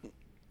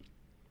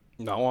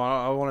 No,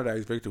 I wanted to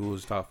ask Victor who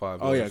was top 5.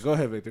 Oh yeah, go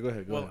ahead, Victor. Go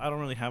ahead. Well, I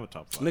don't really have a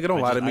top 5. Nigga, don't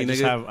lie to me,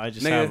 nigga. I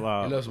just have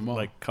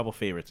like a couple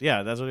favorites.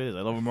 Yeah, that's what it is.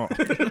 I love them all.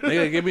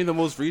 Nigga, give me the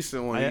most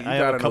recent one. I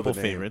have a couple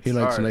favorites. He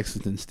likes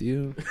Lexington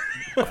Steel.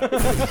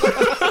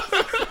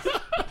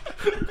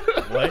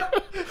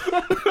 What?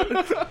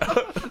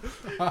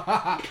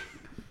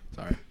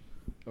 Sorry.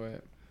 Go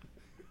ahead.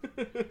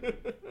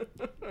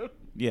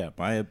 Yeah,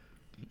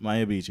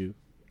 Maya Bijou.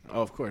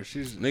 Oh, of course,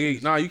 she's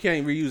nigga. Nah, you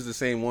can't reuse the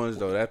same ones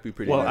though. That'd be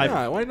pretty. Well,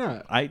 why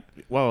not? I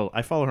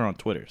follow her on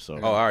Twitter, so.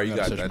 Oh, all right, you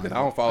got that. I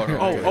don't follow her.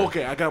 Oh,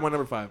 okay, I got my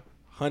number 5.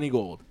 Honey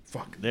Gold.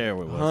 Fuck. There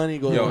we go. Honey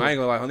Gold. Yo, I ain't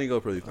gonna lie, Honey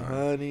Gold pretty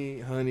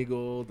fine. Honey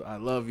Gold. I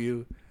love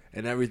you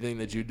and everything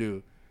that you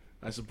do.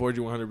 I support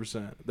you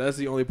 100%. That's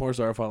the only porn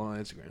star I follow on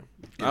Instagram.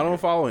 I don't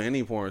follow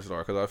any porn star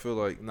because I feel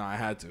like I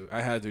had to.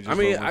 Just I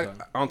mean,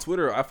 on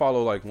Twitter I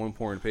follow like one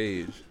porn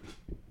page,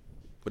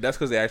 but that's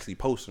because they actually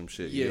post some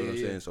shit. You know what I'm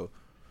saying? So.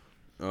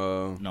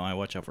 No, I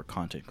watch out for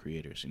content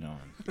creators, and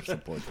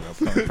support their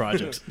upcoming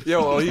projects.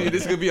 Yo,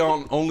 this could be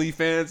on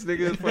OnlyFans,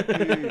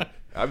 nigga.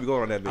 I be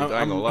going on that bitch.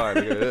 I ain't gonna lie,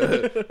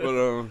 nigga.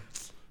 But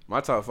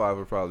my top 5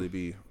 would probably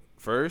be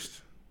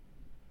first.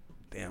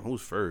 Damn,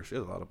 who's first?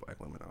 There's a lot of black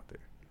women out there.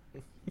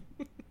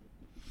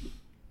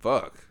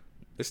 Fuck,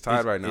 it's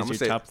tied right now. Is I'm gonna your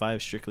say top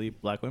 5 strictly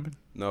black women?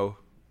 No,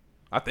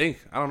 I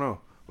don't know,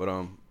 but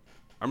I'm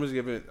just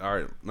giving all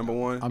right. Number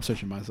 1. I'm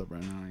searching myself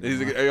right now.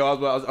 I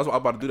was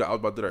about to do that. I was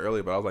about to do that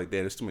earlier, but I was like,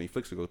 damn, there's too many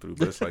flicks to go through.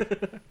 But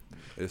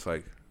it's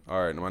like,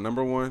 all right. My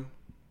number 1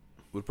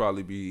 would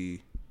probably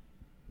be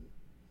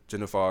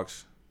Jenna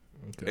Fox,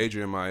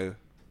 Adrian Maya,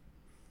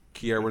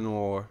 Kiara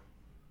Noir,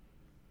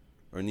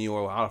 or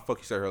Neo. How the fuck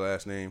you say her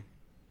last name?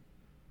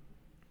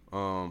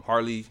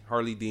 Harley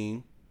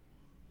Dean.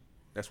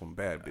 That's one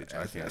bad bitch.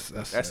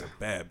 That's a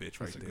bad bitch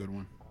right there. That's a good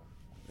one.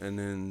 And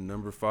then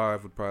number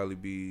 5 would probably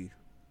be.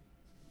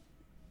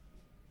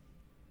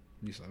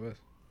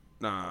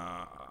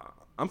 Nah,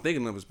 I'm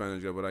thinking of a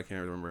Spanish girl, but I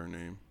can't remember her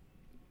name.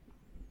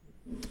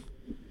 What's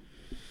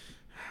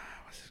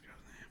this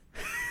girl's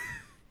name?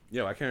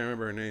 Yo, I can't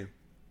remember her name.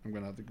 I'm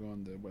gonna have to go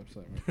on the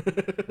website.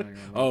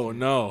 Oh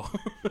no.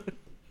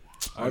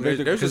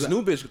 There's this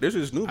new bitch. There's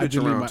this new bitch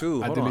around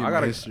too. Hold on, I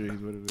gotta. History is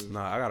what it is.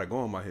 Nah, I gotta go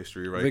on my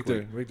history right Victor,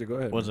 quick. Victor, go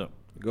ahead. What's up?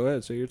 Go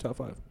ahead. Say your top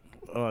 5.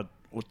 Well,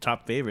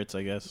 top favorites,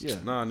 I guess. Yeah.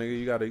 Nah, nigga,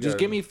 you gotta. Just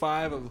give me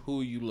 5 of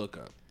who you look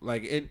up.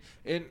 Like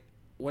in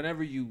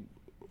whenever you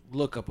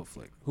look up a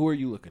flick, who are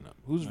you looking up?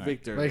 Who's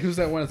Victor? Like who's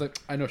that one that's like,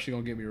 I know she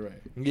gonna get me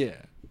right. Yeah.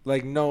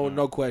 Like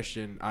no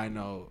question. I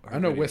know. I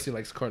know Westy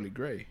likes Carly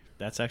Gray.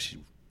 That's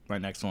actually my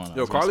next one.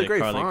 Yo, Carly Gray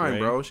fine,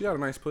 bro. She got a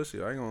nice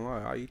pussy. I ain't gonna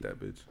lie. I eat that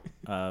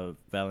bitch.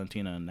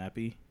 Valentina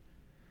Nappi.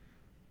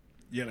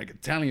 Yeah, like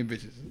Italian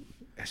bitches.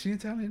 Is she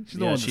Italian? She's the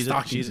Yeah, one with the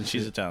stockings.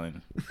 she's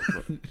Italian.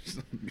 She's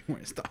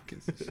wearing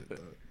stockings and shit,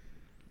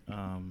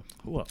 though.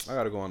 Who else? I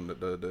gotta go on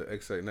the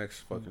exact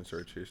next fucking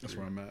search history. That's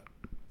where I'm at.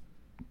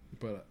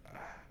 But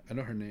I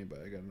know her name, but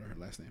I gotta know her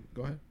last name.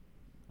 Go ahead.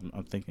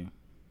 I'm thinking.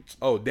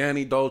 Oh,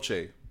 Danny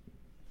Dolce.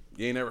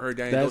 You ain't never heard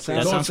Danny Dolce?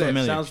 That sounds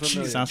familiar.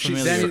 Sounds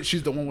familiar.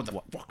 She's the one with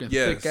the fucking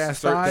Yes. thick ass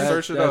thighs.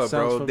 Search it up,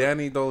 bro.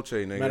 Danny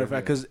Dolce, nigga. Matter of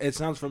fact, because it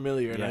sounds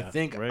familiar, and Yeah, I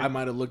think right? I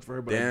might have looked for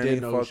her, but I Danny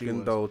didn't know who she fucking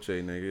was.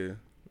 Dolce, nigga.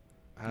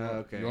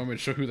 Okay. You want me to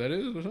show who that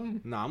is or something?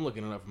 No, I'm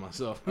looking it up for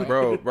myself.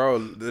 bro,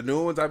 the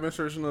new ones I've been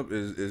searching up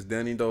is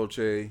Danny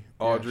Dolce,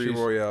 Audrey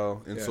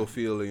Royale, and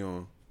Sophia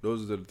Leon.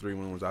 Those are the three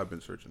ones I've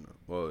been searching up.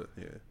 Well,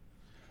 yeah.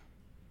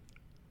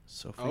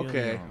 Sophia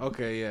Okay. Leon.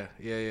 Okay.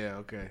 Yeah.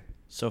 Okay.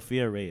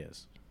 Sophia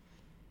Reyes.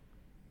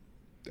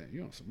 Damn,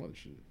 you on some other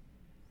shit.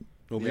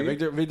 Yeah,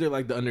 Victor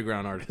like the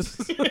underground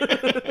artist.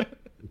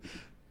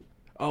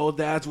 Oh,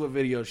 that's what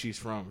video she's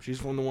from. She's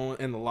from the one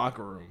in the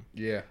locker room.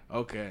 Yeah.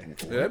 Okay.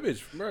 Yeah, that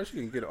bitch, bro, she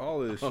can get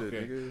all of this shit,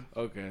 nigga.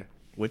 Okay.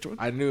 Which one?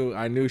 I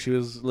knew she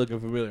was looking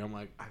familiar. I'm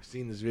like, I've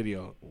seen this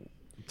video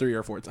 3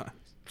 or 4 times.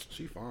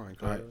 She fine.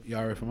 All right,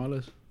 y'all ready for my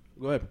list?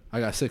 Go ahead. I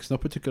got 6, no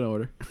particular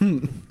order.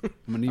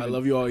 I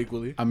love you all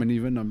equally. I'm an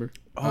even number.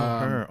 Oh,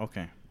 her.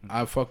 Okay.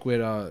 I fuck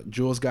with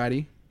Jules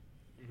Gotti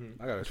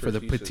I gotta for the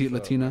search these petite shits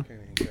up. Latina. I can't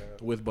even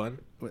count. With bun.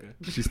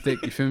 She's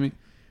thick, you feel me?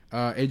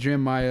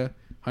 Adrienne Maya,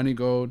 Honey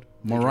Gold,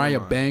 Mariah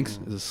Maya. Banks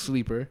is a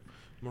sleeper.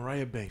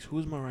 Mariah Banks.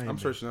 Who's Mariah I'm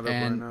Banks? searching that up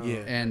And right now. yeah,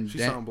 and she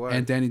sound black.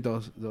 and Danny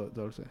Dolce.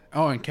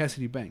 Oh, and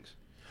Cassidy Banks.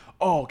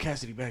 Oh,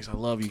 Cassidy Banks. I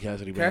love you,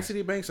 Cassidy Banks.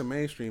 Cassidy Banks a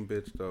mainstream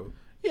bitch though.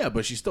 Yeah,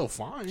 but she's still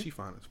fine. She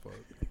fine as fuck.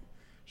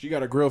 She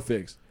got her grill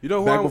fixed. You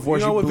know Back what? before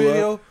You she know what blew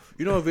video? up?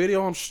 You know what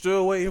video I'm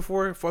still waiting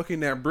for?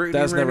 Fucking that Britney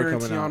That's never Renner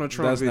and coming out. Tiana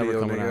Trump That's never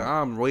video, coming nigga.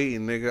 out. I'm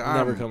waiting, nigga.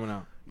 Never coming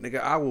out. Nigga,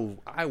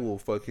 I will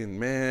fucking,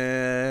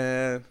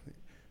 man.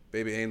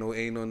 Baby, ain't no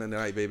nothing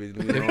tonight, baby.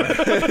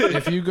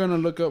 If you're gonna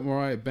look up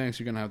Mariah Banks,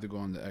 you're gonna have to go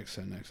on the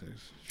XNXX.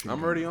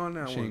 I'm already on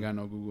that She one. ain't got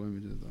no Google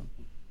images though.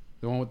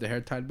 The one with the hair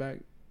tied back.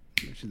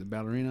 She's the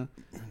ballerina.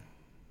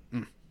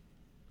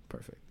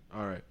 Perfect.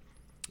 All right.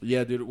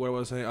 Yeah, dude. What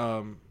was I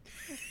saying?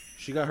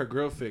 She got her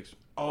grill fixed.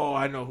 Oh,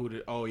 I know who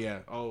did. Oh, yeah.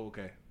 Oh,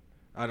 okay.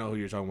 I know who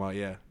you're talking about.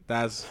 Yeah,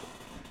 that's.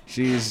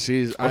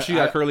 She's. Oh, she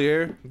got curly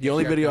hair. The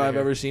only got video curly I've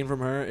hair. ever seen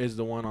from her is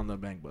the one on the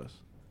bank bus.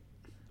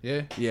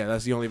 Yeah. Yeah,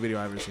 that's the only video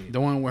I've ever seen. The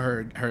one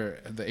where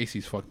the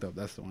AC's fucked up.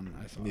 That's the one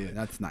I saw. Yeah.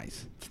 That's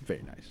nice. It's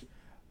very nice.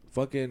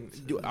 Fucking.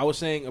 Dude, I was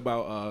saying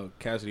about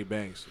Cassidy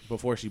Banks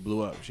before she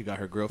blew up. She got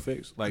her grill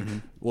fixed. Like,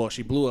 well,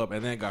 she blew up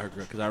and then got her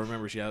grill because I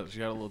remember she had a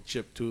little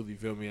chipped tooth. You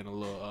feel me? And a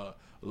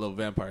little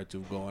vampire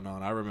tooth going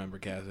on. I remember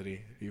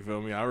Cassidy. You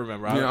feel me? I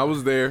remember. Yeah, I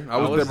was there. I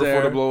was there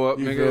before the blow up,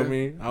 you nigga. feel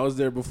me? I was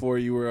there before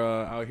you were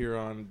out here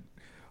on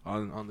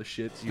the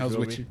shits. You I was feel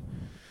with me?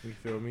 you. You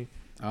feel me?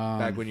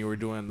 Back when you were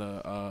doing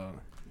the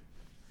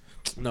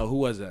no, who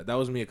was that? That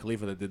was Mia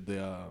Khalifa that did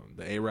the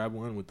Arab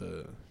one with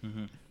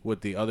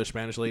the other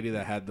Spanish lady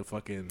that had the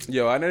fucking.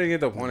 Yo, I didn't get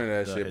the point of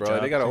that The shit, bro.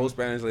 hijab They got a whole thing?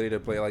 Spanish lady to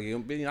play like.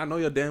 I know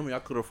you're damn well I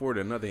could afford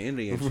another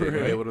Indian shit. You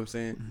know what I'm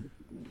saying?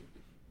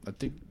 I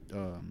think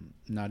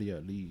Nadia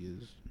Ali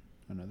is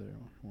another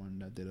one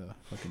that did a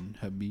fucking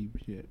Habib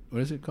shit.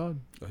 What is it called?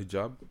 A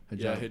hijab.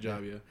 Yeah,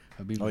 hijab, yeah.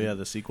 Habib. Oh yeah,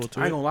 the sequel to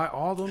I ain't it. gonna lie,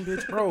 all them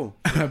bitch, bro.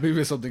 Habib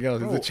is something else.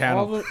 Bro, It's a channel.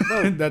 all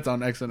the- That's on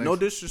XNX. No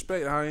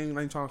disrespect, I ain't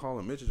trying to call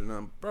them bitches or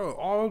nothing,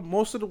 bro.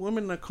 Most of the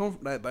women that come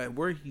that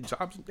wear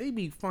hijabs, they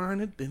be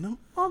finer than them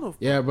motherfuckers.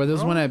 Yeah, but this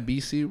bro. one at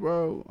BC,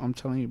 bro. I'm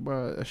telling you,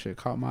 bro. That shit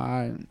caught my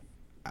eye.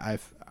 I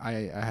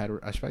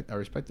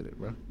respected it,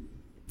 bro.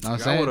 Know what I'm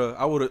saying?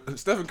 I would have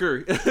Stephen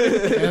Curry. You know what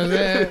I'm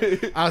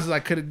saying? I was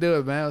like, couldn't do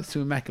it, man. It was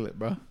too immaculate,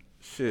 bro. I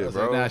Shit, was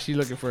bro. like, nah, she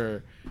looking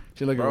for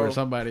Bro.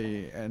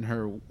 somebody in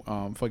her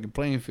fucking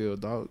playing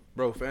field, dog.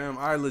 Bro, fam,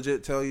 I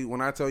legit tell you,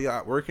 when I tell you,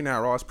 working at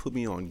Ross put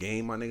me on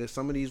game, my nigga.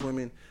 Some of these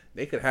women,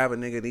 they could have a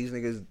nigga. These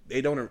niggas,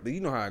 they don't, you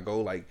know how I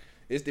go. Like,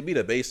 it's to be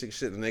the basic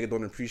shit. The nigga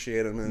don't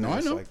appreciate them. And No, I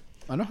it's know. Like,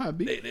 I know how it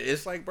be.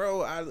 it's like,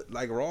 bro,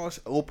 Ross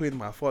opened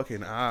my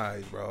fucking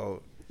eyes,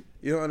 bro.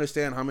 You don't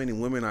understand how many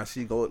women I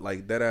see go,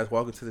 like, dead ass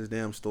walk into this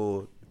damn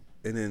store.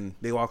 And then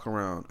they walk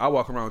around. I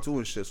walk around too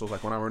and shit. So it's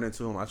like when I run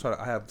into them, I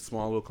have a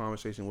small little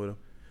conversation with them.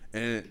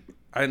 And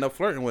I end up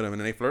flirting with them, and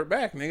then they flirt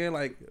back, nigga.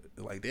 Like,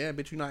 damn,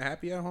 bitch, you not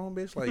happy at home,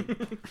 bitch? Like,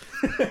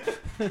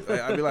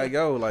 I'd be like,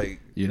 yo, like,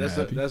 That's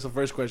the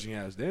first question you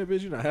ask. Damn,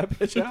 bitch, you not happy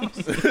at your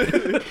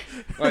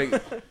house?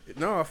 like,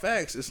 no,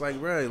 facts. It's like,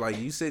 bro, like,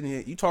 you sitting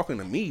here, you talking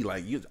to me,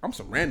 like, I'm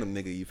some random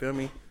nigga, you feel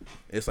me?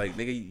 It's like,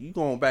 nigga, you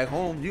going back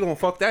home, you gonna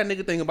fuck that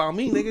nigga thing about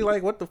me, nigga?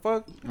 Like, what the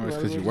fuck? Or it's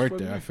because you work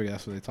there. I figure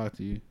that's what they talk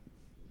to you.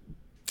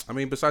 I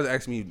mean, besides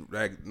asking me,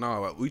 like,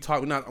 no,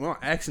 I'm not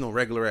asking no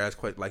regular ass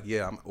question. Like,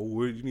 yeah,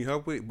 where do you need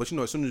help with? But you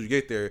know, as soon as you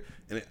get there,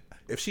 and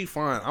if she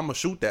fine, I'm gonna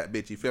shoot that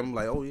bitch. You feel me?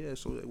 Like, oh yeah,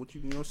 so what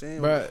you know what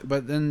I'm saying?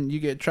 But then you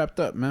get trapped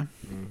up, man,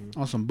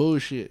 on some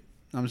bullshit.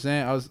 Know what I'm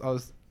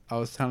saying I I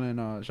was telling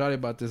Shawty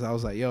about this. I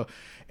was like, yo,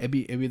 it'd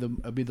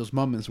be those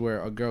moments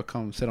where a girl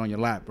comes sit on your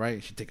lap,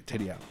 right? She take a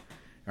titty out,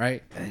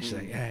 right? And then she's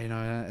like, yeah, you know,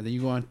 and then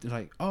you go on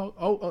like,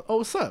 oh,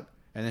 what's up?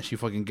 And then she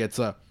fucking gets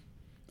up.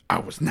 I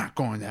was not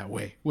going that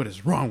way. What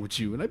is wrong with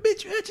you? And like,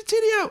 bitch, you had your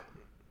titty out.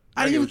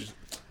 I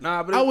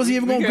wasn't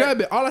even gonna grab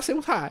it. All I said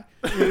was hi.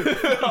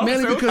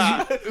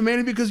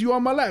 mainly because you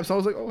on my lap. So I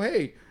was like, oh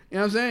hey, you know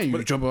what I'm saying?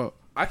 You jump up.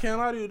 I can't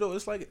lie to you though.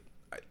 It's like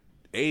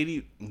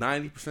 90%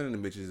 of the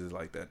bitches is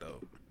like that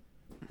though.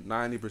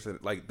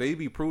 90%, like they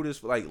be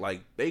prudish,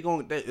 like they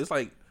gon' it's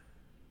like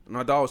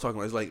my dog was talking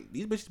about. It's like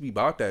these bitches be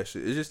about that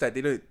shit. It's just that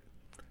the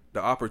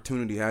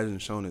opportunity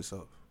hasn't shown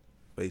itself,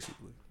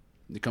 basically.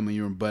 They come in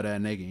your room butt ass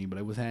naked and you be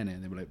like, what's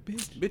happening? They be like,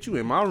 bitch, you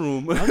in my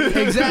room.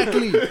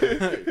 Exactly.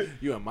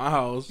 You in my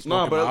house.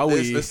 No, but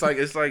it's like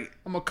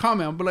I'm gonna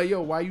comment. I'm be like,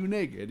 yo, why you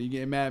naked? You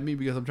getting mad at me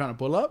because I'm trying to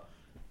pull up?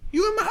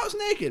 You in my house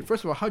naked.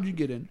 First of all, how'd you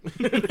get in?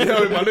 Yo,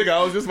 my nigga,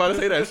 I was just about to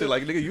say that shit.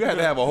 Like, nigga, you had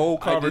to have a whole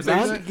conversation.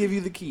 I did not give you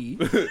the key. You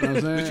know what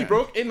I'm saying? But you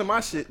broke into my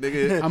shit,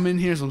 nigga. I'm in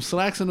here, some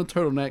slacks and a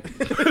turtleneck,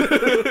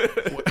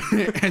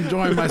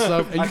 enjoying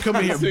myself, and you come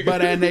in here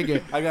butt ass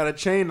naked. I got a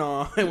chain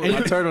on with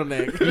my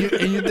turtleneck.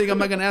 And you think I'm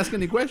not gonna ask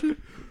any questions?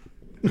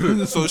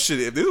 So shit,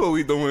 if this is what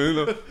we doing,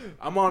 you know,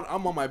 I'm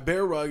on my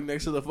bear rug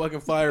next to the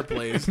fucking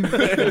fireplace.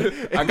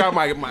 I got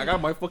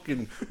my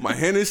fucking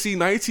Hennessy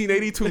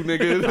 1982,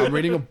 nigga. I'm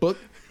reading a book,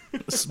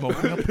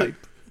 smoking a pipe.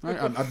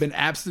 I've been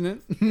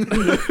abstinent. You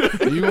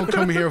gonna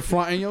come here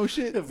flaunting your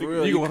shit? For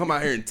real, you gonna come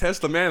out here and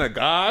test the man of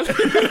God?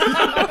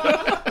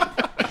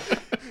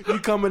 You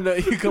coming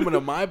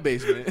to my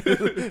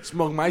basement,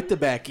 smoke my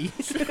tobacco. You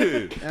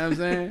know what I'm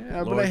saying?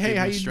 I'll be like, hey,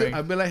 how you doing?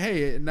 I'll be like,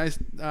 hey, nice,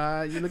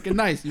 you looking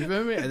nice. You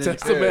feel me? And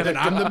then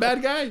I'm the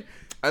bad guy.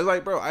 I was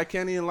like, bro, I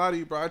can't even lie to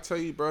you, bro. I tell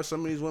you, bro,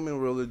 some of these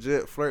women will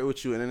legit flirt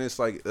with you, and then it's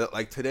like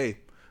today.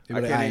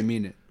 I ain't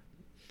mean it.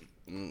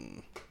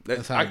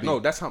 That's how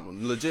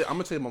legit. I'm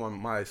gonna tell you about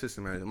my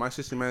assistant manager. My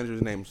assistant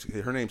manager's name's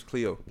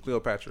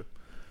Cleopatra.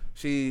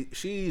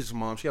 She's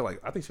mom.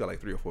 I think she got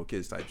like 3 or 4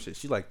 kids type shit.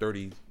 She's like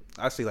 30.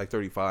 I say like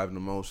 35 in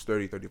the most,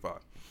 30, 35.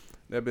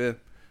 That bit,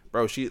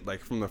 bro. She like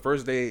from the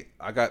first day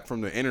I got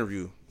from the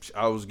interview,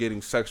 I was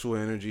getting sexual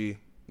energy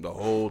the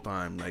whole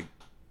time.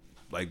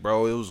 Like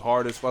bro, it was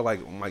hard as fuck. Like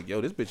I'm like, yo,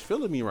 this bitch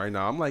feeling me right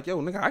now. I'm like,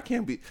 yo, nigga, I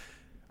can't be.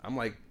 I'm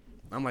like,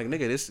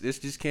 nigga,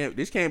 this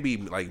can't be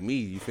like me.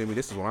 You feel me?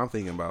 This is what I'm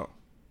thinking about.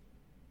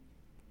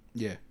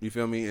 Yeah. You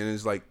feel me? And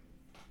it's like,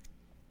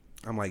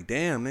 I'm like,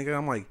 damn, nigga.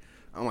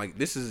 I'm like,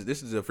 this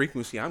is a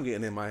frequency I'm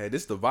getting in my head.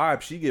 This is the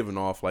vibe she giving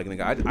off. Like,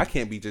 nigga, I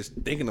can't be just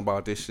thinking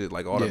about this shit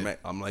like automatic.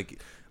 Yeah. I'm like,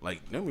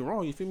 don't get me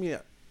wrong. You feel me?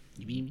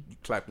 You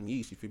clapping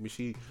yeast. You feel me?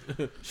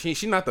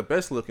 She not the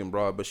best looking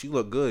broad, but she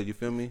look good. You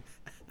feel me?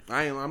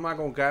 I'm not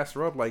gonna gas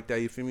her up like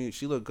that. You feel me?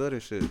 She look good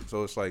and shit.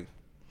 So it's like,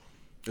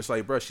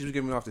 bro, she was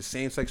giving me off the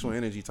same sexual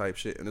energy type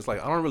shit, and it's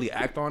like I don't really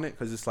act on it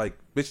because it's like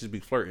bitches be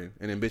flirting,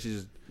 and then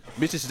bitches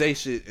say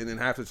shit, and then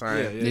half the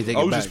time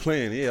I was just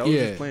playing. Yeah, I was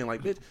just playing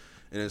like bitch.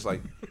 And it's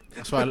like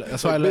that's why I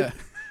let.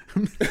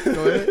 Go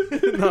ahead.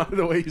 No,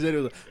 the way you said it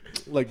was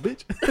like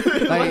bitch.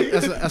 Like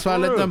that's why I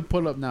let them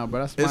pull up now,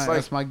 bro.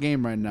 That's my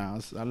game right now.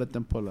 I let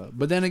them pull up.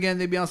 But then again,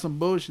 they be on some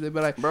bullshit. They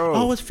be like, bro,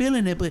 I was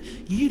feeling it, but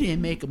you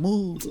didn't make a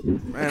move.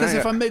 Because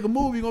if I make a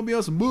move, you're gonna be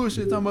on some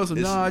bullshit. Talking about some.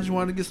 Nah, I just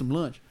wanted to get some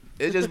lunch.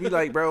 It just be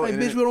like, bro, like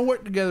bitch, we don't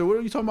work together. What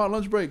are you talking about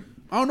lunch break?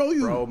 I don't know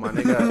you, bro. My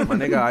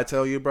nigga, I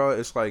tell you, bro.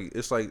 It's like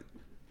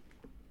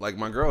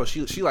my girl,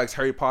 she likes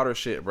Harry Potter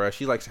shit, bro.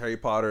 She likes Harry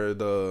Potter,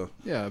 all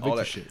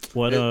that shit.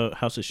 What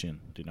house is she in?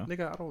 Do you know?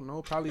 Nigga, I don't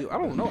know. Probably, I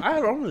don't know. I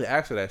don't really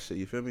ask her that shit.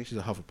 You feel me? She's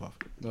a Hufflepuff.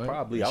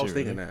 Probably. I was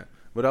thinking that,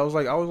 but I was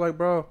like,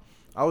 bro,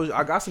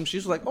 I got some.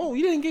 She's like, oh,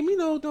 you didn't give me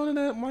no none of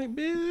that. I'm like,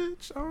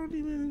 bitch, I don't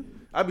even.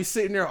 I be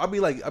sitting there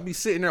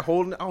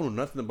holding. I don't know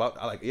nothing about.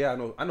 I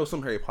know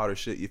some Harry Potter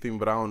shit. You feel me?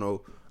 But I don't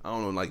know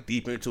like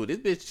deep into it. This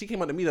bitch, she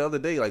came up to me the other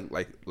day,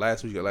 like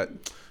last week.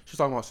 She's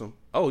talking about some.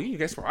 Oh, you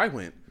guess where I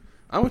went?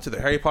 I went to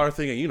the Harry Potter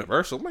thing at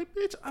Universal. I'm like,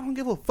 bitch, I don't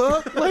give a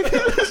fuck. Like,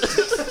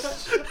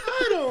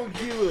 I don't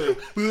give a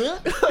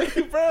fuck.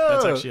 Like, bro.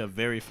 That's actually a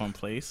very fun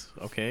place.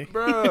 Okay.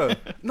 Bro.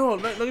 No,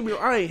 don't get me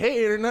wrong. I ain't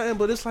hating or nothing,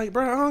 but it's like,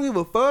 bro, I don't give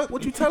a fuck.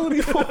 What you telling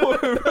me for,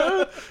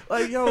 bro?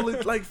 Like, yo,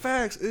 like,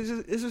 facts. It's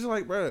just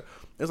like, bro.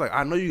 It's like,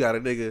 I know you got a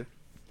nigga.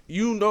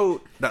 You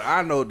know that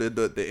I know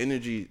the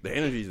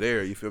energy's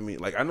there. You feel me?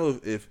 Like, I know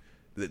if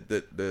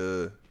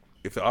the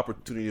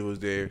opportunity was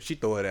there, she'd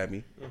throw it at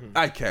me. Mm-hmm.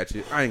 I'd catch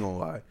it. I ain't gonna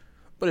lie.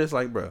 But it's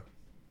like, bro,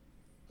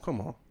 come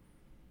on.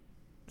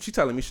 She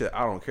telling me shit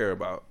I don't care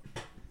about.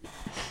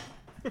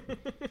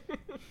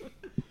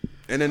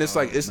 And then it's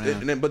like,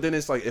 but then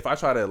it's like, if I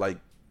try to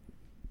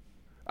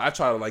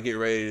get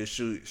ready to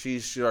shoot,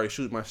 she already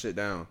shoot my shit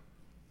down.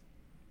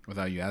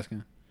 Without you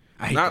asking?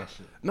 I hate that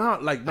shit. The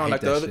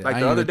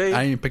other day.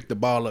 I didn't pick the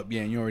ball up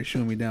yet and you already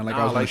shooting me down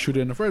I was going to shoot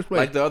it in the first place.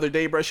 Like the other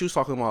day, bro, she was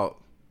talking about,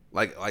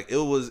 like it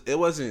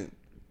wasn't,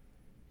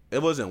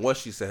 It wasn't what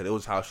she said. It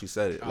was how she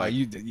said it. Like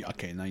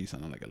okay, now you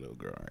sounding like a little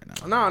girl right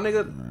now. Nah,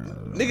 nigga,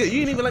 you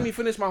didn't even let me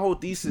finish my whole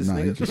thesis,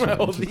 nigga. My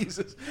whole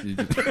thesis.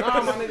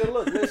 Nah, my nigga,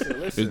 look,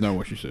 listen. It's not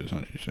what she said. It's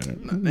not what she said.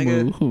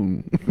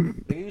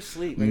 Nigga, you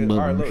sleep, nigga. All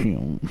right,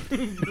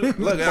 look.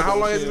 Look, and how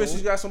long has this bitch?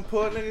 She got some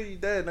put, nigga. You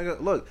dead,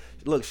 nigga.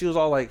 Look. She was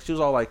all like,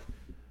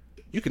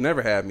 you can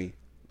never have me.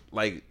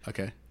 Like,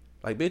 okay,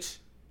 like, bitch.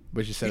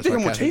 But she said, you think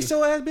I'm gonna chase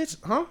your ass, bitch?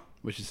 Huh?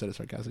 But she said it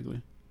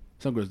sarcastically.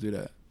 Some girls do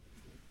that.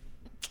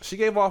 She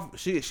gave off.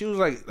 She was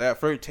like that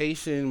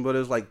flirtation, but it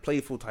was like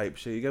playful type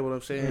shit. You get what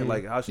I'm saying?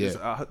 Like how she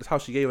how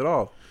she gave it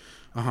off.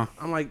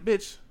 I'm like,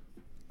 bitch,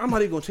 I'm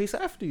not even gonna chase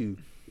after you.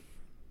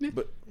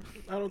 But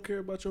I don't care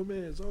about your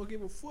man. So I don't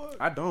give a fuck.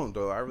 I don't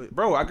though.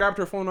 Bro, I grabbed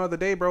her phone the other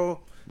day, bro,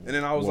 and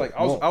then I was like,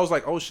 I was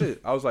like, oh shit.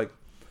 I was like,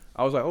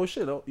 oh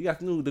shit. Oh, you got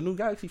the new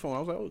Galaxy phone. I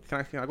was like, oh,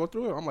 can I go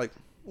through it? I'm like,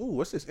 ooh,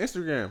 what's this?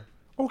 Instagram.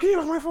 Oh, get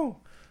off my phone.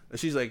 And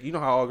she's like, you know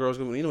how all girls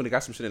go, you know, when they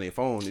got some shit in their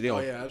phone. They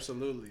don't, yeah,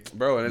 absolutely.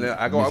 Bro, and then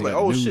I'm like,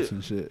 oh shit.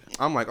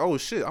 I'm like, oh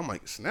shit. I'm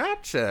like,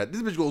 Snapchat.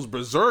 This bitch goes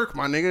berserk,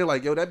 my nigga.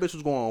 Like, yo, that bitch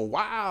was going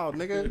wild,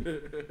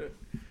 nigga.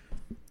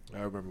 I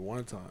remember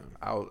one time.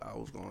 I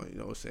was going, you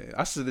know what I'm saying?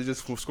 I should have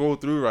just scrolled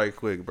through right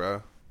quick,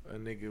 bro. A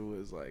nigga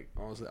was like,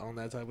 on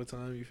that type of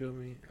time, you feel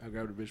me? I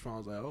grabbed the bitch phone. I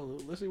was like, oh,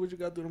 let's see what you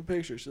got through them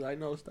pictures. She's like,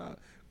 no, stop.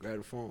 Grab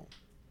the phone.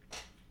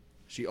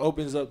 She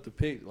opens up the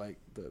pic, like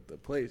the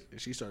place,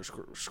 and she starts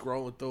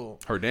scrolling through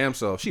her damn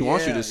self. She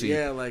wants you to see.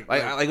 Yeah, like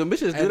when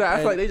bitches do that, I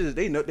feel like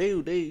they know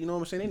you know what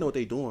I'm saying. They know what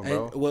they doing,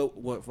 bro.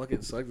 What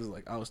fucking sucked is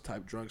like I was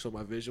type drunk, so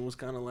my vision was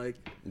kind of like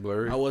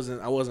blurry. I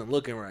wasn't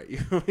looking right. You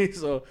know what I mean?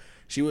 So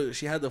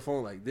she had the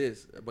phone like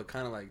this, but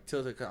kind of like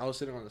tilted. I was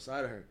sitting on the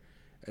side of her,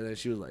 and then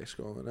she was like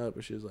scrolling up,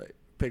 and she was like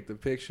picked the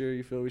picture.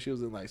 You feel me? She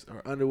was in like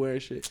her underwear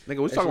and shit.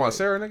 Nigga, we talking about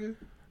Sarah, nigga?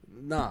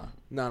 Nah.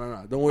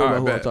 Don't worry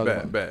about who I'm talking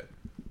about. Bet.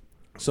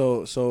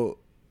 So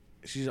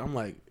I'm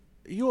like,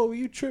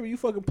 you tripping? You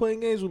fucking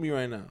playing games with me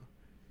right now?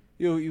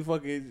 You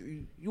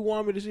fucking you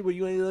want me to see, but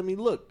you ain't let me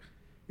look.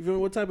 You feel me?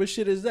 What type of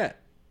shit is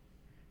that?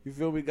 You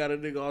feel me? Got a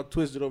nigga all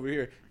twisted over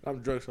here. I'm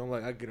drunk, so I'm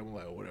like, I get him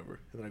like whatever,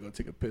 and then I go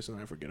take a piss and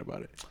I forget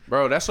about it.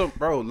 Bro,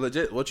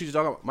 legit. What you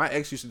talking about? My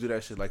ex used to do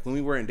that shit. Like when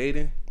we weren't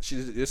dating,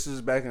 this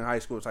is back in high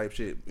school type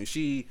shit. And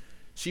she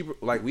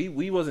like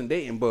we wasn't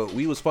dating, but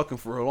we was fucking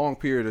for a long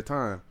period of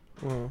time.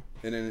 And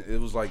then it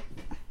was like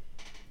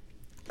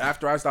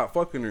after I stopped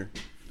fucking her,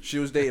 she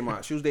was dating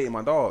my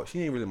dog.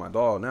 She ain't really my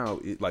dog now.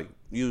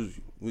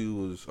 We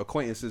was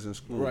acquaintances in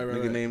school.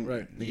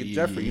 Nigga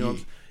Jeffrey.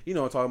 You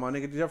know what I'm talking about,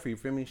 nigga Jeffrey. You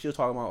feel me? She was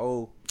talking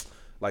about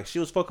like she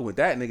was fucking with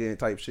that nigga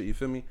type shit. You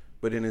feel me?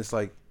 But then it's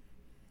like,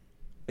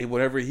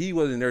 whatever he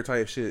was in their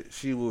type shit,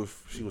 she was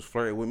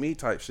flirting with me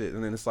type shit.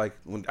 And then it's like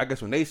when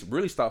they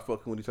really stopped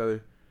fucking with each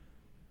other,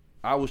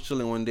 I was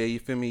chilling one day. You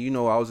feel me? You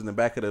know, I was in the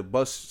back of the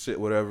bus shit,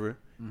 whatever.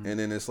 And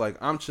then it's like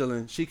I'm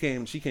chilling. She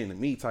came to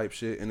me type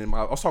shit. And then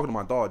I was talking to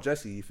my dog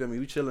Jesse. You feel me?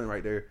 We chilling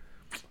right there.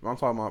 I'm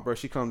talking about, bro.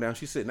 She come down.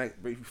 She sitting like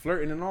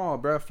flirting and all,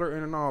 bro. I'm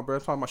talking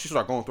about. She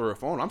started going through her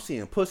phone. I'm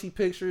seeing pussy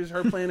pictures.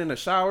 Her playing in the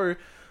shower.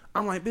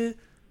 I'm like, bitch.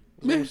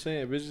 What I'm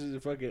saying, bitches are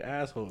fucking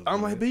assholes.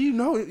 I'm like, but you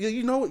know,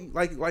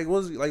 like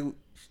was like.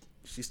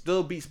 She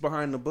still beats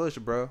behind the bush,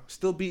 bro.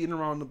 Still beating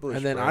around the bush.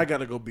 And then bro. I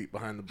gotta go beat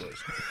behind the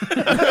bush.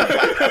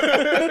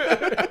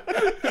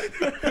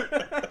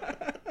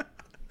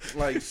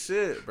 Like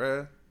shit,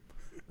 bro.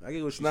 I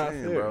get what you're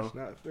saying, bro. It's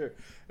not fair.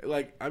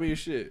 Like, I mean,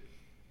 shit.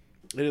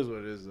 It is what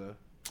it is, though.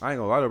 I ain't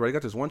gonna lie to you, bro. You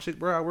got this one chick,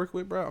 bro, I work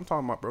with, bro. I'm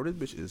talking about, bro, this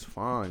bitch is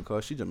fine,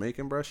 cuz she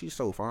Jamaican, bro. She's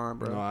so fine,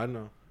 bro. No, I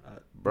know.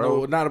 Bro.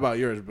 No, not about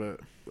yours, but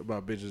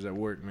about bitches at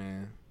work,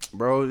 man.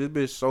 Bro, this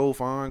bitch so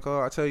fine, cuz.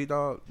 I tell you,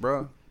 dog.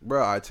 Bro,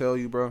 I tell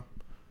you, bro.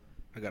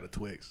 I got a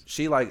Twix.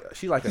 She like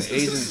an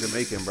Asian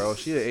Jamaican, bro.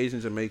 She an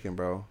Asian Jamaican,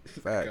 bro.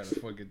 Facts. I got a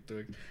fucking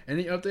Twix.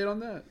 Any update on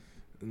that?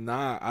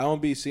 Nah, I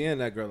don't be seeing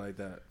that girl like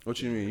that.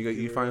 What you mean?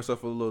 You find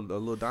yourself a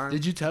little dime?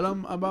 Did you tell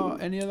him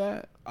about any of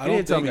that? I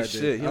don't think I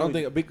did. I don't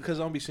think because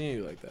I don't be seeing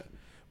you like that.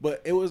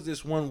 But it was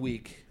this one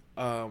week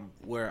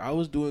where I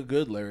was doing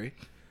good, Larry.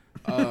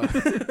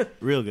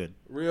 Real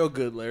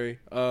good, Larry.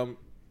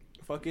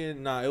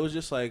 Fucking nah. It was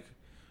just like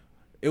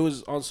it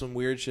was on some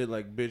weird shit.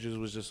 Like bitches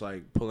was just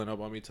like pulling up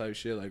on me type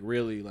shit. Like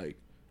really like.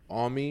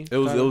 On me, it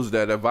was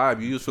that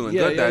vibe. You was feeling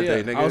good that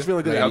day, nigga. I was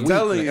feeling good. I'm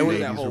telling you, it was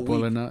that whole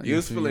week. You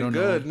was feeling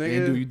good, nigga.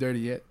 Ain't do you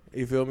dirty yet.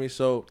 You feel me?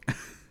 So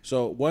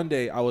one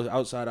day I was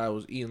outside. I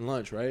was eating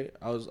lunch. Right,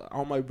 I was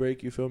on my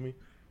break. You feel me?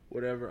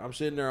 Whatever. I'm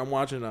sitting there. I'm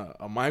watching a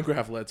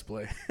Minecraft Let's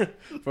Play.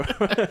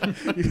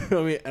 You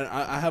feel me? And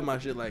I have my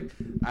shit like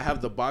I have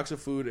the box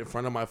of food in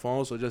front of my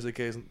phone, so just in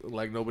case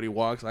like nobody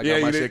walks, I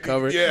got my shit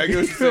covered. Yeah, I get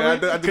what you're saying.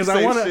 Because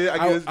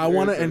I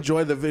want to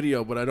enjoy the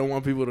video, but I don't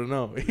want people to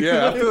know.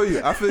 Yeah,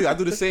 I feel you. I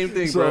do the same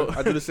thing, bro.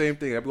 I do the same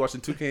thing. I be watching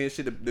 2K and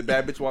shit. The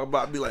bad bitch walk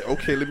by, I be like,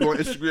 okay, let me go on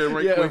Instagram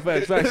right quick.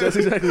 Yeah, facts. That's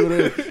exactly what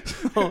it is.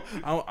 So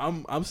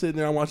I'm sitting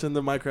there. I'm watching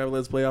the Minecraft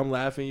Let's Play. I'm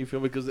laughing. You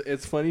feel me? Because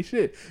it's funny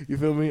shit. You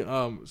feel me?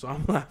 So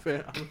I'm laughing.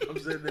 I'm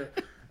sitting there,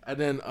 and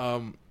then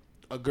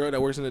a girl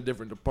that works in a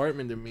different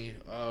department than me,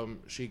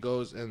 she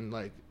goes and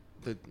like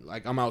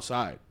like I'm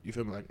outside. You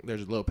feel me? Like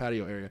there's a little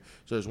patio area.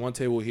 So there's one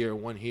table here,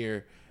 one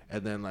here,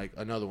 and then like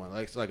another one.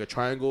 Like it's like a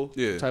triangle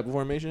type of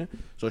formation.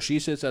 So she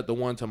sits at the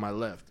one to my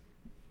left.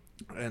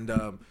 And you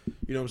know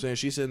what I'm saying?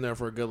 She's sitting there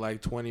for a good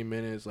like 20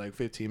 minutes, like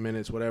 15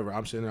 minutes, whatever.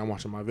 I'm sitting there, I'm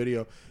watching my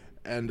video.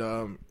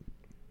 And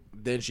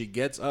then she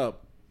gets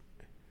up,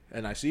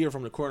 and I see her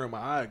from the corner of my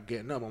eye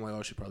getting up. I'm like,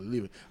 oh, she probably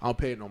leaving. I don't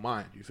pay it no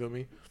mind. You feel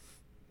me?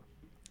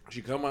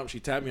 She come up, she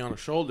tapped me on the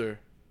shoulder,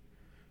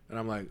 and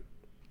I'm like,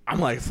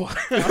 fuck.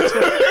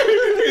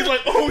 He's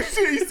like, oh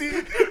shit, you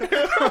see?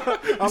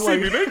 I'm like,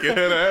 me naked,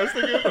 head ass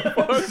nigga.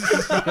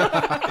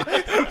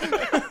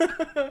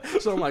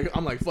 So I'm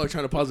like, fuck,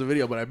 trying to pause the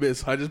video, but I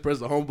missed. So I just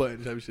pressed the home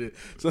button type shit.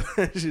 So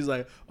she's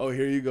like, oh,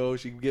 here you go.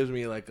 She gives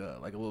me like a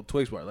little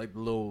Twix bar, like the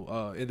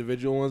little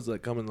individual ones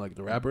that come in like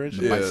the wrapper and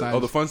shit. Yeah.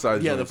 Oh, the fun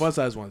size. Yeah, ones. the fun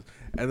size ones.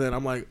 And then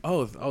I'm like,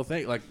 oh,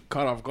 thank. Like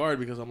caught off guard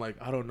because I'm like,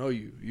 I don't know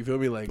you. You feel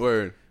me? Like,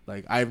 word.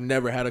 Like I've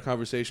never had a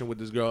conversation with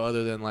this girl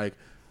other than like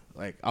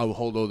I'll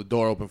hold the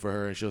door open for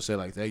her and she'll say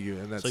like thank you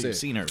and that's it. So you've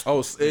seen her.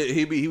 Oh,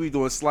 he be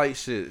doing slight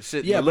shit.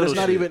 Yeah, but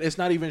it's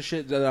not even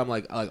shit that I'm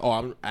like oh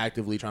I'm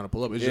actively trying to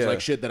pull up. It's just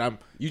like shit that I'm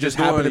just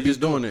happen to be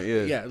doing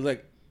it. Yeah,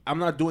 like I'm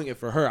not doing it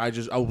for her. I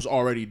was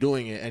already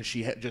doing it and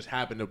she just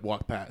happened to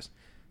walk past,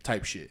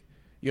 type shit.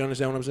 You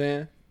understand what I'm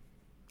saying?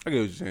 I get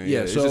what you're saying. Yeah,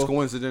 it's so, just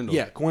coincidental.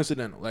 Yeah,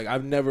 coincidental. Like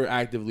I've never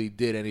actively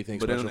did anything.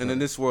 But special in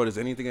this world, is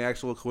anything an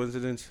actual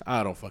coincidence?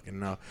 I don't fucking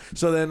know.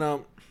 So then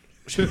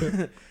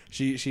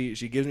she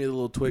gives me the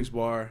little Twix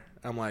bar.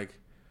 I'm like,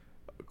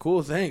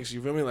 cool, thanks.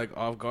 You feel me? Like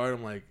off guard.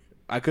 I'm like,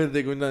 I couldn't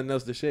think of nothing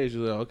else to say. She's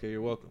like, okay,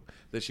 you're welcome.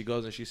 Then she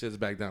goes and she sits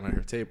back down at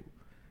her table,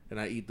 and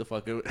I eat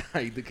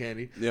the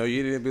candy. Yo,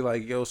 you didn't be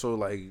like, yo, so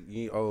like,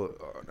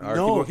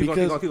 no, keep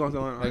because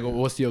going. Like,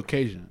 what's the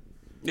occasion?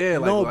 Yeah,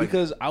 no,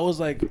 because I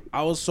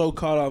was so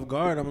caught off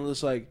guard. I'm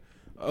just like,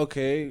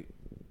 okay,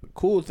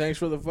 cool, thanks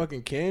for the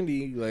fucking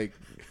candy. Like,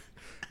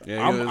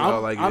 yeah,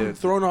 I'm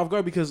thrown off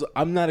guard because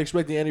I'm not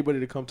expecting anybody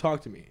to come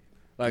talk to me.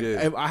 Like,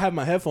 if I have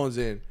my headphones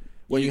in.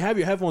 When you have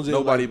your headphones in,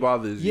 nobody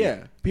bothers you.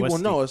 Yeah, people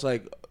know. It's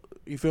like,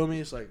 you feel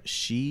me? It's like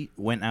she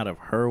went out of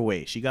her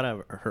way. She got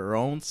out of her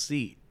own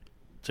seat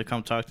to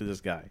come talk to this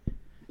guy.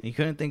 And you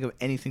couldn't think of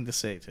anything to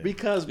say to him.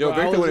 Because, bro,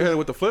 Victor would have hit it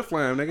with the foot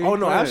flam, nigga. Oh,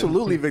 no,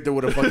 absolutely Victor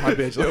would have fucked my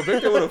bitch. Yo,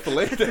 Victor would have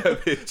filleted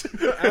that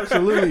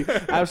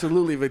bitch.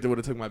 Absolutely Victor would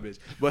have took my bitch.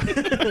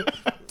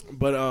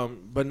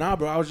 But nah,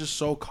 bro, I was just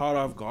so caught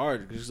off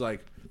guard. Because,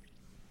 like,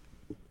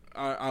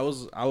 I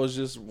was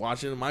just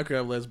watching the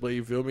Minecraft Let's Play,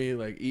 you feel me?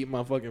 Like, eating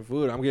my fucking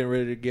food. I'm getting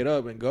ready to get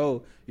up and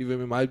go. You feel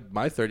me?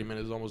 My 30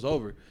 minutes is almost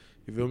over.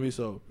 You feel me?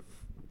 So,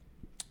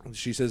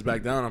 she sits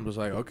back down. I'm just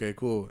like, okay,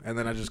 cool. And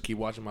then I just keep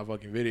watching my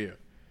fucking video.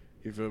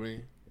 You feel me?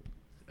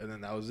 And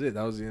then that was it.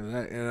 That was the end of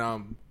that. And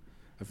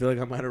I feel like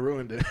I might have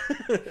ruined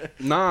it.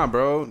 Nah,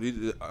 bro. Do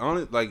you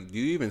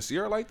even see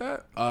her like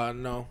that?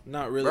 No,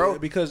 not really. Bro.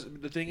 Because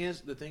the thing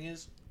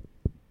is,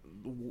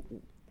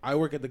 I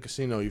work at the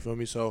casino. You feel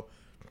me? So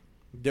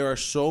there are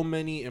so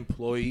many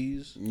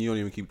employees. You don't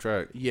even keep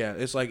track. Yeah,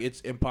 it's like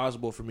it's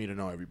impossible for me to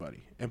know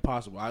everybody.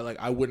 Impossible.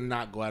 I would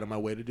not go out of my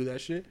way to do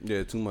that shit.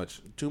 Yeah, too much.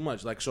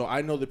 Like, so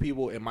I know the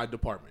people in my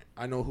department.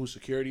 I know who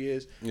security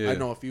is. Yeah. I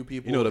know a few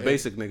people. You know the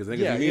basic niggas.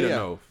 Niggas you need to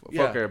know.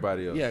 Fuck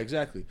everybody else. Yeah,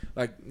 exactly.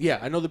 Like, yeah,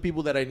 I know the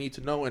people that I need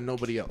to know and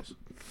nobody else.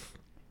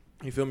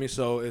 You feel me?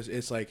 So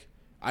it's like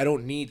I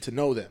don't need to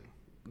know them.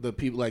 The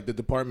people, like the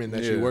department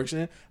that she works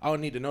in, I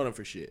don't need to know them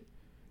for shit.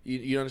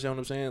 You understand what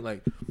I'm saying?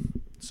 Like.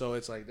 So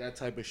it's like that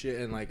type of shit,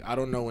 and like I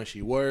don't know when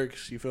she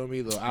works. You feel me?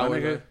 The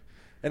hour,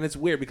 and it's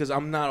weird because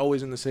I'm not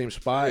always in the same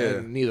spot,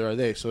 and neither are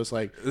they. So it's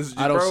like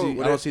I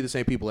don't see the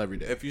same people every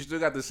day. If you still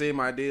got the same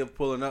idea of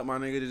pulling up, my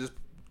nigga, to just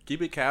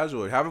keep it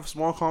casual. Have a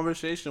small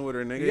conversation with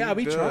her, nigga. Yeah, I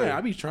be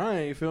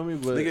trying. You feel me?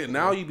 But nigga,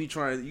 now you be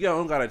trying. You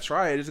don't gotta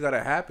try it. It just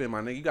gotta happen,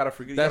 my nigga. You gotta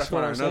forget. You gotta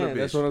find another bitch.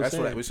 That's what I'm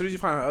saying. As soon as you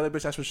find another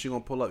bitch, that's when she gonna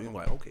pull up. You're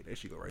like, okay, there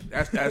she go. Right.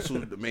 That's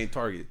the main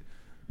target.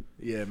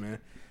 Yeah, man.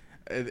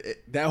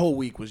 That whole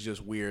week was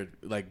just weird.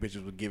 Like,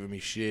 bitches were giving me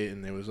shit,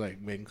 and they was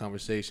like making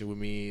conversation with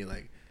me,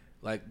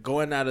 like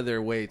going out of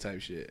their way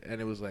type shit.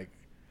 And it was like,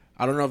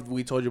 I don't know if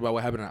we told you about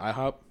what happened at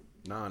IHOP.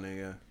 Nah,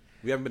 nigga,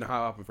 we haven't been to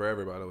IHOP in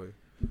forever, by the way.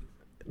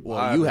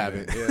 Well, you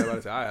haven't. Yeah, I'm about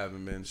to say I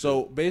haven't been.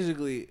 So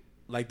basically,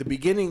 like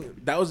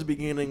that was the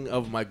beginning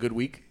of my good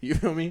week. You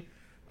feel me?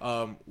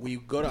 We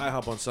go to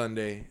IHOP on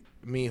Sunday.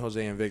 Me,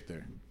 Jose, and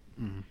Victor.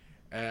 Mm-hmm.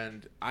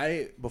 And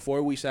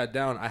before we sat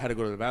down, I had to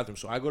go to the bathroom.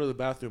 So I go to the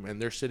bathroom,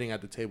 and they're sitting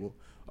at the table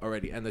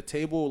already. And the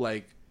table,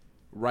 like,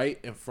 right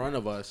in front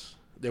of us,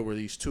 there were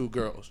these two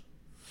girls.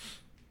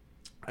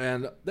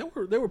 And they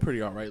were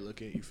pretty all right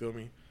looking. You feel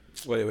me?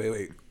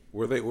 Wait.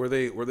 Were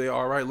they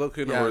all right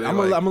looking? Yeah, or were they I'm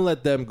gonna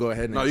let them go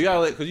ahead. No, you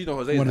gotta because you know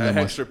Jose's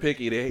extra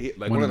picky.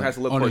 One of them has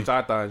to look for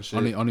tata and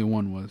shit. Only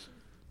one was.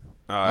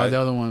 The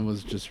other one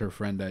was just her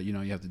friend that you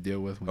have to deal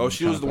with.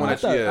 She was the one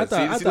that I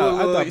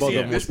thought both of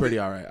them was pretty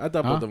all right. Both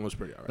of them was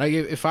pretty all right. Like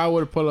if I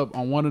were to pull up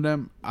on one of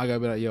them, I gotta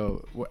be like,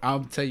 yo,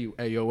 I'll tell you,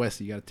 hey, yo,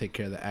 Westey, you gotta take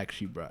care of the axe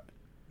she brought.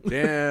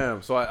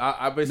 Damn. So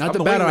I basically not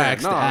the battle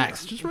axe, the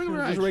axe, just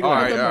regular axe. All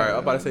right. I'm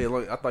about to say.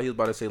 I thought he was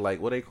about to say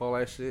like what they call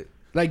that shit.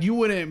 Like you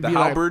wouldn't the be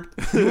halberd.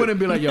 like, you wouldn't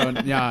be like, yo,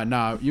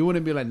 nah. You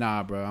wouldn't be like,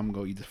 nah, bro, I'm gonna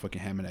go eat this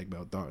fucking ham and egg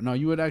belt, dog. No,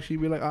 you would actually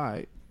be like, all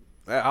right.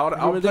 I'll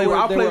play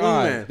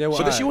wingman.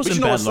 But she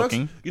wasn't bad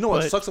looking. You know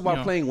what sucks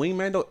about playing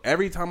wingman though?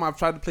 Every time I've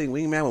tried to play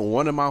wingman with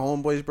one of my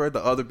homeboys, bro,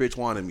 the other bitch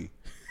wanted me.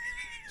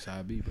 That's how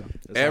I be, bro.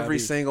 Every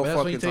single fucking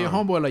time. That's why you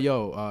tell your homeboy like,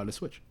 yo, let's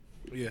switch.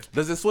 Yeah.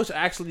 Does the switch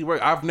actually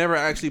work? I've never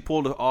actually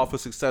pulled off a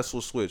successful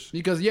switch.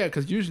 Because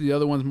usually the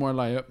other one's more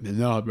like,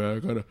 nah, bro, I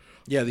gotta.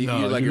 Yeah,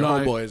 like your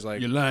homeboy is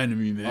like, you're lying to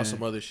me, man. On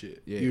some other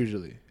shit. Yeah.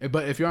 Usually.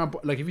 But if you're on,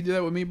 like, if you do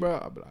that with me, bro,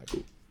 I'll be like,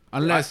 cool.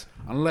 Unless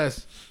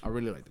I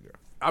really like the girl.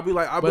 I'll be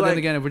like, but then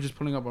again, if we're just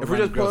pulling up,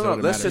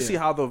 let's just see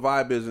how the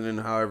vibe is, and then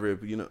however,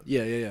 you know.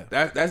 Yeah.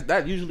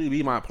 That usually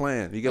be my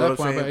plan. You get what I'm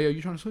saying? Yo,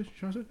 you trying to switch?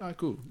 All right,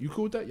 cool. You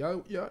cool with that?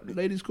 Y'all, the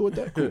ladies cool with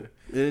that? Cool.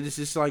 It's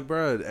just like,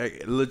 bro,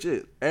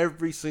 legit.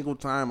 Every single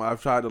time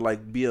I've tried to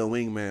like be a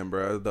wingman,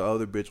 bro, the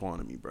other bitch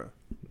wanted me, bro.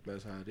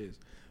 That's how it is.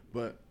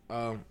 But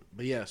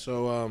yeah.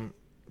 So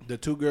the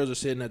two girls are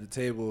sitting at the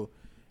table,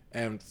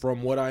 and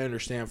from what I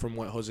understand, from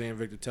what Jose and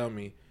Victor tell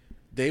me,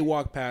 they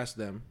walk past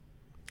them.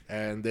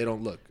 And they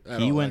don't look.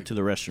 He went to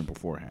the restroom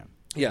beforehand.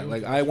 Yeah,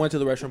 like I went to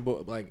the restroom,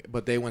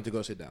 but they went to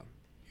go sit down.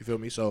 You feel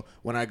me? So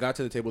when I got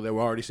to the table, they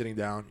were already sitting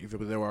down. You feel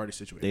me? They were already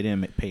situated. They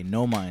didn't pay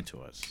no mind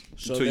to us.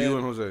 So you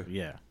and Jose.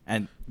 Yeah,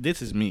 and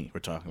this is me we're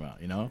talking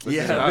about. You know?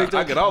 Yeah, Victor,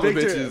 I get all the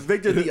bitches.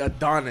 Victor the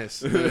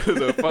Adonis.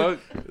 The fuck.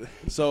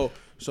 So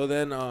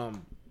then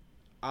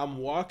I'm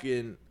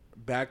walking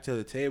back to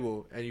the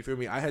table, and you feel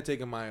me? I had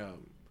taken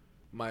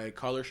my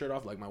collar shirt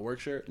off, like my work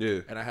shirt.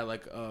 Yeah. And I had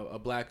like a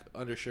black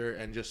undershirt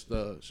and just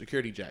the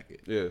security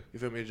jacket. Yeah. You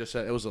feel me? It just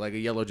said, it was like a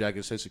yellow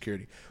jacket, said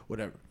security,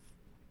 whatever.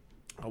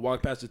 I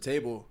walked past the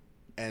table,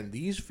 and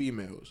these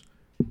females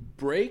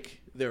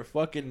break their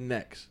fucking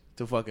necks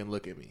to fucking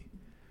look at me.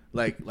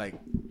 Like.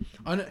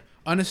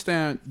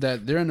 Understand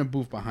that they're in the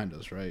booth behind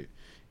us, right?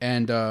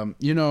 And,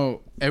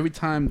 every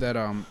time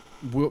that,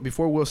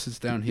 before Will sits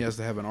down, he has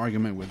to have an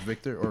argument with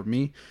Victor or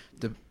me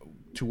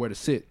to where to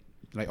sit.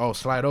 Like,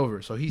 slide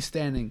over. So he's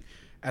standing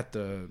at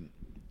the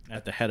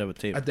head of a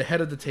table. At the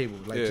head of the table,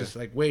 like just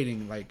like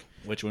waiting, like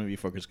which one of you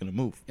fuckers gonna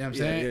move? You know what I'm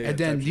saying? Yeah, and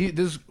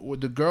then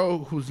the girl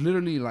who's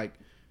literally like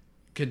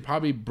can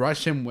probably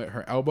brush him with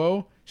her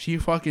elbow. She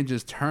fucking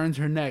just turns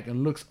her neck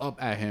and looks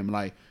up at him,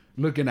 like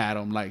looking at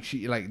him, like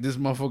she like this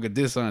motherfucker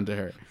did something to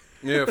her.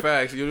 Yeah,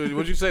 facts.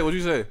 What'd you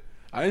say?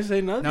 I didn't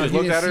say nothing. No,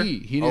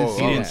 he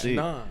didn't see.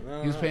 No.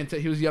 He was paying.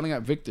 He was yelling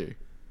at Victor.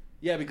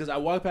 Yeah, because I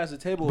walked past the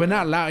table, but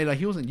not loud. Like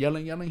he wasn't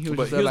yelling. He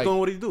was just like, doing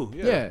what he do.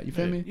 Yeah, you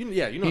feel me? You know,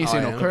 he didn't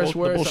say no curse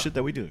words. The bullshit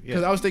that we do.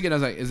 Because I was thinking, I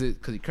was like, is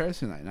it because he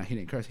cursed? And like, no, he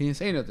didn't curse. He didn't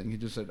say nothing. He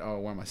just said, "Oh,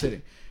 where am I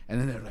sitting?"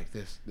 And then they're like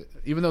this.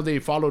 Even though they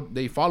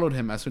followed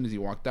him as soon as he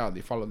walked out.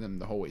 They followed him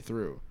the whole way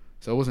through.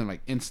 So it wasn't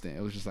like instant.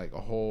 It was just like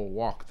a whole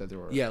walk that they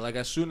were. Yeah, like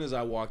as soon as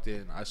I walked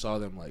in, I saw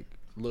them like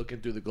looking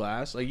through the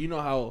glass. Like you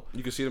know how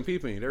you can see them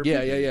peeping.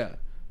 Yeah.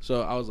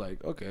 So I was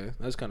like, okay,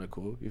 that's kind of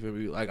cool. You feel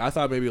me? Like I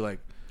thought maybe like.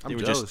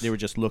 They were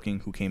just looking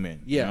who came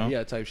in. Yeah, you know?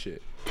 Yeah, type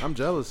shit. I'm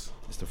jealous.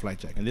 It's the flight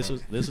check. And this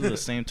was the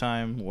same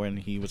time when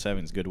he was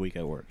having his good week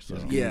at work. So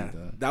yeah,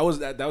 that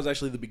was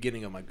actually the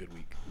beginning of my good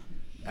week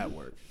at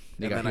work.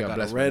 And then I got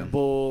a Red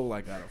Bull.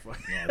 I got a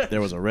fucking. Yeah,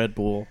 there was a Red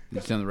Bull.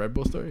 You tell the Red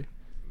Bull story?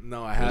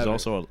 No, I haven't. There's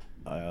also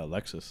a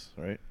Lexus,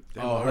 right?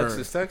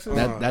 Lexus, Texas.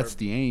 That's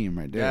the aim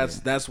right there.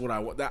 That's what I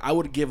want. I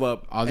would give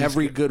up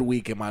every good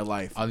week in my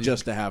life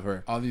just to have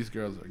her. All these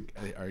girls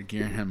are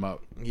gearing him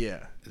up.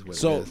 Yeah.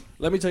 So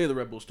let me tell you the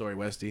Red Bull story,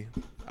 Westy.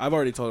 I've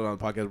already told it on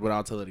the podcast, but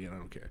I'll tell it again. I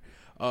don't care.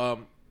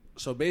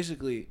 So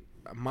basically,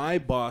 my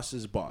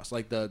boss's boss,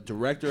 like the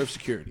director of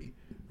security,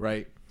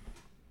 right?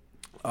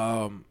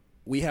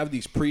 We have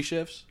these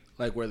pre-shifts,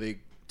 like where they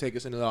take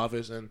us into the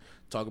office and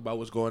talk about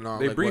what's going on.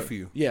 They like brief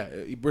you. Yeah,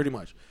 pretty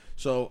much.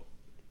 So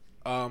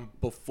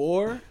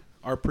before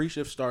our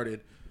pre-shift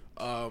started,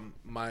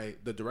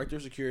 the director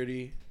of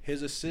security,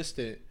 his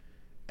assistant,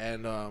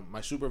 and my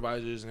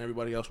supervisors and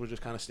everybody else were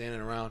just kind of standing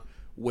around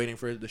waiting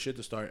for the shit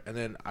to start. And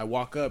then I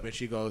walk up and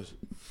she goes,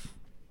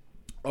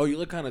 "Oh, you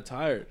look kind of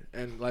tired."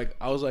 And like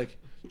I was like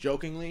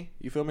jokingly,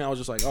 you feel me? I was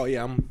just like, "Oh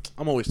yeah,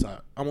 I'm always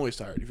tired. I'm always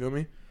tired." You feel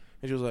me?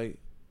 And she was like,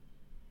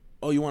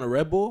 "Oh, you want a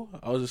Red Bull?"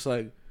 I was just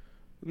like,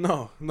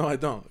 No, I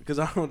don't, because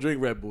I don't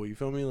drink Red Bull. You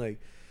feel me? Like,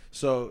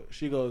 so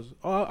she goes,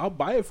 "Oh, I'll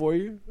buy it for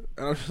you,"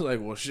 and I was just like,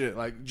 "Well, shit."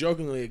 Like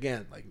jokingly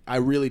again, like I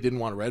really didn't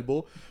want a Red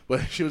Bull,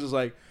 but she was just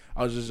like,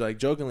 I was just like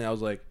jokingly, I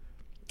was like,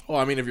 "Oh,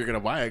 I mean, if you're gonna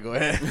buy it, go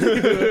ahead."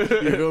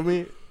 You feel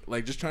me?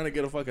 Like just trying to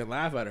get a fucking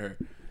laugh out of her,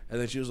 and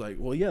then she was like,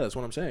 "Well, yeah, that's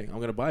what I'm saying. I'm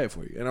gonna buy it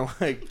for you," and I'm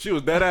like, she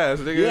was dead ass,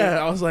 nigga. Yeah,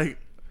 I was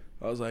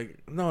like,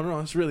 no,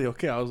 it's really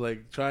okay. I was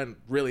like trying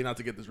really not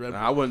to get this Red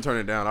Bull. I wouldn't turn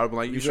it down. I would be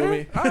like, you feel sure?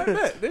 me? I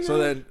bet. So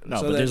then,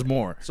 there's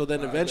more. So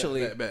then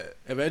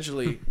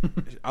eventually,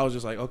 I was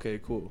just like, okay,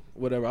 cool,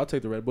 whatever. I'll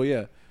take the Red Bull.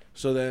 Yeah.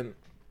 So then,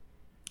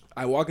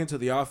 I walk into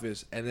the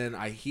office and then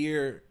I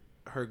hear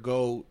her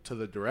go to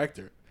the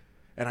director,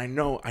 and I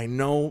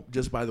know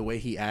just by the way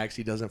he acts,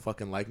 he doesn't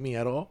fucking like me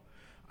at all.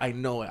 I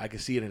know it. I can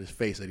see it in his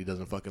face that he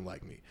doesn't fucking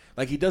like me.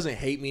 Like, he doesn't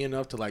hate me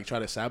enough to, like, try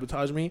to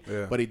sabotage me,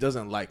 but he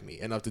doesn't like me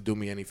enough to do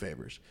me any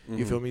favors.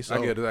 You feel me? So,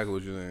 I get exactly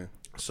what you're saying.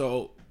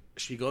 So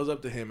she goes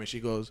up to him and she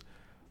goes,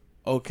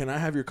 oh, can I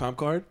have your comp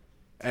card?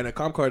 And a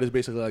comp card is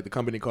basically like the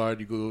company card.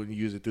 You go and you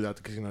use it throughout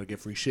the casino to get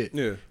free shit.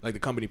 Yeah. Like, the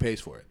company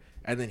pays for it.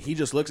 And then he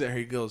just looks at her.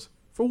 He goes,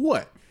 for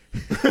what?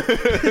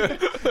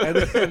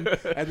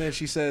 and then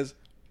she says,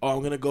 oh, I'm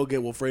going to go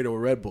get Wilfredo a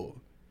Red Bull.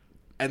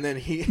 And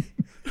then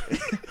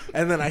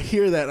and then I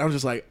hear that and I'm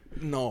just like,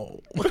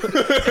 no.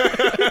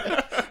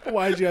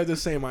 Why'd you have to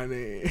say my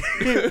name?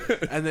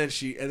 and then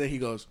he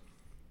goes,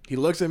 he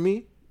looks at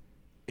me.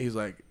 He's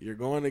like, you're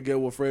going to get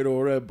Wilfredo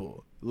a Red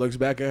Bull. Looks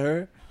back at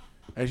her.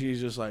 And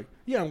she's just like,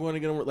 yeah, I'm going to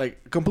get him,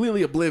 like,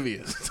 completely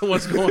oblivious to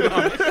what's going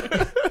on.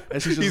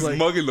 And she's just he's like,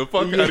 mugging the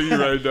fuck out of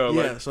you right now.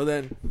 Yeah, like.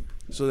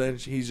 so then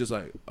he's just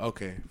like,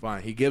 okay,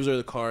 fine. He gives her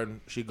the card.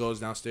 She goes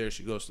downstairs.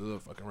 She goes to the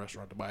fucking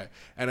restaurant to buy it.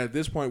 And at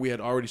this point, we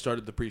had already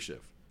started the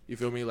pre-shift. You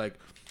feel me? Like,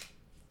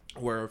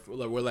 we're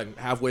like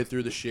halfway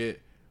through the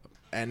shit.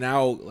 And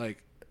now,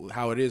 like,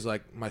 how it is,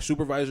 like, my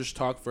supervisors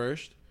talk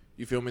first.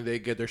 You feel me? They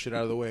get their shit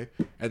out of the way.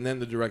 And then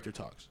the director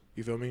talks.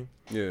 You feel me?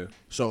 Yeah.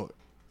 So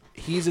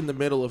he's in the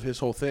middle of his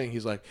whole thing.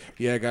 He's like,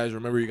 yeah, guys,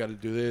 remember you got to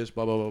do this,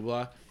 blah, blah, blah,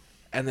 blah.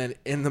 And then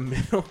in the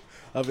middle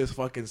of his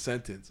fucking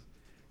sentence,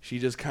 she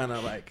just kind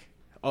of like,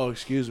 oh,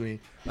 excuse me,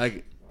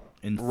 like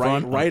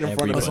right in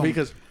front of us,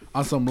 because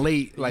on some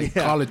late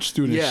college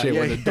student shit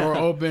where the door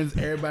opens,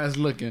 everybody's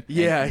looking.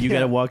 Yeah, you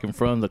gotta walk in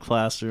front of the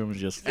classroom,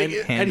 just and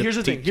here's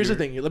the thing. Here's the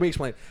thing. Let me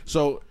explain.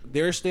 So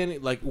they're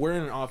standing, like, we're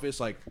in an office,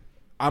 like,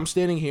 I'm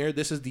standing here.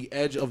 This is the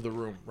edge of the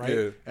room, right?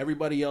 Yeah.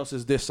 Everybody else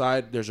is this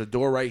side. There's a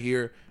door right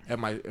here,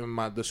 and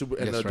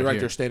the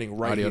director's standing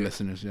right here. Audio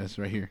listeners, yes,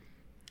 right here.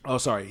 Oh,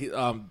 sorry.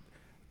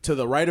 To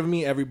the right of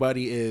me,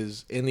 everybody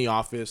is in the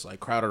office, like,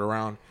 crowded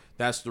around.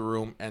 That's the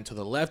room. And to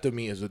the left of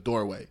me is the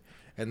doorway.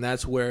 And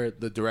that's where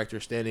the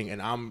director's standing,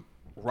 and I'm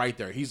right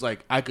there. He's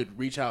like, I could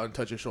reach out and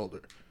touch his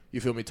shoulder.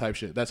 You feel me? Type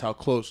shit. That's how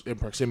close in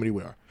proximity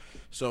we are.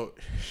 So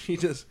she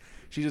just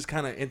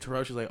kind of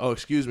interrupts. She's like, oh,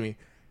 excuse me.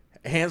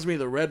 Hands me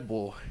the Red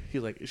Bull.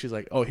 She's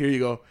like, oh, here you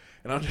go.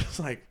 And I'm just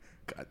like,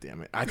 God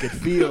damn it. I could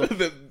feel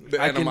the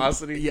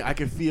animosity. I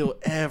could feel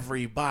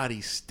everybody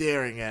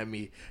staring at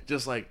me.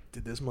 Just like,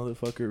 did this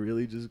motherfucker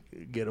really just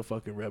get a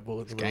fucking Red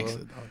Bull in the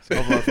middle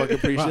of our fucking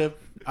pre-shift?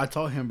 I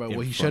told him, bro,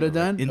 what he should have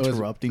done,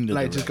 interrupting the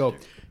like, just go,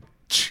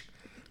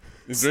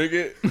 you drink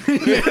it.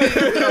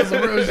 That was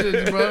some real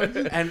shit, bro.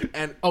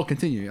 And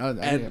continue.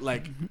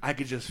 Like, I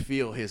could just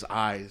feel his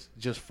eyes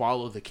just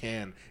follow the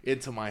can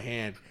into my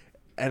hand,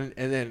 and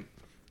then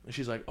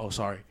she's like, oh,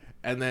 sorry,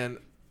 and then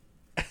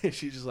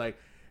she's just like,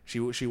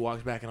 she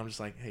walks back, and I'm just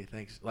like, hey,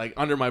 thanks, like,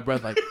 under my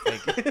breath, like,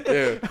 thank you.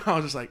 Yeah. I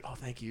was just like, oh,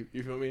 thank you.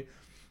 You feel me?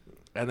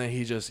 And then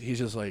he's just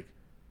like,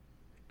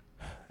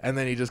 and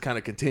then he just kind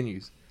of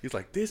continues. He's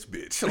like, this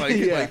bitch, like,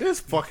 yeah. Like, this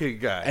fucking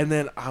guy. And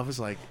then I was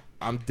like,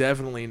 I'm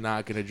definitely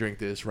not gonna drink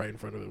this right in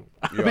front of him.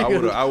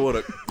 Yo, I would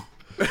have.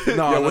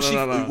 No.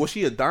 Was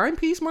she a dime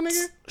piece, my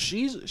nigga?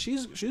 She's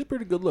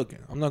pretty good looking.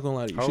 I'm not gonna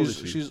lie to you. How old is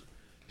she?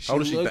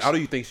 How do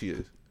you think she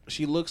is?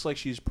 She looks like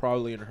she's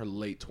probably in her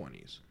late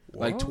 20s.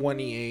 Like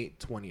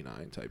 28,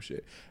 29 type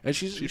shit. And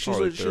she's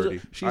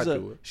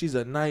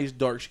a nice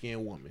dark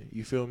skinned woman.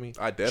 You feel me?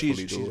 I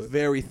definitely she's do it.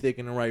 very thick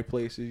in the right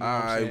places. You know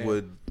I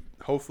would.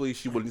 Hopefully,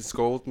 she wouldn't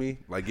scold me.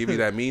 Like, give me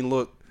that mean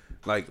look.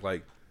 Like.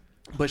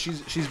 But she's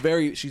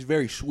very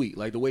sweet.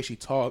 Like, the way she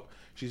talks,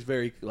 she's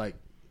very, like,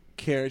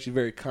 caring. She's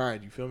very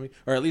kind. You feel me?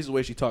 Or at least the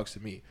way she talks to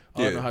me.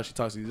 I don't know how she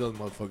talks to these other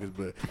motherfuckers,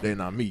 but they're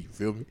not me. You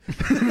feel me?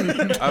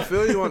 I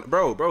feel you on,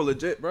 bro,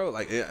 legit, bro.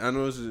 Like, I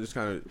know this is just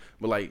kind of,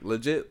 but, like,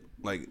 legit.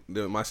 Like,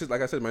 my sister,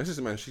 like I said, my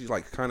sister, man, she's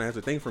like kind of has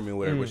a thing for me or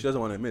whatever, but she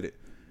doesn't want to admit it.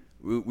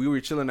 We were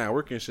chilling at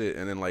work and shit,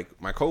 and then,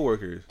 like, my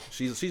coworkers,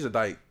 she's a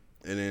dyke,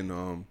 and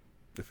then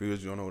if you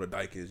don't know what a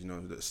dyke is, you know,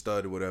 the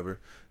stud or whatever.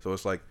 So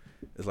it's like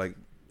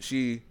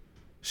she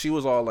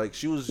was all like,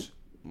 she was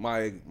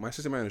my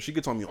sister, man. She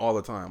gets on me all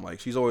the time. Like,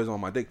 she's always on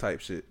my dick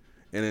type shit.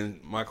 And then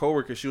my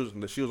coworker, she was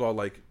all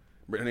like,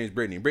 her name's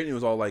Brittany. Brittany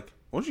was all like,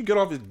 why don't you get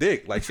off his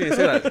dick? Like, she didn't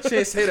say that. She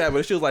didn't say that,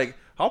 but she was like,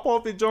 hop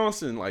off it,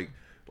 Johnson. Like,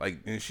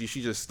 and she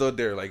just stood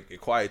there like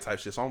quiet type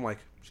shit. So I'm like,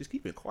 she's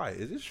keeping quiet.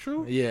 Is this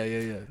true?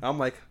 Yeah. I'm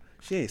like,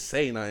 she ain't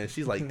saying nothing.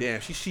 She's like,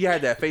 damn. She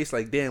had that face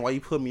like, damn, why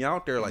you put me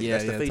out there? Like,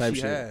 that's the face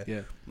she had.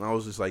 Yeah. And I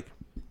was just like,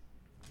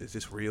 is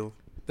this real?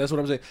 That's what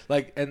I'm saying.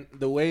 Like, and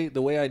the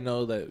way I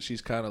know that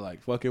she's kind of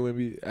like fucking with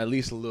me, at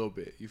least a little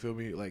bit. You feel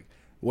me? Like,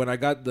 when I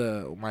got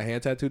my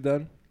hand tattoo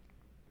done,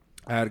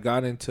 I had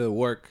gone into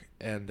work,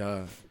 and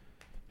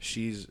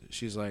she's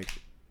like,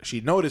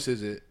 she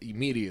notices it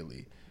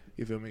immediately.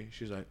 You feel me?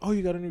 She's like, oh,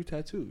 you got a new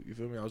tattoo. You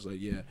feel me? I was like,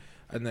 yeah.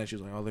 And then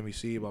she's like, oh, let me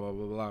see, blah, blah,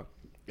 blah, blah.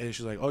 And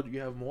she's like, oh, do you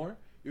have more?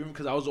 Even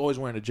because I was always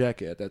wearing a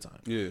jacket at that time.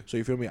 Yeah. So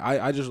you feel me?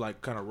 I just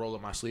like kind of roll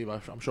up my sleeve.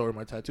 I'm showing her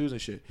my tattoos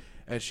and shit.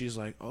 And she's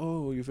like,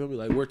 oh, you feel me?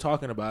 Like, we're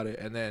talking about it.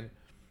 And then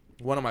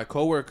one of my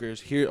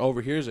coworkers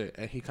overhears it,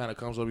 and he kind of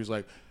comes up. He's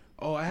like,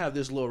 oh, I have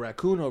this little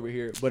raccoon over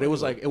here, but it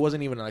was like, it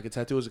wasn't even like a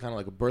tattoo. It was kind of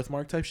like a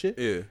birthmark type shit.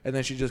 Yeah. And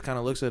then she just kind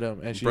of looks at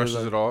him and she brushes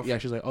like, it off. Yeah,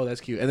 she's like, oh,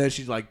 that's cute. And then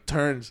she like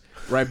turns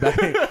right back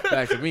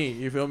to me.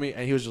 You feel me?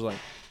 And he was just like,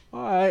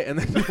 all right. And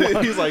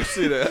then he's like,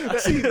 shit, I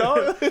see,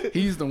 dog.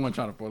 He's the one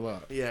trying to pull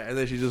up. Yeah. And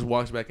then he just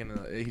walks back in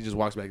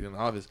the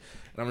office,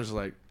 and I'm just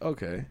like,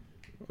 okay.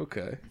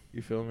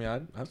 You feel me?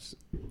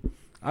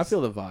 I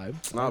feel the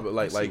vibe. Nah, but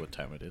like what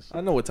time it is.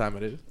 I know what time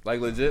it is. Like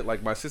legit,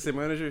 like my assistant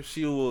manager,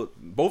 she will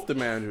both the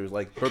managers,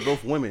 like they're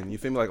both women. You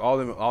feel me? Like all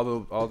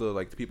the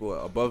like the people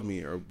above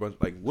me are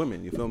like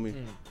women. You feel me?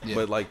 Yeah.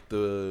 But like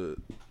the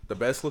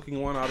best looking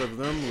one out of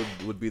them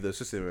would be the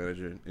assistant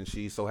manager, and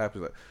she so happy.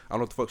 Like I don't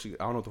know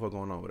what the fuck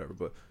going on, whatever.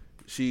 But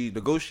she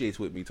negotiates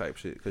with me type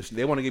shit because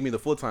they want to give me the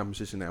full time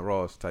position at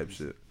Ross type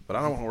shit. But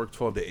I don't want to work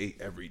 12 to 8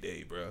 every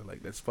day, bro.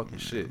 Like that's fucking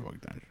shit.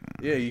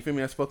 Yeah, you feel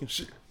me? That's fucking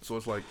shit. So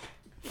it's like.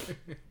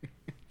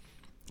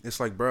 It's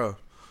like, bro.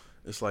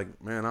 It's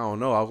like, man, I don't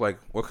know. I was like,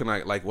 what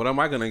am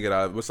I gonna get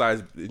out of it?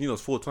 Besides,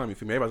 it's full time. You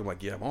feel me? Everybody's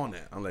like, yeah, I'm on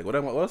that. I'm like, what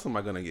else am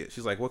I gonna get?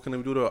 She's like, what can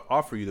we do to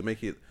offer you to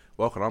make it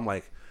welcome? I'm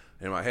like,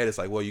 in my head, it's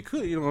like, well, you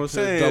could, you know what I'm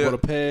saying? Double the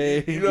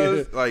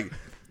pay.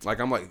 Like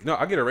I'm like, no,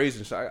 I get a raise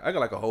and shit. I got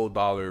like a whole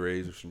 $1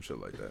 raise or some shit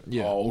like that.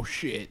 Yeah. Oh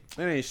shit.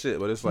 It ain't shit,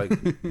 but it's like,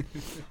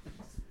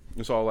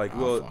 it's all like,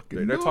 well,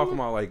 they're talking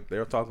about like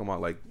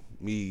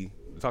me.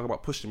 They're talking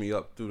about pushing me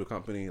up through the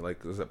company, like.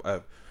 Cause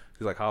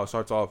like how it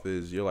starts off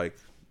is you're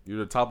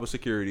the top of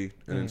security,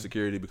 and then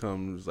security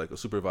becomes like a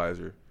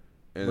supervisor,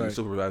 and then the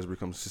supervisor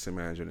becomes assistant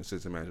manager, and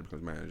assistant manager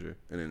becomes manager,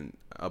 and then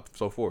up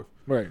so forth.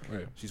 Right.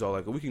 She's all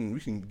like, we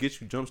can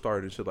get you jump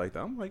started and shit like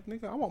that. I'm like,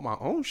 nigga, I want my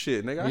own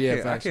shit,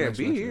 nigga. I can't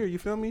be here. You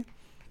feel me?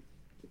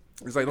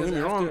 It's like, don't get me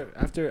wrong.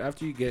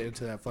 After you get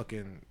into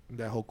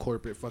that whole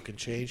corporate fucking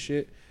change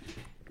shit,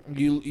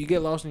 you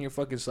get lost in your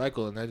fucking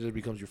cycle, and that just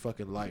becomes your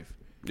fucking life.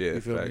 Yeah, you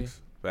feel me?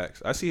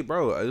 Facts. I see,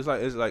 bro.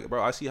 It's like,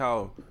 bro. I see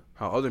how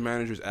other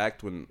managers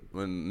act when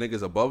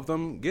niggas above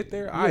them get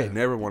there. Yeah. I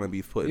never want to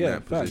be put in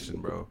that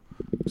position, bro.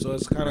 So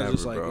it's kind of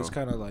just like, it's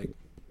kind of like,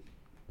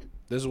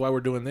 this is why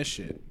we're doing this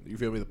shit. You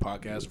feel me? The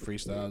podcast, the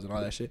freestyles, and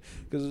all that shit.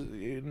 Because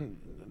I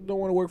don't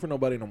want to work for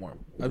nobody no more.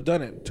 I've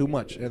done it too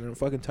much, and I'm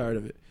fucking tired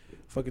of it.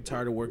 Fucking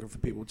tired of working for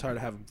people. I'm tired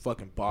of having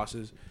fucking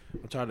bosses.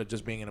 I'm tired of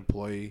just being an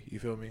employee. You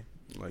feel me?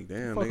 Like,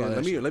 damn,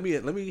 nigga, let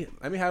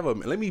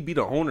me be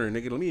the owner,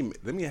 nigga.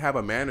 Let me have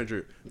a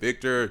manager,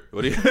 Victor.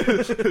 What do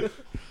you?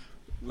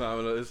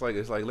 No, it's like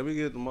let me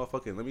get the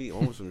motherfucking, let me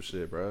own some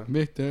shit, bro.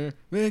 Victor.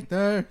 Yeah.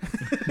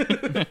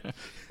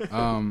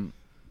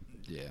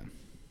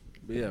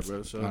 But yeah,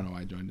 bro. So I don't know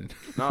why I joined it.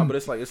 Nah, but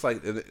it's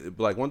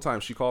like one time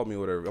she called me, or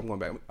whatever. I'm going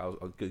back.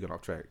 I'll get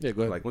off track. Yeah,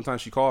 go ahead. Like one time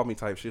she called me,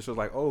 type shit. She was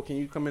like, "Oh, can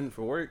you come in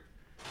for work?"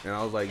 And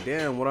I was like,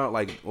 "Damn, what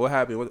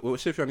happened? What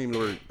shift y'all need me to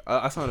work?"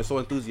 I sounded so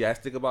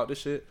enthusiastic about this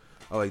shit.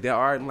 I was like, "Damn,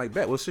 all right." I'm like,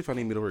 "Bet, what shift y'all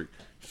need me to work?"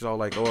 She's all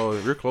like, "Oh,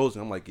 you're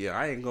closing." I'm like, "Yeah,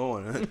 I ain't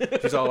going."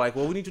 She's all like,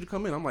 "Well, we need you to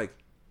come in." I'm like,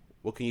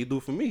 "What can you do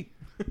for me?"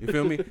 You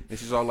feel me? And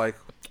she's all like,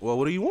 "Well,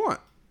 what do you want?"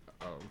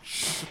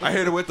 I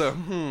hit her with the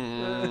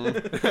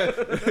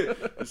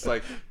It's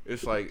like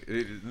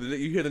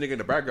you hear the nigga in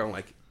the background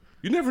like,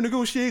 "You never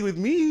negotiate with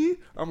me."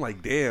 I'm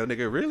like, "Damn,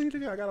 nigga, really?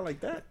 Nigga, I got it like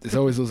that." There's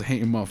always those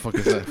hating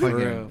motherfuckers that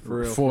fucking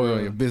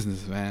foil your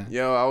business, man.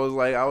 Yo, I was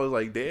like,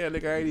 "Damn,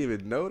 nigga, I didn't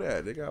even know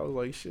that." Nigga, I was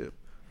like, "Shit,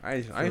 I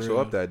ain't show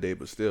up that day,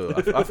 but still,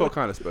 I felt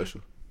kind of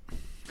special."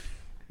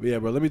 But yeah,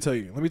 bro. Let me tell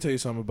you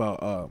something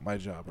about my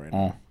job right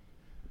now.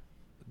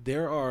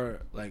 There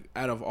are, like,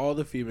 out of all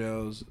the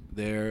females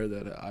there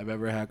that I've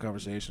ever had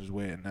conversations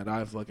with and that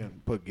I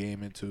fucking put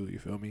game into, you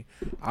feel me?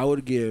 I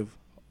would give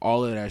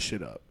all of that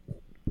shit up.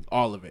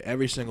 All of it.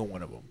 Every single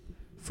one of them.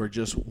 For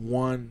just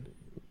one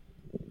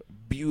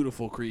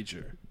beautiful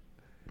creature.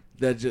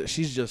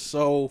 She's just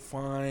so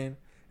fine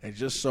and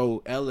just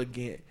so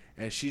elegant.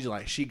 And she's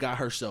like, she got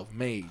herself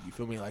made. You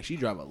feel me? Like, she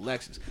drive a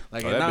Lexus.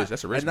 Like,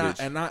 that's a rich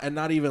bitch. And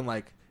not even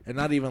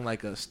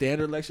like a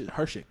standard Lexus.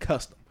 Her shit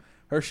custom.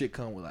 Her shit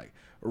come with like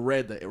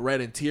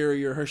red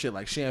interior. Her shit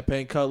like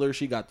champagne color.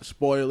 She got the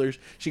spoilers.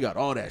 She got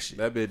all that shit.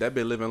 That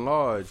bitch living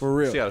large. For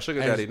real. She got a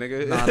sugar daddy,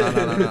 nigga.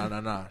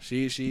 Nah.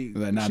 She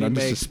don't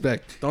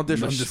disrespect. Don't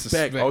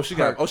disrespect. Oh, she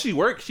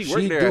worked there.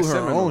 She do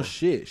her own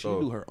shit. She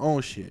do her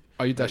own shit.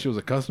 Oh, you thought she was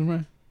a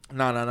customer?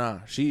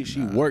 Nah. She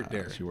worked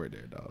there. She worked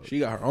there, dog. She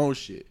got her own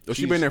shit. Oh,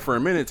 she been there for a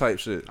minute type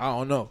shit. I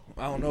don't know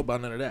about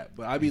none of that.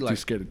 But I be like, too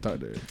scared to talk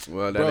to her.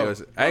 Well,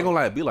 I ain't gonna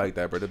lie, it be like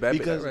that, bro. The bad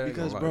because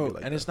bro,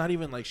 like and it's not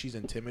even like she's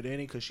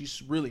intimidating because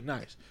she's really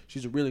nice.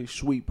 She's a really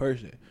sweet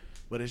person,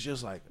 but it's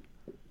just like,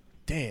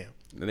 damn.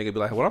 The nigga be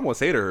like, what I'm gonna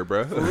say to her,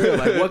 bro? For real,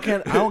 like I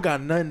don't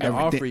got nothing to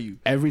offer you.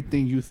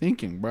 Everything you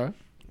thinking, bro.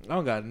 I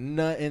don't got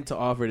nothing to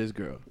offer this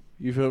girl.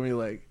 You feel me?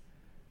 Like,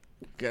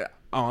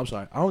 I'm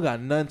sorry. I don't got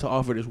nothing to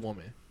offer this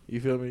woman. You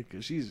feel me?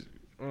 Cause she's,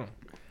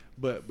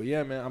 but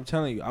yeah, man. I'm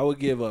telling you, I would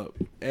give up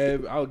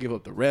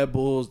the Red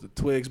Bulls, the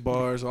Twix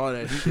bars, all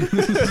that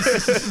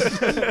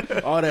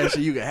shit. All that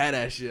shit. You can have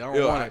that shit. I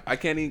don't want it. I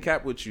can't even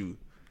cap with you.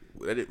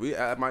 We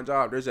at my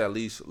job. There's at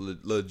least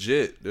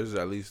legit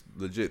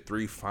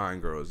 3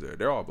 fine girls there.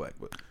 They're all black,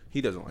 but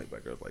he doesn't like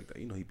black girls like that.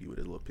 You know, he be with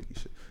his little picky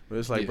shit. But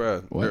it's like,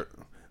 bro,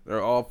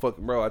 they're all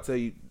fucking, bro. I tell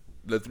you,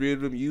 the three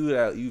of them,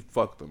 you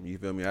fucked them. You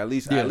feel me? At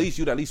least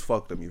you'd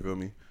fucked them. You feel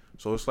me?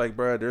 So it's like,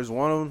 bro, there's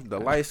one of them, the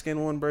light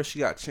skinned one, bro.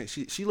 She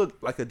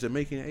looked like a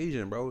Jamaican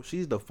Asian, bro.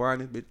 She's the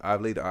finest bitch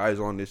I've laid eyes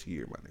on this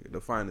year, my nigga.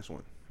 The finest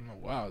one. Oh,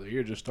 wow, the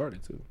year just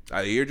started too.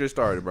 The year just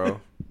started, bro.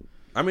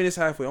 I mean, it's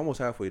almost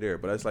halfway there,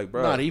 but it's like,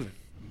 bro, not even.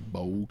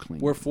 Bold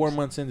clean. We're 4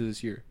 months into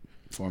this year.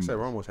 I said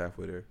we're almost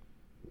halfway there.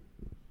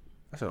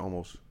 I said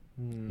almost.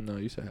 No,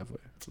 you said halfway.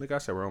 Like I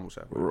said, we're almost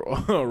halfway.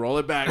 Roll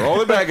it back.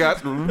 Roll it back,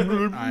 guys.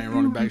 I ain't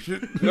rolling back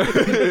shit.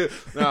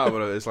 Nah,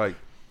 but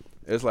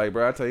it's like,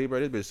 bro, I tell you, bro,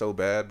 this bitch so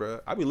bad, bro.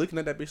 I be looking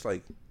at that bitch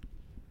like,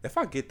 if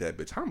I get that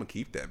bitch, how I'm gonna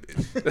keep that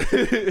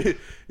bitch?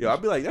 Yo, I'll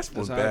be like, that's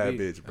one bad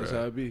bitch, bro. That's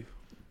how it be.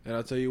 And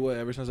I'll tell you what,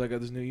 ever since I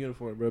got this new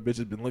uniform, bro, bitch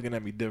has been looking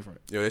at me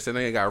different. Yo, they said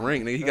nigga got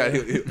ring. Nigga,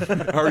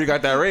 he already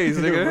got that raise,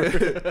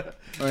 nigga.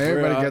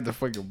 Everybody got the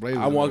fucking blazer.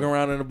 I'm walking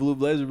around in a blue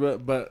blazer,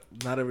 but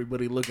not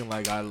everybody looking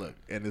like I look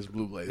in this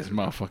blue blazer. This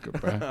motherfucker,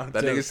 bro.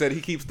 That nigga said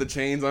he keeps the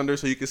chains under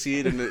so you can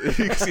see it and you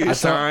can see it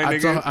shine,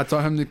 nigga. I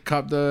told him to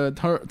cop the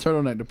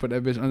turtleneck to put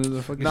that bitch under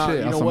the fucking shit.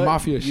 You know some what?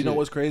 Mafia shit. You know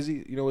what's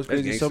crazy?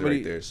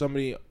 Right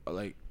Somebody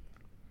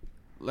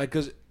like,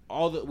 cause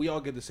we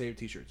all get the same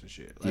t-shirts and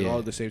shit. Like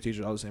all the same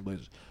t-shirts, all the same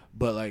blazers.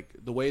 But like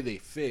the way they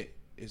fit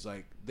is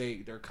like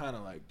they're kind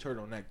of like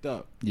turtlenecked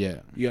up.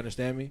 Yeah. You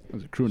understand me? It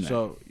was a crew neck.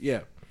 So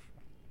yeah.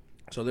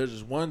 So there's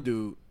this one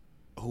dude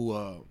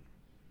who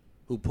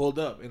pulled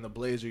up in the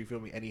blazer, you feel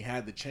me, and he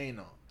had the chain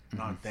on.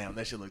 Mm-hmm. Oh damn,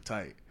 that shit look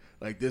tight.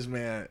 Like this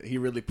man, he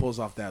really pulls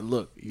off that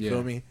look. You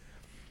feel me?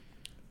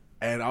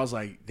 And I was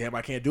like, damn,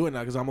 I can't do it now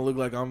because I'm gonna look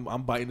like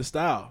I'm biting the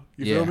style.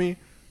 You feel me?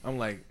 I'm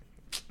like,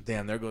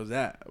 damn, there goes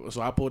that.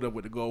 So I pulled up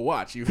with the gold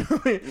watch, you feel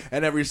me?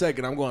 And every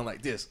second I'm going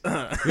like this.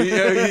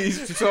 Yeah,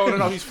 he's showing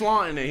it off. He's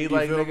flaunting it. He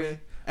like, nigga.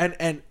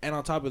 And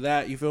on top of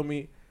that, you feel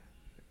me?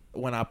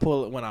 When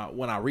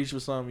I reach for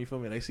something, you feel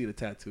me? They see the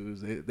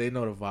tattoos. They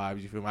know the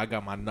vibes. You feel me? I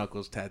got my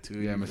knuckles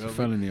tattooed. Yeah, Mr.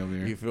 Felony over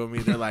here. You feel me?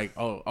 They're like,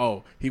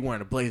 oh, he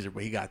wearing a blazer,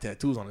 but he got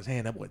tattoos on his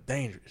hand. That boy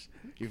dangerous.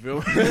 You feel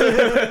me?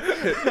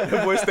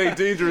 That boy stay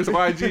dangerous.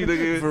 YG,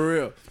 nigga. For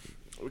real.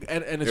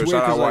 And it's weird.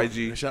 Shout out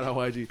YG. Shout out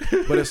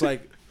YG. But it's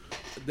like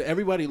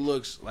everybody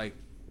looks like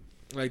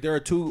there are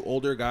two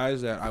older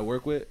guys that I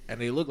work with,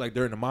 and they look like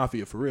they're in the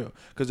mafia for real.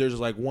 Because there's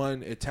like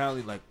one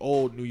Italian, like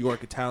old New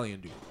York Italian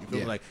dude. You feel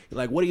me?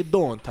 Like, what are you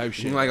doing? Type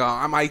shit. Like,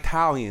 I'm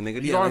Italian,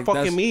 nigga. These aren't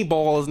fucking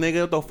meatballs,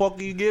 nigga. What the fuck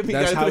do you give me?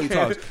 That's how he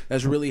talks.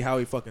 That's really how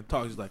he fucking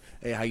talks. He's like,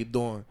 hey, how you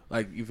doing?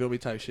 Like, you feel me?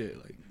 Type shit.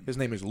 Like, his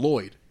name is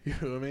Lloyd. You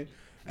know what I mean?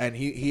 And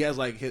he has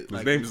like his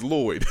name is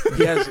Lloyd.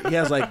 he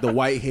has like the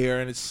white hair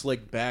and it's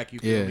slicked back. You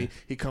feel me?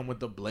 He come with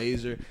the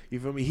blazer. You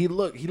feel me? He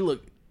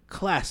look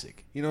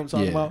classic. You know what I'm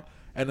talking about?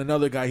 And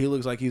another guy, he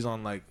looks like he's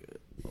on like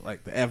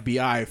the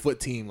FBI foot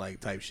team like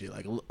type shit,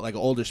 like an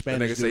older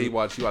Spanish dude. Say he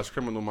watched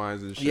Criminal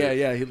Minds and shit.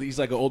 Yeah. He's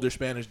like an older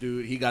Spanish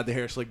dude. He got the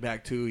hair slicked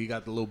back too. He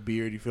got the little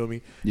beard. You feel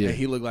me? Yeah. And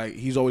he look like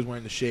he's always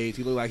wearing the shades.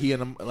 He look like he in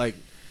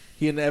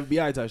the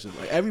FBI type shit.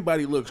 Like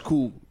everybody looks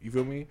cool. You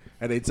feel me?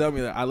 And they tell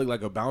me that I look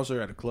like a bouncer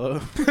at a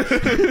club.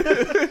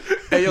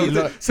 Hey yo,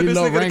 send this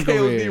nigga to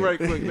KOD right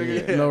quick,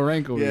 nigga. No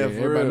rank over here.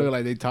 Everybody look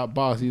like they top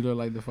boss. You look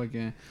like the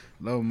fucking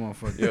low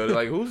motherfucker. Yo,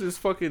 like who's this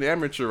fucking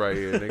amateur right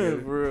here,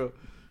 nigga? For real.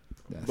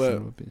 That's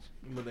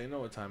But they know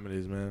what time it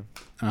is, man.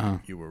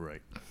 You were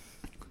right.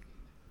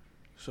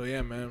 So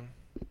yeah, man.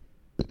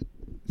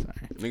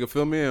 Sorry. Nigga,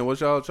 fill me in. What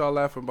y'all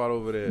laughing about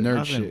over there? Nerd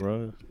Nothing, shit,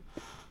 bro.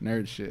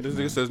 Nerd shit. This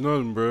nigga says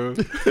nothing, bro.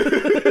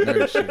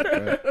 Nerd shit,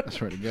 bro. I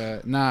swear to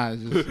God. Nah,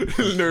 it's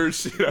just nerd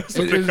shit.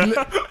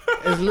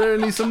 It's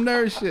literally some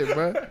nerd shit,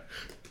 bro.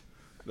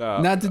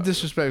 Nah, Not to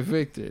disrespect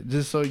Victor,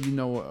 just so you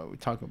know what we're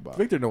talking about.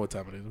 Victor know what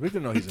time it is.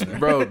 Victor know he's in there.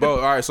 bro.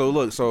 All right, so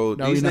look, these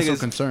niggas, so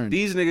concerned.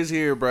 These niggas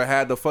here, bro,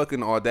 had the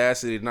fucking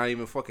audacity to not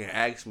even fucking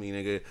ask me,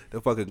 nigga, to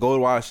fucking go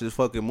watch this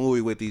fucking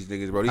movie with these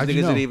niggas, bro. These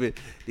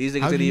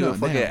niggas didn't even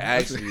fucking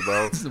ask me,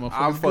 bro.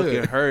 I'm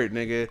fucking hurt,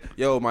 nigga.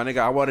 Yo, my nigga,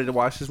 I wanted to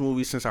watch this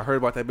movie since I heard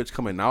about that bitch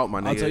coming out, my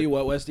nigga. I'll tell you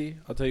what, Westy.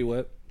 I'll tell you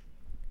what.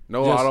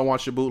 No, I don't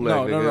want your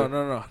bootleg.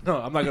 No.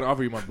 I'm not gonna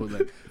offer you my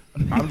bootleg.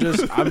 I'm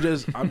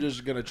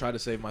just gonna try to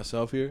save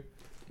myself here.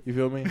 You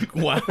feel me?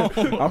 Wow.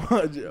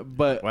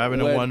 But we're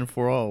having a one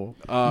for all.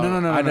 No.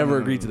 I never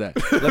agreed to that.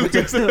 Let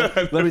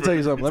me tell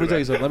you something.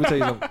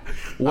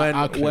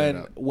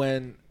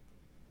 When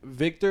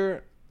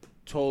Victor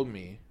told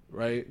me,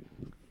 right?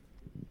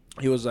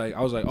 I was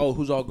like, oh,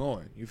 who's all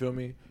going? You feel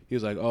me? He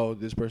was like, oh,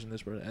 this person,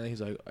 and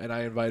he's like, and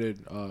I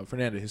invited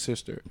Fernanda, his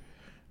sister,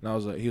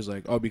 and he was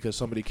like, oh, because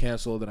somebody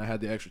canceled and I had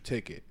the extra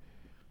ticket,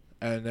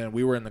 and then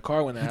we were in the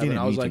car when that happened.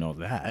 I was like, know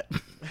that.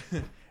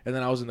 And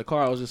then I was in the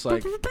car. I was just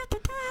like,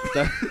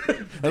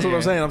 that's what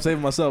I'm saying. I'm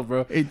saving myself,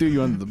 bro. He threw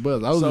you under the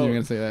bus. I wasn't even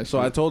gonna say that. So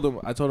shit. I told him,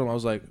 I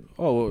was like,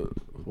 oh, well,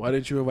 why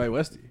didn't you invite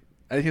Westy?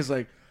 And he's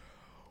like,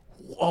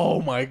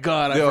 oh my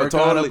God, I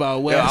forgot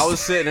about West. I was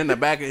sitting in the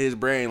back of his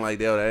brain like,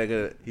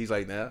 he's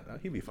like, nah,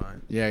 he'd be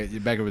fine. Yeah, the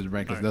back of his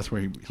brain, because that's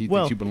where he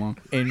thinks you belong.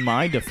 In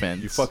my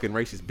defense, you fucking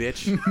racist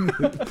bitch.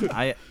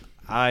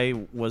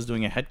 I was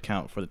doing a head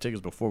count for the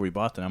tickets before we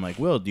bought them. I'm like,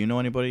 Will, do you know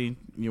anybody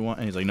you want?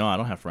 And he's like, no, I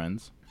don't have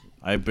friends.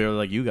 I barely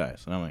like you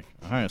guys. And I'm like,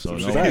 all right, so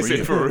no.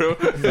 For real?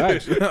 I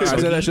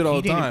say that shit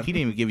all the time. He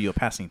didn't even give you a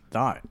passing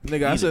thought.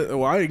 Nigga, I said,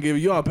 well, I didn't give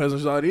you all a passing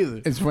thought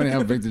either. It's funny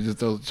how Victor just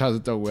tries to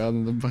throw Will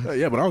in the bus.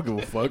 Yeah, but I don't give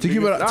a fuck. To keep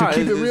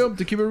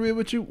it real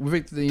with you,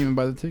 Victor didn't even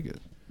buy the tickets.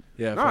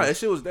 Yeah, nah, that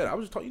shit was dead. I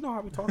was just talking. You know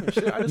how we talking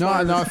shit.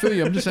 I feel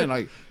you. I'm just saying,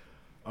 like,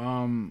 I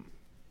don't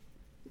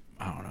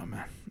know,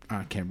 man.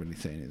 I can't really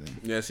say anything.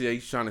 Yeah, see,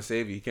 he's trying to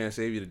save you. He can't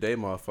save you today,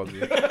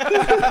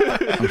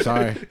 motherfucker. I'm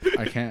sorry,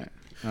 I can't.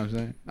 You know what I'm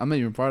saying? I'm not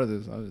even part of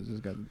this. I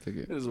just got the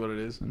ticket. It is what it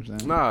is. You know what I'm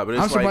saying? Nah, but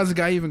it's I'm surprised the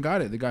guy even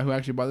got it. The guy who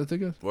actually bought the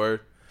tickets.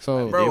 Word.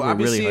 So, bro, I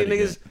be really seeing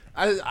niggas.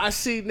 I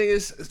see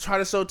niggas try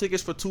to sell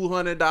tickets for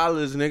 $200,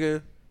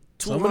 nigga.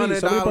 Somebody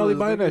probably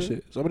buying that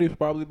shit. Somebody's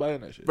probably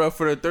buying that shit, bro.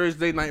 For the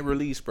Thursday night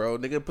release, bro.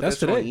 Nigga, put that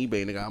shit on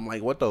eBay, nigga. I'm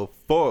like, what the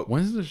fuck?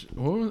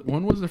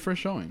 When was the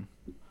first showing?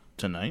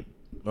 Tonight?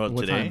 Well,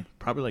 today? Time?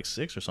 Probably like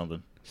 6 or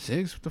something.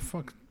 6? What the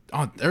fuck?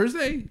 On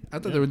Thursday? I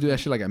thought they would do that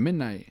shit like at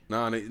midnight.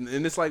 Nah,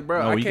 and it's like,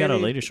 bro, No, we got a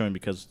later showing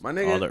because my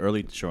nigga, all the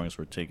early showings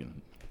were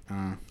taken.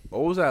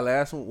 What was that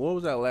last one? What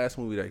was that last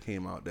movie that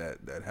came out that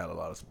had a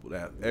lot of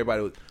that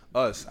everybody was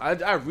Us?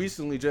 I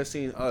recently just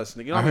seen Us.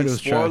 Nigga, you know how many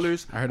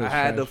spoilers I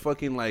had to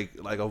fucking like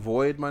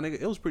avoid, my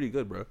nigga. It was pretty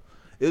good, bro.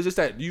 It was just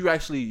that you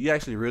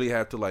actually really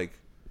have to like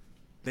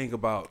think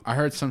about. I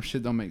heard some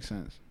shit don't make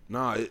sense.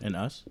 Nah, And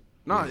Us?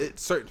 Nah,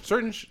 it's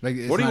certain. Like,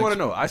 what do you want to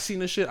know? I seen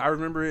this shit. I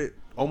remember it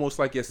almost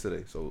like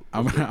yesterday. So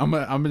I'm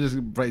gonna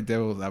just play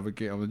devil's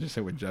advocate. I'm gonna just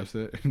say what Jeff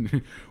said.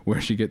 Where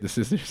she get the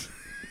scissors?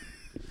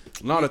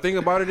 No, the thing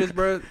about it is,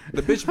 bro,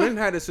 the bitch Ben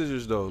had the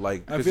scissors though.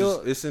 Like, I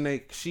feel it's in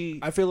a she.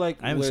 I feel like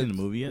I haven't seen the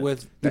movie yet.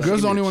 With the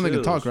girl's the only one that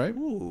can talk, right?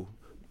 Ooh.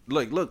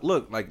 Look.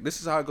 Like, this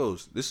is how it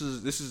goes. This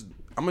is.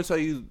 I'm gonna tell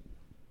you.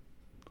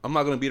 I'm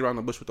not gonna beat around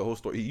the bush with the whole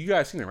story. You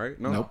guys seen it, right?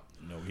 Nope.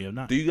 No, we have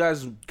not. Do you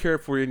guys care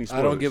for any spoilers?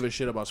 I don't give a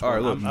shit about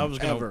spoilers. All right, look, I was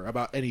gonna, ever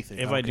about anything.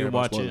 If I do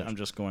watch it, I'm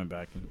just going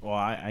back.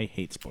 I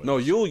hate spoilers. No,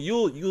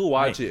 you'll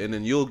watch it and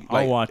then you'll. Like,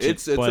 I'll watch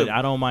it, but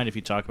I don't mind if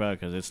you talk about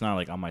it because it's not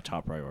like on my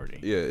top priority.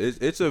 Yeah,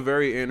 it's a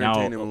very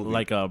entertaining movie.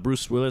 Like a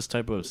Bruce Willis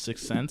type of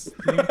Sixth Sense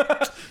thing.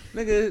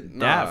 Nigga,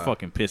 that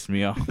fucking pissed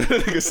me off.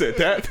 Nigga said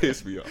that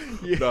pissed me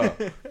off. Yeah. Nah,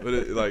 but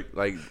it,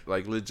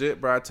 like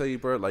legit, bro. I tell you,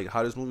 bro. Like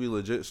how this movie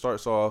legit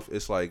starts off.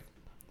 It's like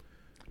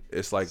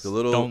the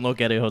little. Don't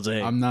look at it,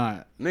 Jose. I'm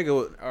not. Nigga,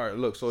 all right,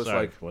 look. So it's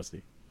Sorry, like.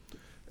 Westey.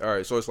 All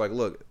right, so it's like,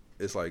 look,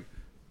 it's like,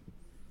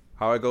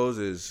 how it goes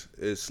is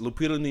it's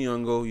Lupita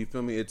Nyong'o. You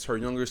feel me? It's her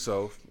younger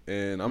self,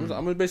 and I'm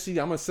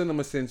gonna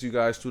send you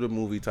guys to the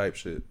movie type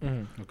shit.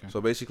 Mm-hmm. Okay.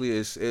 So basically,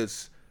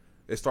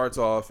 it starts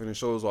off and it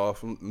shows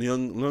off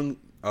young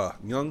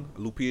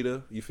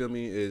Lupita. You feel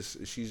me?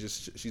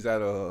 She's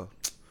at a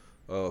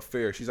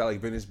fair. She's at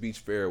like Venice Beach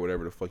Fair or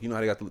whatever the fuck. You know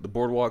how they got the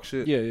boardwalk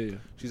shit? Yeah.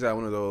 She's at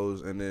one of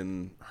those, and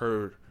then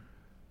her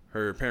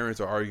parents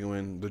are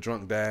arguing. The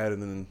drunk dad,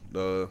 and then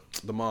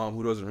the mom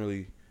who doesn't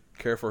really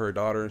care for her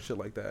daughter and shit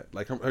like that.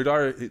 Like her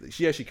daughter,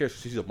 she actually cares.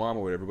 She's a mom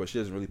or whatever, but she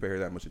doesn't really pay her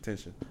that much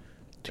attention.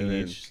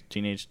 Teenage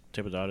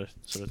type of daughter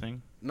sort of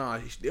thing. Nah,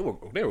 they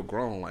were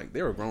grown, like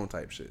they were grown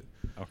type shit.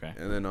 Okay.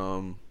 And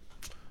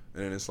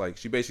then it's like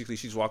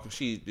she's walking.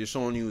 She just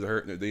showing you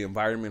the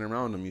environment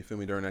around them. You feel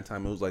me? During that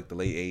time, it was like the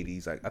late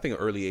 '80s, like I think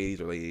early '80s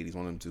or late '80s,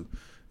 one of them two.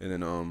 And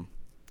then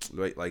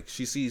like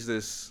she sees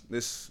this.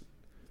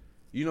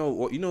 You know,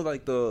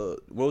 like what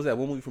was that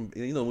one movie from?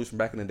 You know, movies from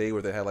back in the day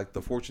where they had like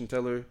the fortune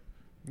teller.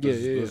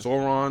 The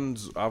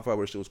Zorons, I forgot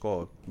what shit was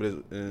called.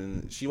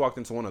 And she walked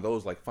into one of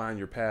those like find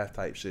your path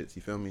type shits.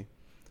 You feel me?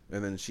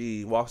 And then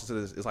she walks into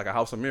this. It's like a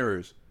house of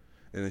mirrors.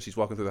 And then she's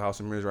walking through the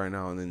house of mirrors right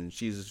now. And then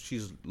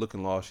she's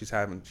looking lost.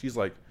 She's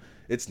like,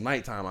 it's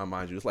nighttime. I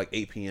mind you, it's like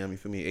 8 p.m. You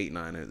feel me?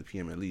 8-9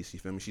 p.m. at least. You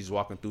feel me? She's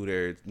walking through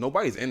there.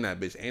 Nobody's in that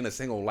bitch. Ain't a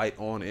single light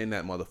on in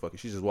that motherfucker.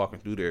 She's just walking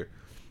through there.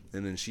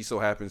 And then she so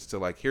happens to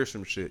like hear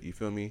some shit. You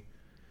feel me?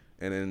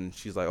 And then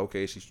she's like,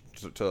 okay, she's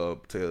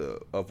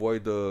to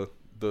avoid the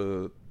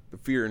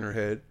fear in her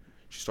head,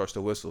 she starts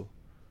to whistle,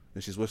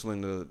 and she's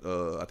whistling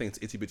I think it's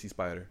Itsy Bitsy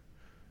Spider,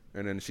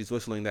 and then she's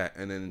whistling that,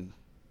 and then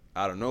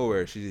out of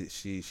nowhere she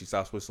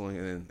stops whistling,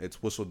 and then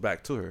it's whistled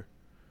back to her,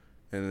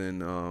 and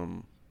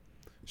then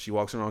she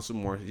walks around some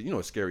more. You know,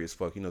 it's scary as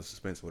fuck. You know,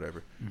 suspense,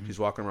 whatever. Mm-hmm. She's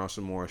walking around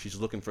some more. She's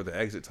looking for the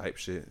exit type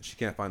shit. She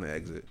can't find the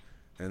exit,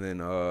 and then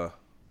all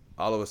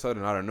of a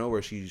sudden, out of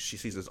nowhere, she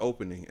sees this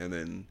opening, and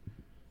then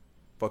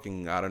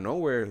fucking out of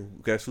nowhere,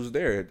 guess who's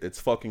there? It's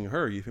fucking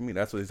her. You feel me?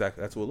 That's what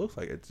it looks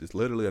like. It's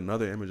literally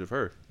another image of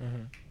her.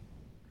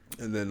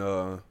 Mm-hmm. And then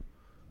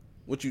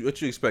what you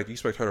expect? You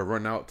expect her to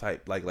run out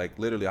type like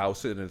literally. I was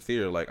sitting in the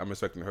theater like I'm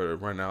expecting her to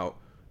run out.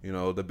 You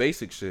know, the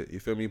basic shit. You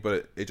feel me?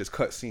 But it just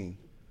cut scene.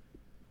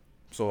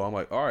 So I'm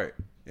like, all right,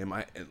 and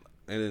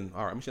then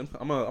all right,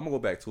 I'm gonna go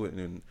back to it,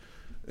 and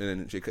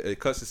then it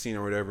cuts the scene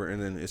or whatever,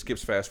 and then it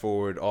skips fast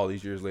forward all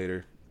these years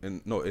later.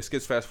 And no, it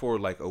skips fast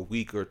forward like a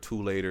week or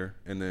two later,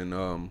 and then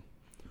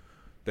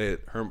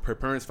her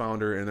parents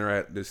found her, and they're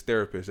at this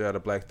therapist. They're at a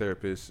black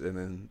therapist, and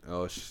then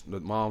the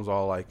mom's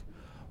all like,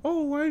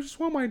 oh, I just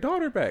want my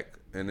daughter back.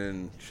 And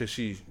then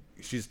she's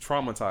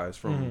traumatized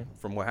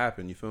from what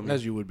happened. You feel me?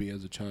 As you would be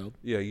as a child.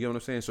 Yeah, you know what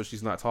I'm saying? So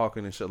she's not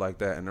talking and shit like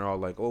that. And they're all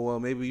like, oh, well,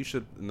 maybe you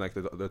should, and like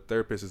the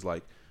therapist is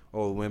like,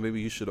 oh, man,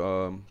 maybe you should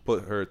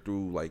put her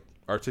through like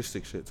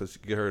artistic shit to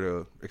get her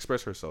to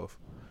express herself.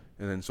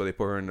 And then so they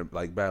put her in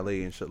like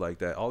ballet and shit like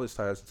that. All this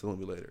ties into a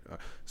little bit later.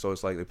 So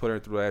it's like they put her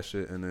through that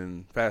shit, and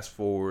then fast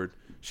forward,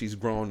 she's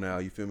grown now.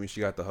 You feel me?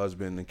 She got the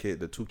husband,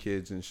 the 2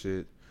 kids and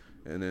shit.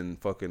 And then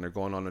fucking they're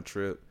going on a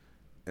trip,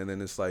 and then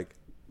it's like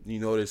you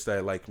notice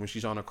that like when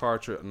she's on a car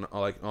trip,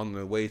 like on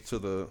the way to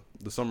the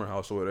summer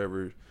house or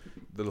whatever,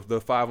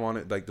 the 5 on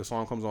it, like the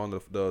song comes on,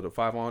 the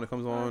 5 on it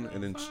comes on,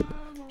 and then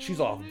she's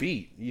off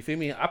beat. You feel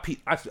me? I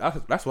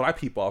that's what I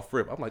peep off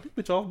rip. I'm like, this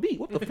bitch off beat.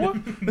 What the fuck?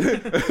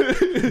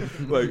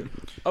 Like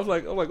I was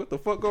like, what the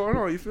fuck going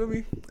on? You feel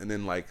me? And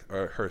then like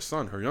her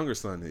son, her younger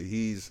son,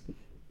 he's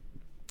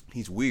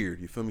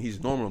weird. You feel me?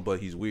 He's normal, but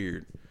he's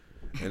weird.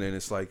 And then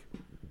it's like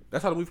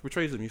that's how the movie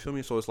portrays him. You feel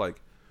me? So it's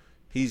like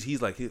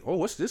he's like, oh,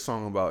 what's this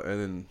song about? And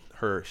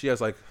then she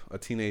has like a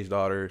teenage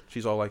daughter.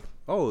 She's all like,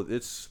 oh,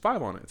 it's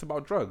 5 on it. It's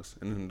about drugs.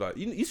 And then like,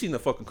 you seen the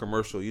fucking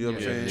commercial? You know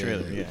what I'm saying?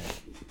 Trailer, yeah.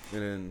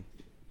 And then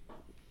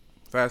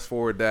fast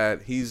forward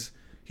that he's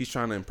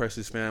trying to impress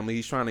his family.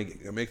 He's trying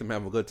to make them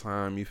have a good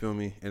time. You feel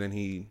me? And then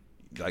he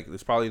like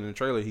it's probably in the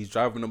trailer. He's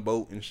driving a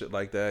boat and shit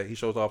like that. He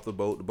shows off the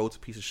boat. The boat's a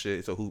piece of shit.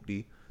 It's a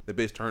hoopty. The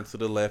bitch turns to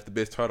the left. The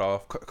bitch turned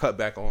off. Cut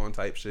back on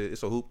type shit.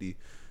 It's a hoopty.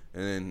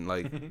 And then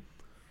like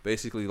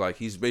basically like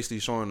he's basically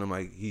showing them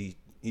like he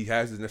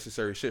has the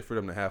necessary shit for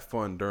them to have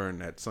fun during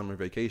that summer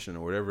vacation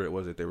or whatever it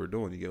was that they were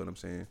doing. You get what I'm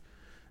saying?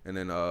 And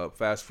then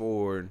fast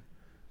forward,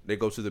 they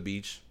go to the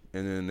beach,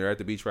 and then they're at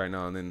the beach right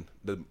now, and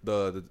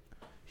then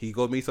he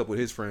meets up with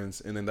his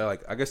friends, and then they're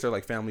like, I guess they're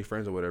like family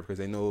friends or whatever, because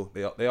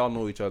they all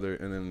know each other,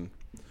 and then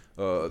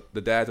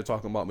the dads are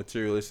talking about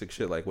materialistic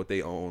shit, like what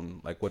they own,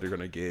 like what they're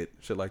gonna get,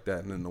 shit like that,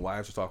 and then the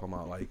wives are talking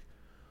about like,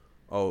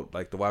 oh,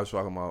 like the wives are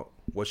talking about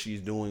what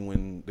she's doing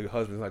when the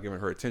husband's not giving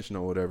her attention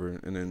or whatever,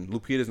 and then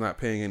Lupita's not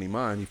paying any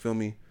mind. You feel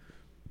me?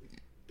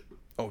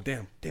 Oh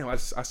damn! I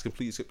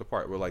completely skipped the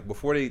part where like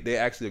before they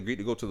actually agreed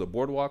to go to the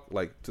boardwalk,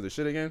 like to the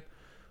shit again.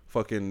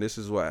 Fucking, this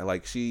is what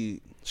like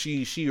she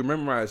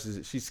memorizes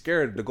it. She's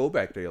scared to go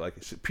back there, like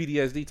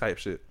PTSD type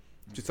shit.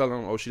 She's telling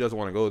them, oh, she doesn't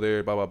want to go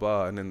there, blah blah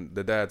blah, and then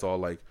the dad's all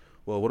like,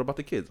 well, what about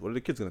the kids? What are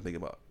the kids gonna think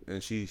about?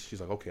 And she's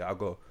like, okay, I'll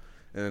go.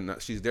 And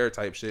she's there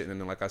type shit, and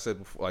then like I said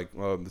before, like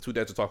the 2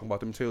 dads are talking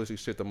about the materialistic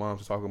shit, the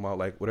moms are talking about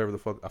like whatever the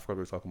fuck I forgot what they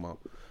were talking about,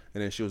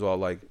 and then she was all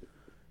like,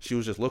 she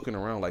was just looking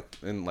around like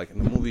in the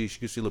movie she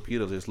could see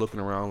Lupita just looking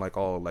around like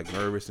all like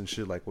nervous and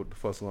shit, like what the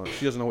fuck's going on.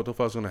 She doesn't know what the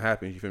fuck's gonna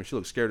happen. You feel me? She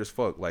looks scared as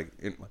fuck. Like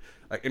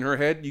in her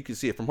head you can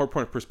see it from her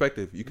point of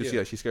perspective. You can see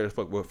that she's scared as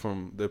fuck, but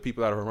from the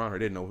people that are around her,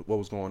 they didn't know what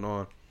was going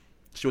on.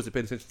 She wasn't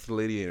paying attention to the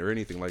lady or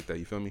anything like that.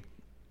 You feel me?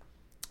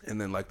 And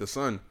then like the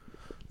son,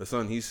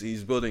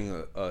 he's building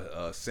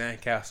a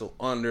sandcastle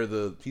under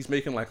the. He's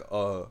making like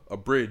a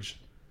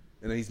bridge,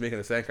 and then he's making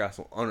a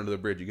sandcastle under the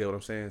bridge. You get what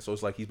I'm saying? So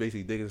it's like he's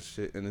basically digging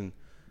shit, and then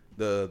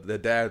the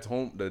dad's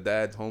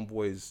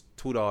homeboy's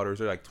 2 daughters.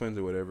 They're like twins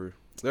or whatever.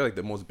 They're like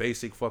the most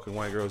basic fucking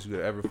white girls you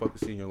could ever fucking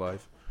see in your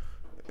life.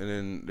 And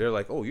then they're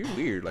like, oh, you're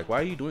weird. Like, why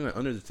are you doing that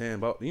under the tan?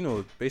 About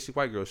basic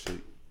white girl shit.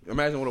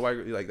 Imagine what a white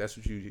girl like. That's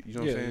what you know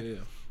what I'm saying?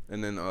 Yeah.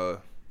 And then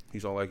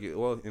he's all like,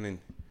 well,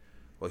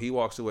 he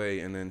walks away,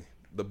 and then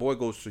the boy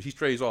he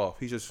strays off.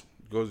 He just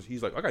goes.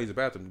 He's like, I gotta use the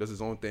bathroom. Does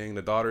his own thing.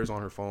 The daughter's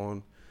on her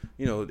phone.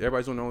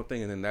 Everybody's doing their own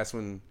thing. And then that's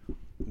when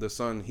the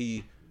son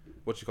he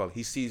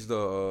sees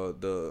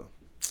the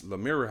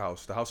mirror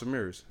house, the house of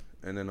mirrors.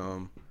 And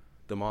then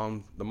the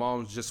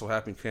mom just so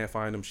happens can't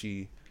find him.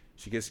 She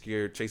gets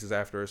scared, chases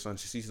after her son.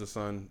 She sees the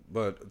son,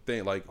 but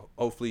like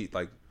hopefully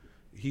like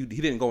he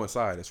didn't go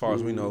inside. As far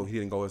as we know, he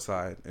didn't go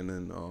inside. And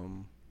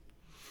then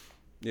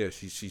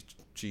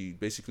she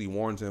basically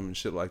warns him and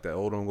shit like that.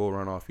 Oh, don't go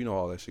run off.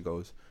 All that shit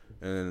goes.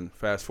 And then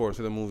fast forward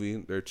to the movie,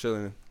 they're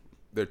chilling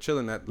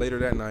that later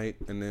that night.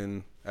 And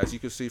then as you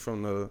can see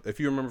if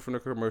you remember from the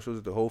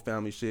commercials, the whole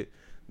family shit.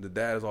 The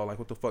dad is all like,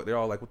 what the fuck? They're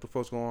all like, what the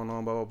fuck's going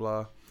on? Blah blah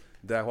blah.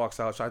 Dad walks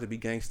out, tried to be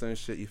gangster and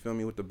shit. You feel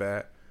me, with the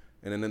bat.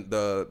 And then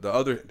the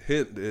other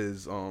hit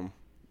is I don't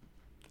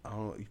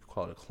know, you could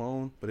call it a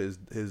clone, but his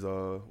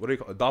what do you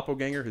call it? A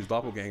doppelganger? His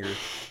doppelganger.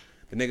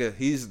 The nigga,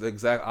 he's the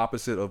exact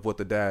opposite of what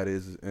the dad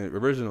is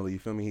originally. You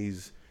feel me?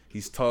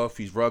 He's tough.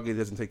 He's rugged.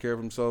 Doesn't take care of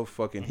himself.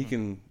 Fucking, he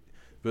can.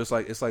 But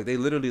it's like they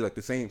literally like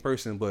the same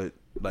person, but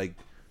like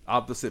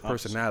opposite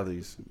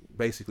personalities.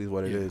 Basically, is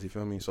what it is. You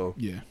feel me? So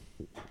yeah.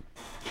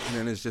 And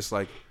then it's just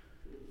like,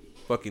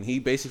 fucking, he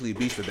basically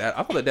beats the dad.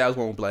 I thought the dad was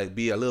going to like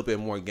be a little bit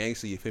more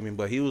gangster. You feel me?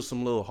 But he was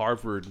some little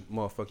Harvard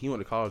motherfucker. He went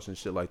to college and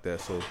shit like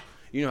that. So.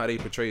 You know how they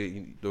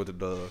portray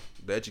the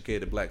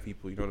educated black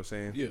people, you know what I'm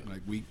saying? Yeah,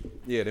 like weak.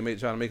 Yeah, they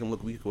try to make them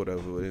look weak or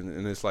whatever.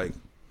 And it's like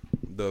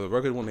the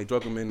rugged one, they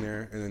drug them in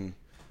there, and then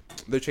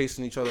they're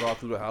chasing each other all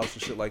through the house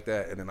and shit like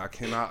that. And then I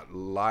cannot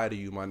lie to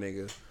you, my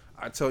nigga.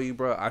 I tell you,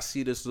 bro, I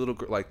see this little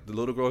like the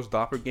little girl's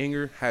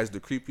doppelganger has the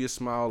creepiest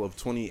smile of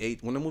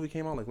 28. When the movie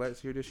came out, like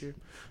last year, this year,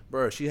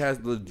 bro, she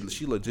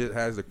legit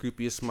has the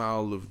creepiest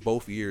smile of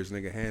both years,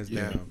 nigga, hands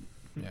down.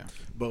 Yeah,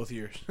 both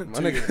years. My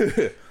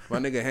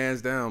nigga,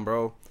 hands down,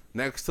 bro.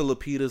 Next to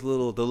Lupita's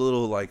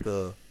little like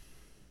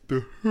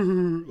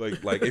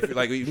like if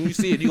when you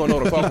see it, you gonna know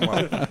what I'm talking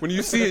about. When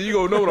you see it, you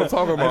gonna know what I'm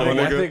talking about, my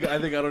nigga. I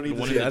think I don't need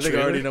to see it. I think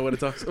I already know what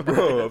it talks about.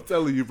 Bro, I'm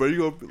telling you, bro.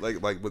 You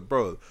gonna but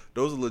bro,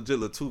 those are legit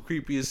the two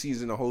creepiest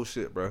scenes in the whole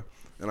shit, bro.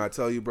 And I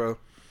tell you, bro,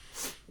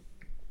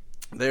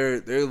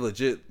 they're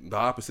legit the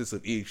opposites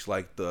of each.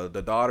 Like the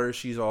daughter,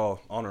 she's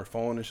all on her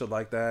phone and shit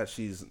like that.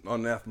 She's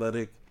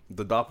unathletic.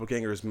 The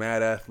doppelganger is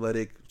mad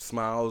athletic,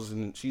 smiles,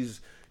 and she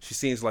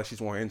seems like she's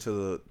more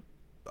into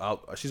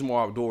she's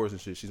more outdoors and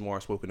shit. She's more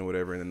outspoken or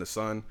whatever. And then the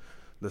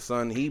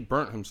son, he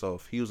burnt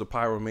himself. He was a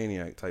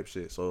pyromaniac type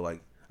shit. So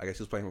like, I guess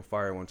he was playing with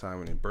fire one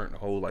time and it burnt the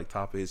whole like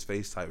top of his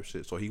face type of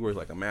shit. So he wears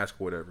like a mask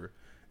or whatever.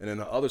 And then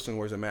the other son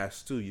wears a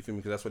mask too. You feel me?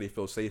 Because that's what they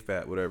feel safe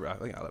at, whatever. I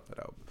think I left that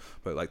out.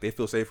 But like they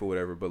feel safe or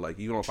whatever. But like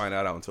you don't find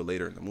that out until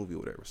later in the movie or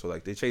whatever. So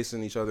like they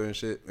chasing each other and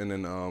shit. And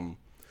then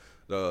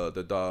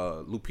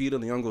the Lupita,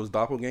 the young girl's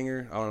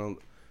doppelganger. I don't know.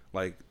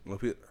 Like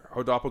Lupita,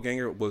 her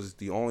doppelganger was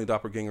the only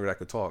doppelganger that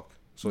could talk.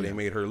 So they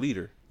made her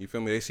leader. You feel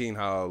me? They seen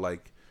how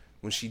like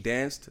when she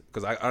danced,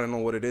 because I don't know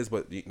what it is,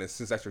 but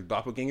since that's your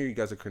doppelganger, you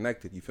guys are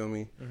connected. You feel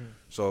me? Mm-hmm.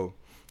 So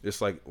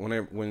it's like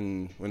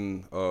when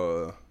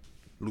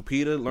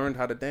Lupita learned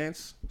how to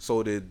dance,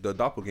 so did the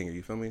doppelganger.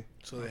 You feel me?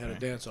 So they had a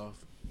dance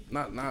off.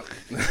 Not.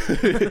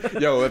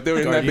 Yo, if they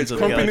were in that bitch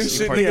pumping and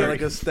shit, yeah,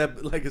 like a step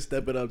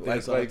it up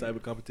dance off type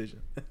of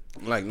competition.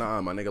 Like nah,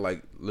 my nigga,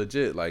 like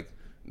legit, like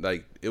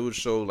it would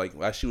show like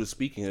as she was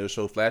speaking, it would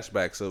show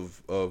flashbacks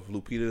of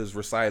Lupita's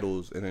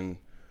recitals, and then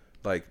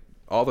like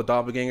all the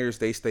doppelgangers,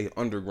 they stay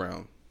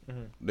underground.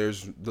 Mm-hmm.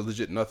 There's the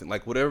legit nothing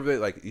like whatever they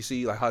like. You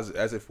see, like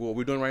as if what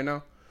we're doing right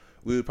now,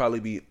 we would probably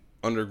be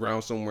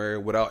underground somewhere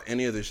without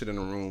any of this shit in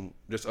the room,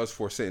 just us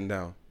four sitting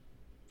down.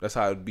 That's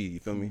how it'd be. You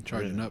feel me?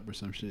 Charging up or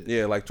some shit.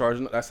 Yeah, like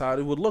charging. That's how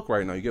it would look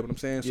right now. You get what I'm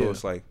saying? So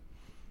it's like,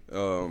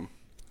 so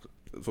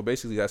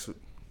basically that's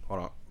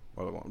hold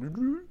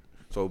on.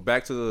 So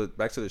back to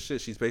the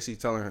shit. She's basically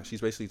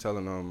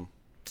telling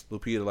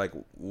Lupita like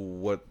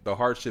what the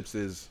hardships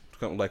is,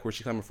 like where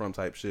she coming from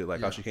type shit, like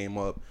how she came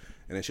up,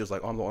 and then she was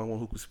like, oh, I'm the only one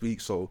who could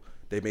speak, so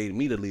they made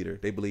me the leader.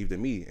 They believed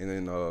in me, and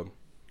then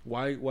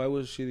why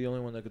was she the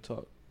only one that could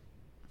talk?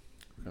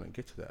 We're gonna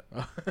get to that.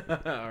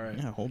 All right.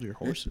 Yeah, hold your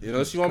horses. You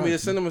know, she want me to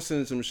Cinema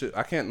Sins some shit.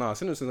 I can't. Nah,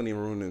 Cinema Sins don't even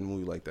ruin the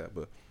movie like that.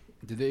 But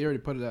did they already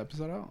put that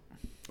episode out?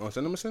 On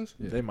Cinema Sins?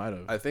 Yeah. They might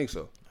have. I think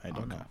so. I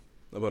don't know.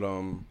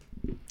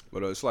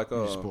 But it's like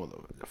you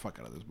spoiled the fuck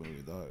out of this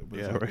movie, dog. But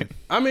yeah, right.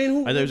 I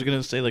mean, I was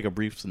gonna say like a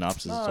brief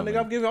synopsis. Nah,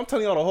 nigga, I'm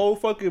telling y'all the whole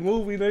fucking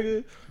movie,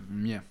 nigga.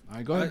 Yeah,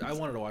 I go ahead. I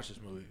wanted to watch this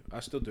movie. I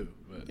still do.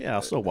 But yeah,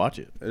 I'll still watch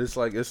it. It's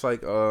like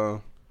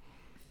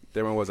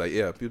Darren was like,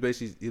 yeah, he's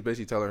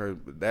basically telling her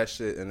that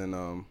shit, and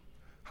then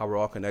how we're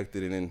all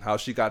connected, and then how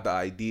she got the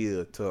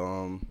idea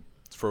to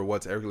for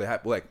what's really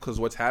happening, like because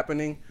what's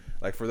happening,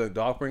 like for the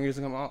Doppelgangers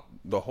to come out,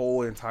 the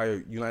whole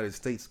entire United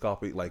States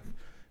copy, like.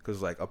 Because,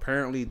 like,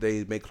 apparently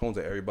they make clones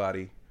of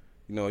everybody.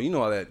 You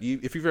know that.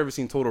 If you've ever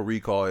seen Total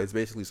Recall, it's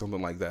basically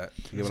something like that.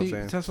 You know what I'm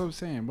saying? That's what I'm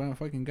saying. Bro,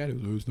 fucking guy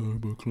who's not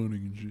about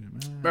cloning and shit,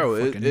 man. Bro,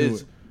 it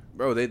is.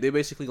 Bro, they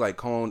basically, like,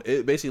 clone.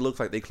 It basically looks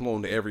like they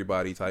cloned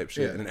everybody type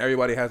shit. Yeah. And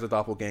everybody has a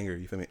doppelganger.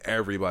 You feel me?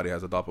 Everybody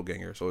has a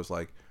doppelganger. So it's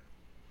like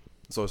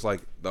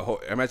the whole.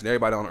 Imagine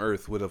everybody on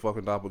Earth with a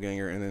fucking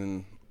doppelganger, and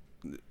then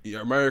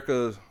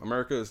America's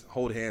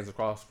hold hands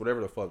across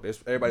whatever the fuck.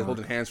 Everybody's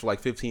holding hands for like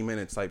 15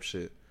 minutes type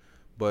shit.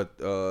 But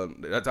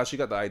that's how she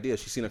got the idea.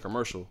 She seen a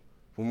commercial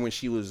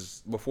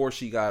before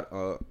she got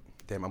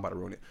damn, I'm about to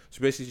ruin it.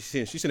 So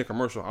basically, she seen a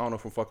commercial. I don't know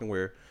from fucking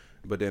where,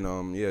 but then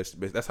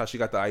that's how she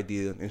got the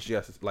idea, and she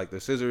has like the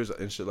scissors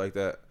and shit like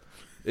that.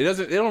 It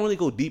don't really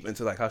go deep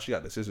into like how she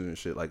got the scissors and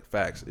shit, like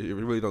facts. It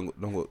really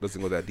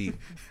doesn't go that deep.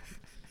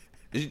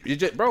 It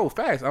just, bro,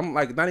 facts. I'm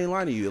like not even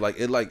lying to you. Like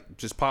it like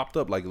just popped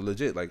up like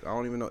legit. Like I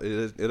don't even know.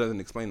 It doesn't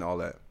explain all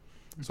that.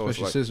 So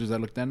especially like, scissors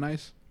that look that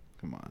nice.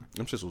 Come on.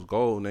 Them shits was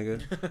gold,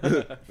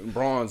 nigga.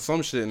 Bronze,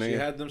 some shit, nigga. She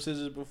had them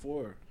scissors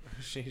before.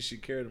 She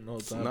carried them the whole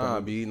time. Nah,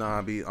 B.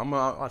 I'm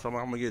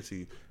gonna get to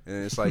you.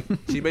 And it's like,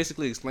 she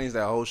basically explains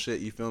that whole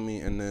shit, you feel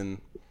me? And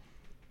then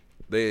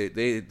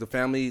the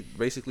family,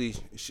 basically,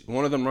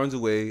 one of them runs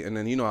away, and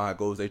then you know how it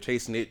goes. They're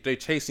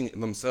chasing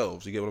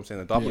themselves. You get what I'm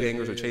saying? The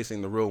doppelgangers are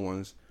chasing the real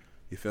ones.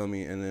 You feel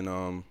me? And then,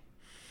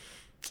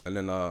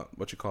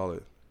 what you call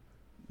it?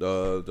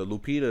 The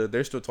Lupita,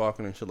 they're still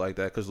talking and shit like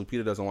that because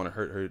Lupita doesn't want to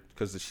hurt her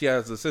because she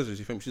has the scissors.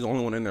 You feel me? She's the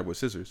only one in there with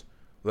scissors.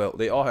 Well,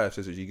 they all have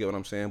scissors. You get what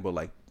I'm saying? But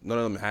like none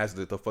of them has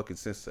the fucking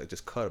sense to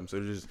just cut them.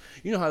 So they're just,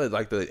 you know how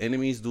the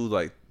enemies do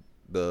like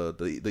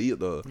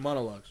the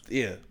monologues.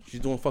 Yeah, she's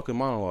doing fucking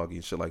monologue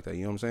and shit like that.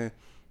 You know what I'm saying?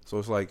 So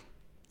it's like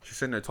she's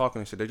sitting there talking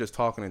and shit. They're just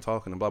talking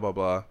and blah blah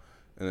blah.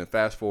 And then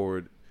fast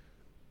forward,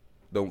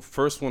 the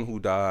first one who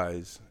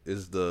dies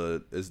is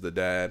the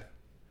dad.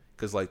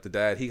 Cause like the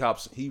dad, he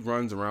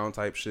runs around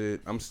type shit.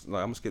 I'm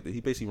gonna skip it.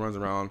 He basically runs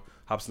around,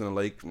 hops in the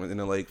lake,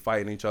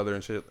 fighting each other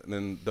and shit. And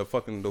then the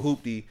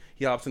hoopty,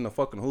 he hops in the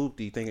fucking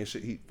hoopty, thinking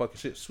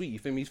shit sweet. You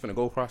feel me? He's finna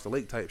go across the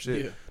lake type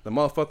shit. Yeah. The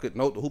motherfucker,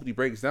 the hoopty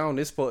breaks down.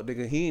 This fuck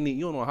nigga,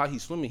 you don't know how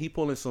he's swimming. He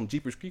pulling some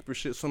Jeepers Creepers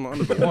shit, swimming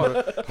under the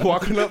water,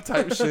 walking up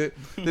type shit.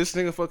 This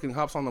nigga fucking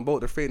hops on the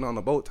boat. They're fighting on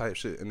the boat type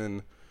shit, and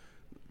then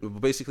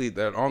basically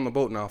they're on the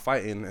boat now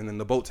fighting, and then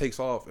the boat takes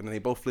off, and then they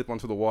both flip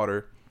onto the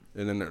water.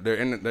 And then they're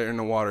in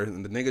the water,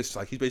 and the nigga's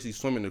like, he's basically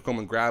swimming to come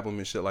and grab him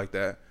and shit like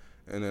that.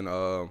 And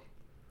then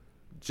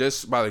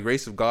just by the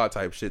grace of God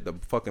type shit, the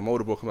fucking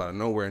motorboat comes out of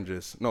nowhere and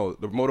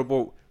the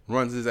motorboat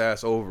runs his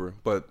ass over.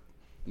 But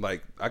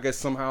like, I guess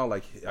somehow,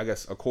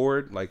 a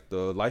cord, like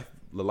the life,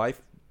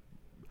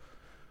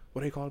 what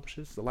do they call them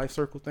shits? The life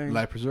circle thing?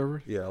 Life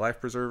preserver? Yeah, life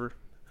preserver.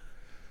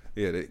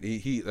 Yeah,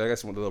 I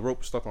guess when the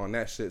rope stuck on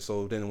that shit,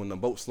 so then when the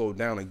boat slowed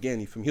down again,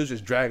 he was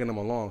just dragging them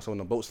along. So when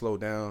the boat slowed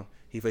down,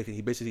 he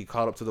basically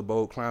caught up to the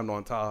boat, climbed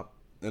on top,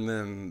 and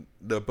then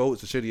the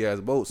boat's a shitty ass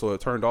boat, so it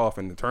turned off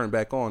and it turned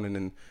back on, and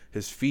then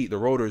his feet, the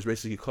rotors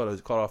basically cut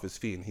off his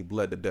feet, and he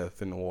bled to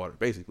death in the water.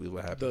 Basically, is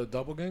what happened. The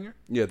doppelganger?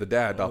 Yeah, the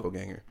dad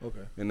doppelganger.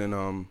 Okay. And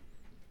then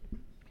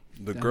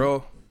the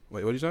girl.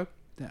 Wait, what did you say?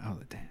 Damn.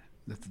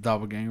 That's the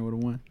doppelganger would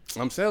have won.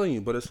 I'm telling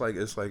you, but it's like,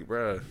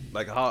 bruh,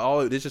 like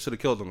how they just should have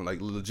killed him, like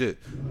legit.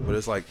 But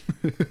it's like,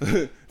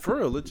 for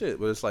real, legit.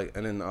 But it's like,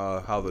 and then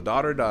how the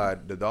daughter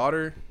died. The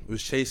daughter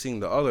was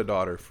chasing the other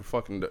daughter for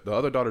fucking. The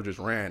other daughter just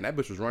ran. That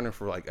bitch was running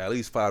for like at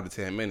least 5 to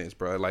 10 minutes,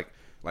 bro. Like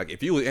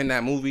if you were in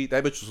that movie,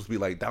 that bitch was supposed to be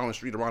like down the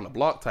street around the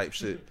block type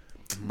shit,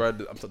 bro.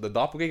 The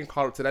doppelganger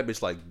caught up to that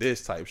bitch like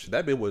this type shit.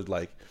 That bitch was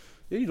like.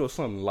 Yeah, you know,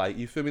 something light.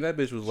 You feel me? That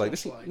bitch was like,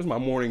 this is my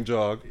morning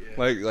jog. Yeah.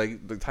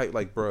 Like the type,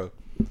 like, bro.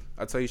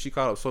 I tell you, she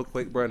caught up so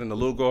quick, bro. And then the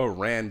little girl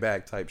ran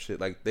back type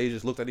shit. Like, they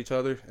just looked at each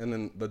other. And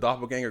then the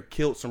doppelganger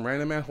killed some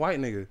random ass white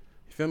nigga. You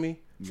feel me?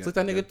 Slit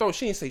that nigga throat.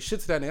 She ain't say shit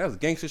to that nigga. That was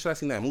gangster shit. I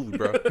seen that movie,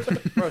 bro.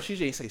 Bro,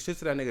 she ain't say shit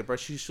to that nigga, bro.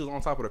 She was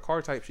on top of the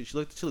car type shit. She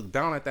looked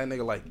down at that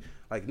nigga like,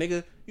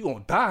 nigga, you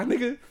gonna die,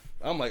 nigga.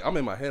 I'm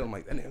in my head. I'm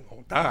like, that nigga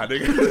gonna die,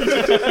 nigga.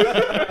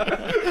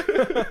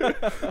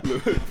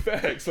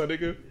 Facts, my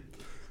nigga.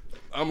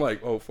 I'm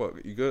like, oh fuck,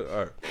 you good?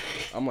 All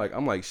right.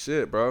 I'm like,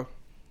 shit, bro.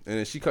 And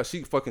then she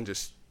fucking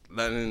just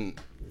letting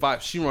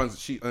and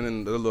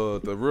then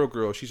the real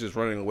girl, she's just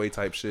running away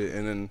type shit.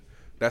 And then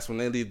that's when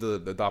they leave the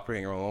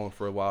doppelganger alone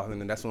for a while. And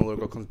then that's when the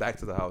little girl comes back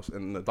to the house,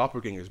 and the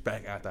doppelganger's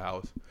back at the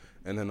house.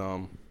 And then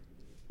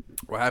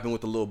what happened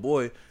with the little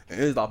boy and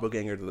his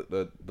doppelganger?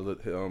 The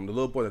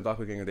little boy and the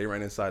doppelganger, they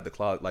ran inside the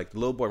closet. Like the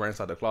little boy ran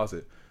inside the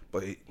closet,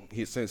 but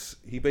since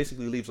he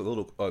basically leaves a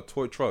little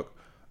toy truck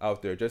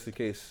out there just in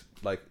case,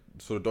 like,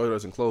 so the door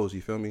doesn't close,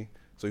 you feel me?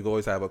 So you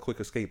always have a quick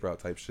escape route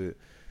type shit.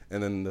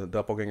 And then the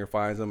doppelganger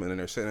finds them, and then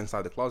they're sitting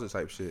inside the closet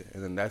type shit.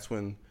 And then that's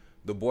when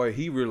the boy,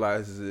 he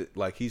realizes it,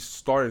 like, he's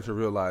starting to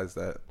realize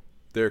that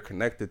they're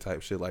connected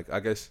type shit. Like,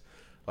 I guess,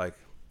 like,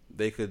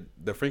 they could,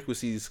 the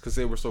frequencies, because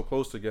they were so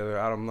close together,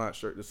 I'm not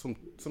sure, there's some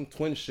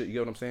twin shit, you get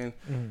what I'm saying?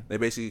 Mm-hmm. They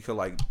basically could,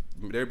 like,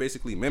 they're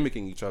basically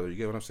mimicking each other, you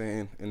get what I'm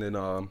saying? And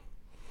then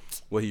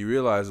what he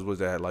realized was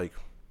that, like,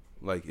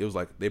 it was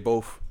like, they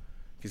both,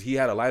 because he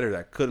had a lighter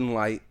that couldn't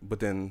light, but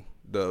then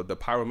the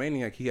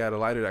pyromaniac, he had a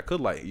lighter that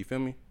could light. You feel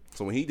me?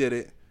 So when he did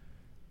it,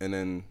 and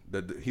then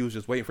he was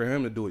just waiting for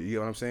him to do it. You get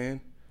what I'm saying?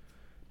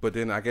 But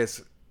then I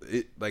guess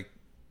it, like,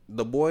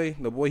 the boy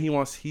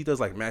he does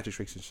like magic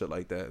tricks and shit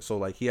like that. So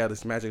like he had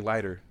this magic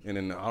lighter, and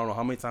then I don't know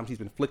how many times he's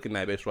been flicking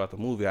that bitch throughout the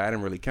movie. I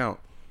didn't really count.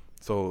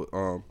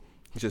 So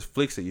he just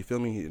flicks it. You feel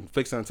me? He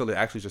flicks it until it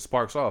actually just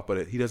sparks off.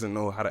 But he doesn't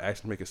know how to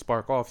actually make it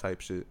spark off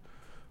type shit.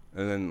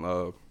 And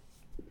then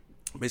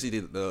basically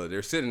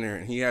they're sitting there,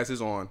 and he has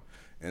his on,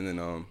 and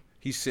then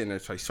he's sitting there,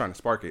 he's trying to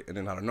spark it, and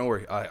then out of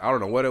nowhere, I don't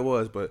know what it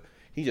was, but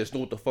he just knew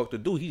what the fuck to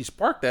do. He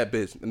sparked that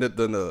bitch, and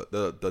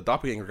the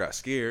doppelganger got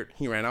scared.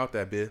 He ran out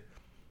that bitch.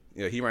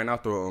 Yeah, he ran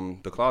out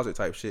the closet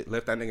type shit.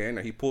 Left that nigga in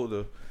there. He pulled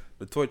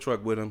the toy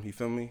truck with him. You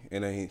feel me?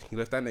 And then he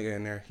left that nigga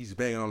in there. He's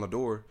banging on the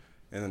door,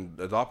 and then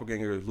the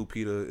doppelganger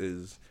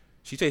Lupita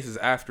she chases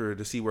after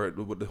to see what's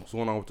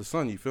going on with the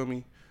son. You feel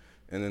me?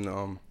 And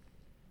then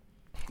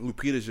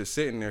Lupita's just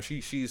sitting there.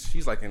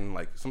 She's like in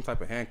like some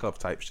type of handcuff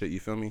type shit. You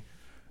feel me?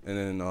 And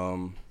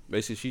then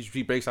basically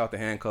she breaks out the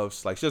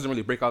handcuffs. Like, she doesn't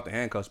really break out the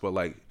handcuffs, but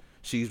like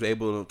she's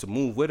able to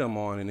move with him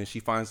on. And then she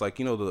finds, like,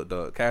 you know,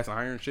 the cast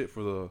iron shit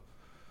for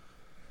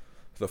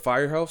the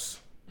firehouse.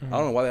 Mm-hmm. I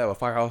don't know why they have a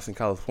firehouse in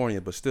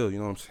California, but still, you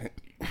know what I'm saying?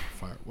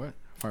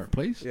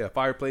 Fireplace? Yeah,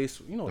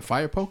 fireplace. You know, the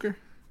fire poker.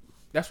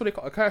 That's what they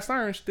call a cast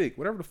iron stick.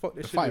 Whatever the fuck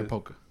that shit is. Fire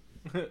poker.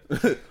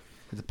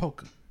 It's a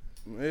poker.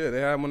 Yeah, they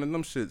had one of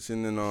them shits,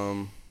 and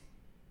then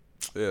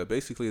yeah,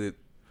 basically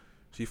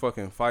she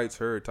fucking fights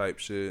her type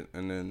shit,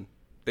 and then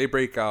they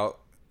break out.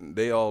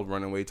 They all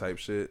run away type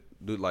shit.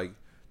 Dude, like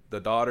the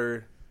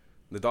daughter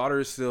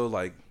is still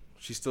like,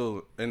 she's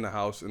still in the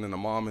house, and then the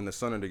mom and the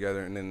son are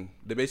together, and then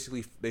they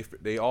basically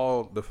they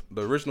all the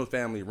original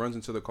family runs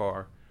into the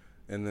car,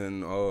 and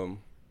then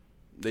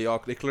they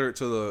clear it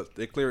to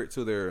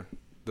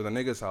the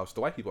nigga's house,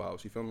 the white people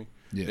house. You feel me?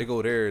 Yeah. They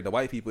go there. The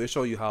white people. It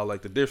show you how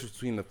like the difference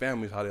between the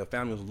families, how their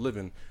families was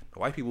living. The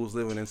white people was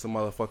living in some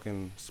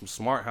motherfucking some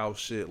smart house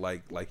shit,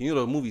 like you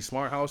know the movie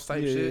Smart House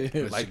type shit,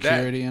 like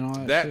security that, and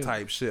all that shit.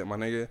 type shit, my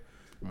nigga.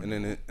 Right.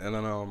 And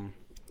then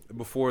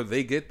before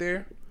they get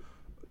there,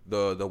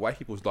 the white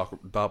people's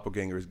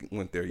doppelgangers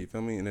went there. You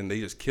feel me? And then they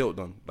just killed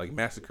them, like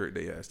massacred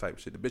their ass type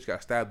shit. The bitch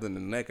got stabbed in the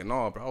neck and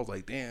all. But I was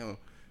like, damn.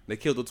 They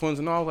killed the twins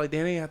and all. I was like,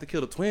 damn, they didn't have to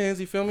kill the twins.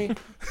 You feel me?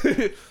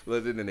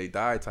 But then they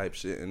died type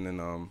shit. And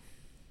then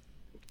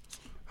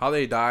how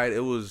they died, it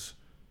was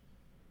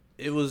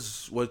be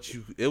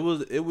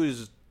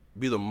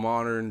the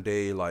modern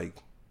day, like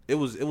it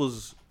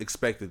was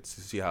expected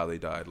to see how they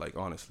died, like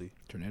honestly.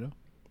 Tornado?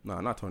 No,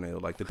 not tornado.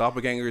 Like the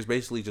doppelgangers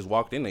basically just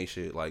walked in they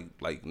shit. Like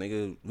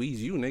nigga, we's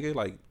you, nigga.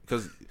 Like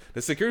because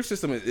the security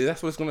system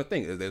that's what it's gonna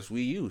think is that's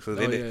we you. So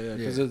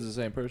because it's the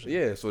same person.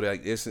 Yeah, so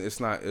like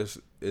it's not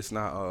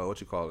what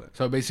you call it.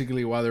 So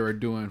basically, while they were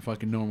doing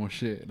fucking normal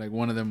shit, like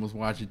one of them was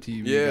watching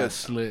TV, got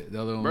slit.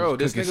 The other one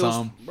was cooking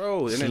some,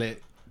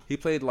 slit. He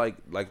played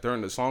like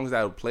during the songs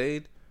that were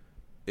played,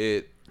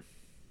 it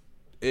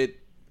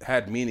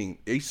had meaning.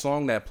 Each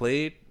song that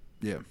played,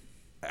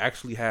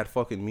 actually had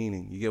fucking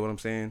meaning. You get what I'm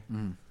saying?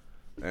 Mm.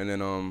 And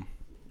then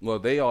well,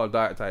 they all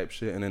died type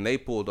shit, and then they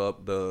pulled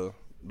up. The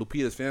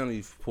Lupita's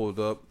family pulled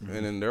up,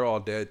 and then they're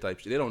all dead type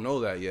shit. They don't know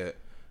that yet.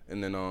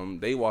 And then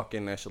they walk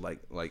in that shit like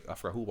I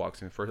forgot who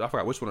walks in first. I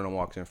forgot which one of them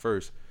walks in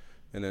first.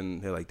 And then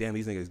they're like, damn,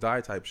 these niggas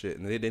died type shit.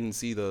 And they didn't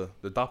see the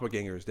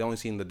doppelgangers. They only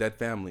seen the dead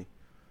family.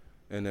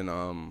 And then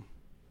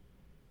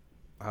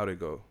how'd it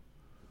go?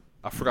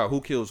 I forgot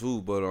who kills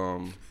who, but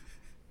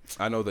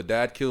I know the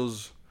dad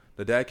kills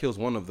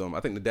one of them. I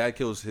think the dad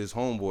kills his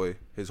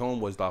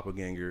homeboy's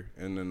doppelganger,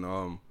 and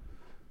then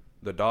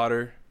the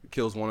daughter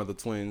kills one of the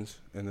twins,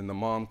 and then the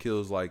mom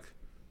kills the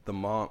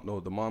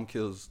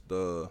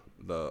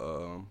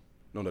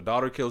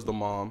daughter kills the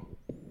mom,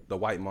 the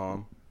white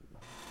mom,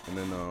 and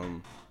then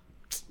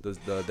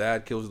the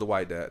dad kills the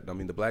white dad. I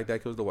mean, the black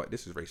dad kills the white.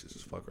 This is racist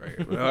as fuck right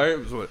here. All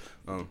right, so,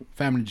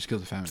 family just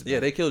kills the family.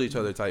 Yeah, they killed each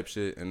other type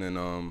shit, and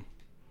then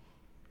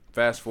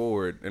fast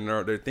forward, and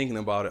they're thinking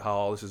about it, how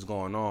all this is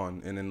going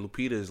on, and then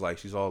Lupita is like,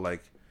 she's all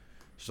like,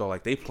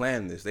 they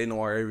planned this, they know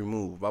our every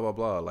move, blah blah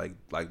blah,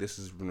 like this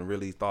has been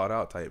really thought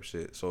out type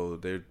shit. So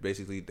they're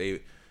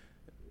basically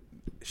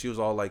she was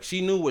all like,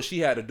 she knew what she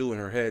had to do in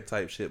her head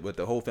type shit, but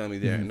the whole family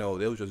didn't know.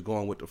 They was just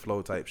going with the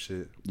flow type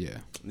shit. Yeah,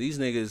 these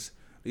niggas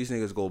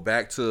go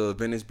back to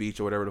Venice Beach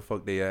or whatever the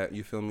fuck they at.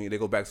 You feel me? They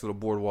go back to the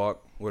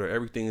boardwalk where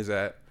everything is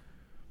at,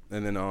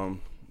 and then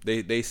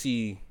they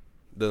see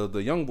the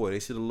young boy. They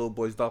see the little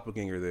boy's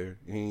doppelganger there.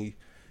 And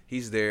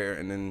he's there,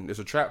 and then there's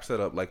a trap set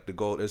up like the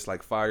gold. It's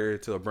like fire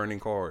to a burning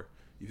car.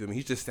 You feel me?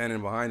 He's just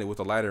standing behind it with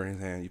a lighter in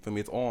his hand. You feel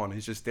me? It's on.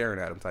 He's just staring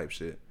at him type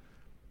shit.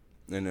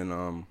 And then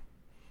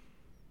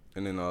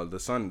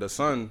the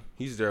son,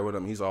 he's there with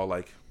him. He's all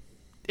like,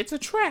 it's a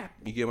trap.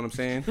 You get what I'm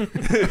saying?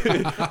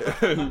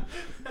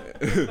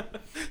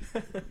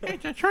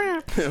 It's a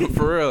trap.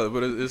 For real.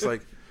 But it's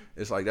like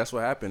that's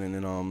what happened. And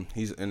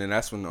then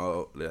that's when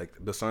like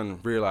the son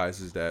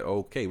realizes that,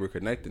 okay, we're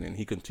connected, and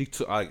he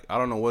took, I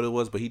don't know what it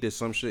was, but he did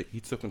some shit. He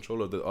took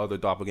control of the other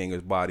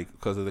doppelganger's body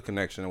because of the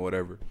connection or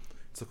whatever.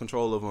 Took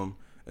control of him,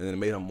 and then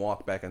made him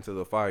walk back into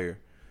the fire.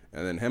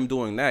 And then him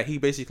doing that, he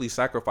basically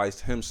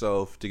sacrificed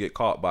himself to get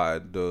caught by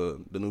the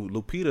new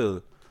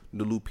Lupita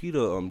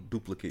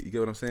duplicate. You get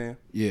what I'm saying?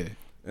 Yeah.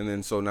 And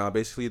then so now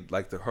basically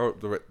like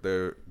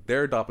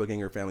their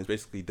doppelganger family's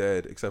basically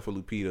dead except for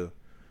Lupita.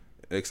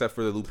 Except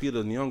for the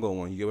Lupita Nyong'o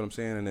one, you get what I'm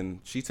saying? And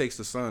then she takes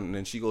the son, and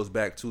then she goes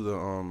back to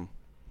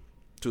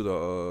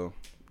the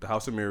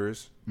House of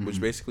Mirrors, which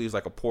basically is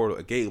like a portal,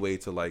 a gateway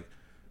to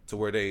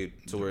where the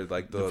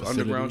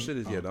underground shit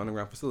is. Yeah, the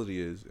underground facility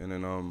is. And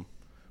then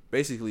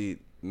basically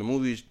the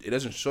movie, it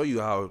doesn't show you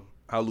how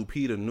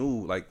Lupita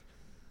knew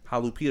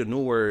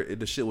where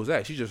the shit was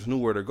at. She just knew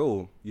where to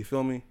go. You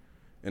feel me?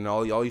 And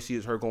all you see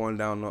is her going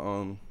down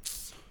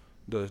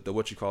the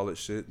what you call it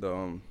shit,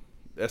 the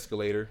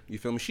escalator. You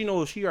feel me? She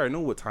already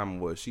knew what time it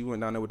was. She went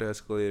down there with the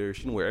escalator.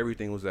 She knew where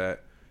everything was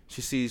at.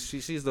 She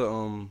sees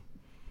the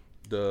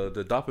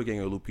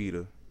doppelganger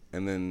Lupita,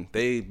 and then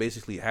they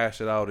basically hash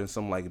it out in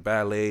some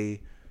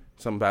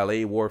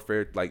ballet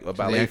warfare, like a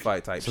ballet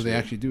fight type. So shit. They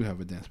actually do have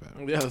a dance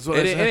battle. Yeah, that's what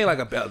it ain't like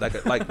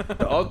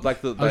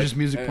just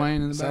music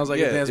playing in the back. Sounds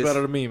like a dance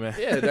battle to me, man.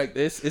 Yeah, like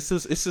it's a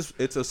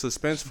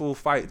suspenseful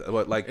fight,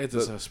 but like it's a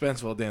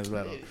suspenseful dance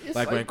battle.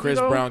 Like when Chris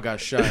Brown got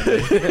shot,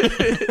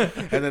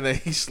 and then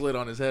he slid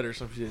on his head or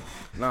some shit.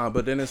 Nah,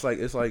 but then it's like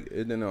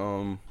then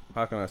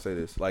how can I say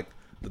this? Like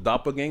the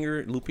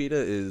doppelganger Lupita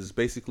is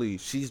basically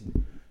she's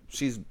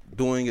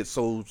doing it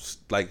so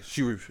like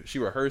she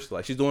rehearsed,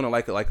 like she's doing it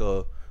like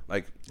a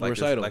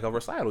recital. Like a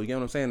recital, you get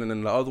what I'm saying? And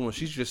then the other one,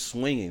 she's just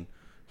swinging.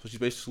 So she's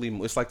basically,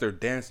 it's like they're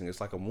dancing.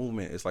 It's like a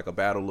movement. It's like a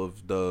battle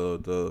of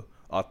the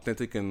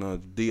authentic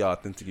and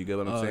de-authentic. You get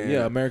what I'm saying?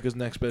 Yeah, America's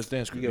Next Best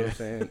Dance Group. You get what I'm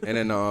saying? And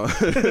then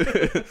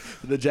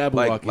the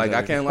Jabberwocky. Like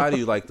I can't lie to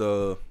you. Like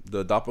the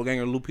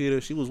doppelganger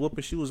Lupita, she was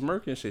whooping, she was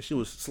murking shit. She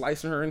was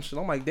slicing her and shit.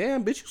 I'm like,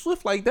 damn, bitch, you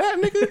swift like that,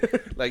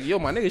 nigga. Like, yo,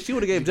 my nigga, she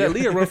would have gave Jet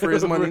Li a run for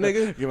his money,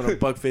 nigga. Giving him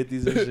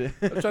 $150s and shit.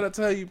 I'm trying to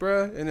tell you,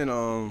 bruh. And then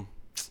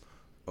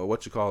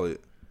what you call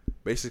it?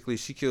 Basically,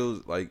 she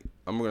kills, like,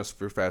 I'm gonna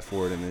fast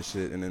forward in this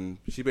shit, and then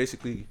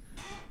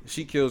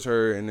she kills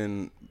her, and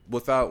then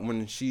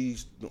when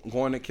she's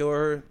going to kill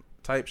her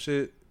type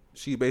shit,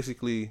 she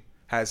basically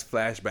has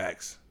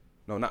flashbacks.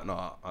 No,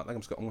 I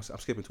think I'm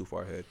skipping too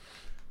far ahead.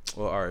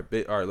 Well, all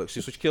right, look,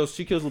 she kills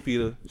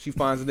Lupita. She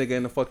finds the nigga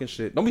in the fucking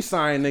shit. Don't be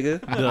sighing,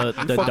 nigga.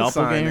 The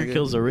doppelganger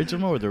kills the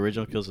original, or the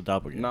original kills the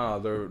doppelganger? Nah,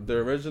 the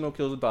original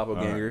kills the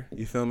doppelganger. Right.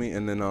 You feel me?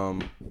 And then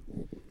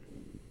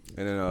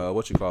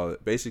what you call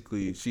it?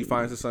 Basically, she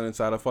finds the son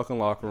inside a fucking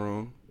locker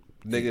room.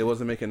 Nigga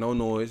wasn't making no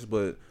noise,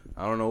 but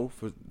I don't know.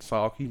 For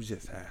Salk, he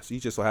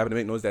just so happened to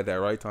make noise at that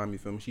right time. You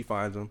feel me? She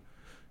finds him,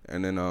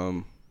 and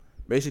then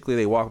basically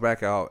they walk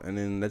back out, and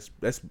then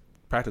that's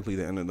practically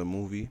the end of the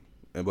movie.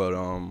 But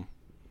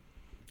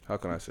how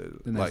can I say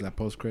it? Then there's that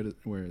post credit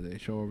where they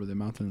show over the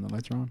mountain and the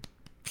lights are on.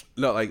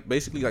 No, like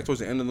basically like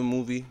towards the end of the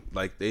movie,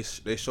 like they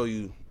show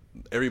you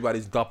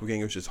everybody's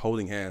doppelgangers just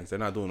holding hands. They're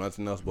not doing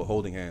nothing else but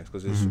holding hands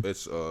because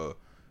it's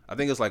I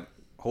think it's like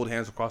hold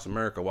hands across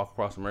America, walk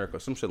across America,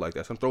 some shit like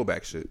that, some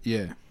throwback shit.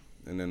 Yeah.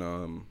 And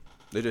then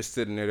they're just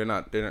sitting there. They're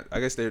not. I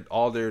guess their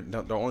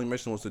only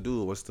mission was to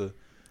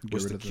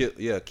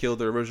kill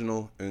the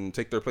original and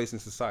take their place in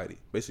society.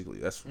 Basically,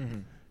 that's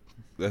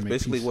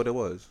basically peace. What it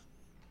was.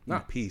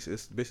 Not peace.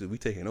 It's basically we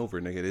taking over,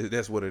 nigga.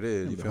 That's what it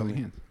is. You feel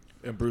me?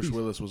 And Bruce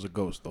Willis was a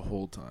ghost the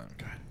whole time.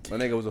 My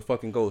nigga was a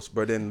fucking ghost.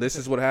 But then this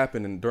is what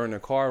happened. And during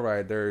their car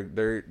ride,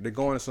 they're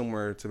going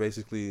somewhere to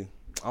basically,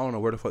 I don't know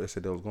where the fuck they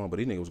said they was going, but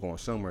these niggas was going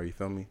somewhere. You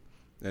feel me?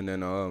 And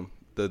then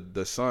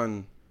the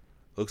son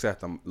looks at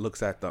the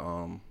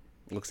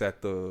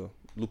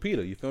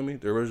Lupita. You feel me?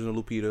 The original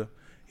Lupita.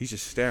 He's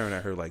just staring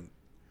at her like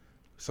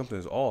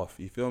something's off.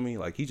 You feel me?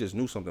 Like he just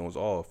knew something was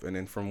off. And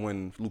then from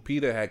when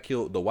Lupita had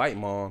killed the white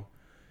mom,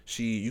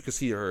 you could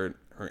see her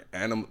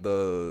animal,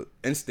 the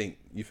instinct.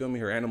 You feel me?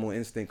 Her animal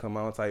instinct come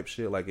out type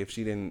shit. Like if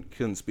she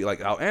couldn't speak,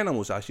 like our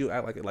animals, how she would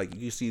act like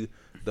you see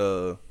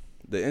the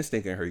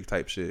instinct in her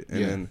type shit.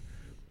 And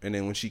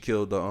then when she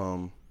killed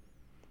the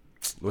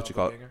what you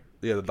call it?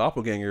 Yeah, the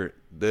doppelganger.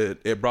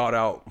 It brought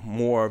out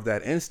more of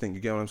that instinct.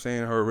 You get what I'm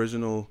saying? Her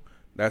original.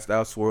 That's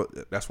what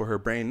her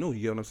brain knew.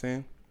 You get what I'm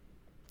saying?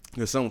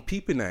 There's someone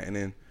peeping at, and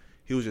then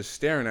he was just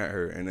staring at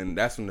her, and then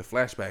that's when the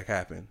flashback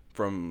happened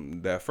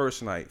from that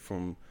first night.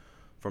 From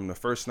the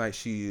first night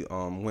she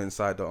went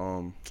inside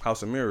the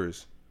House of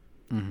Mirrors.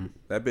 Mm-hmm.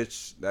 That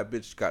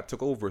bitch got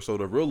took over. So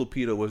the real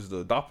Lupita was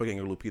the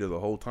doppelganger Lupita the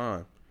whole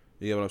time.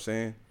 You get what I'm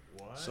saying?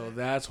 What? So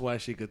that's why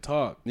she could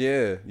talk.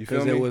 Yeah, you feel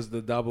me? Because it was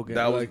the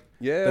doppelganger.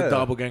 The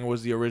doppelganger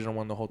was the original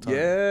one the whole time.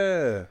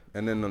 Yeah,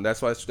 and then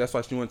that's why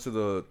she went to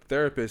the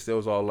therapist. It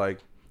was all like,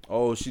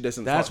 oh, she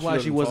doesn't. That's talk. why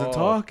she wasn't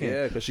talking.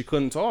 Yeah, because she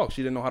couldn't talk.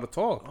 She didn't know how to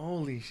talk.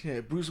 Holy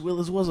shit! Bruce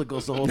Willis was a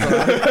ghost the whole time.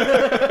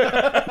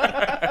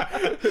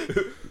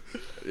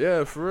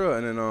 Yeah, for real.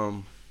 And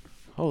then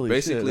holy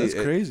basically, shit,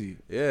 that's crazy.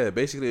 Yeah,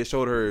 basically it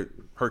showed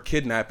her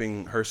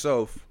kidnapping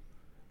herself,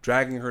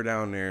 dragging her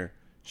down there.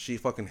 She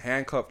fucking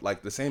handcuffed,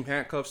 like the same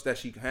handcuffs that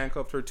she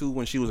handcuffed her to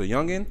when she was a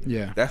youngin'.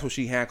 Yeah, that's what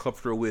she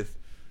handcuffed her with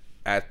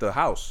at the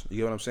house. You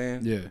get what I'm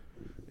saying? Yeah.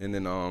 And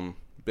then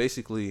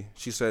basically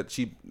she said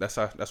that's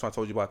why I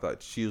told you about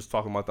that. She was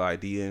talking about the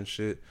idea and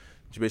shit.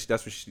 She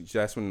basically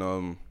that's when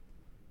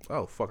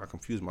oh fuck, I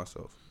confused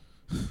myself.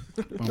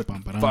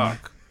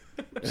 Fuck.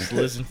 Just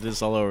listen to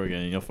this all over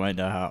again and you'll find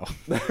out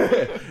how.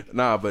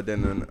 Nah, but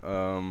then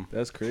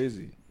that's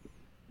crazy.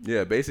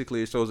 Yeah,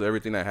 basically it shows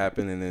everything that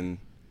happened, and then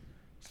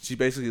she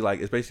basically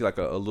it's basically like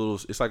a little,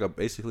 it's like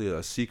basically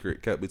a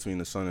secret kept between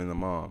the son and the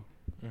mom.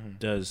 Mm-hmm.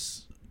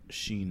 Does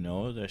she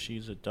know that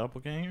she's a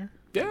doppelganger?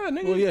 Yeah,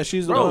 nigga. Well, yeah,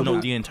 she's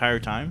the entire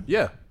time.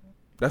 Yeah,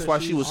 that's why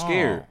she was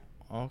scared.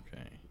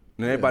 Okay.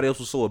 And everybody else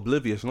was so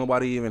oblivious.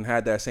 Nobody even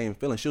had that same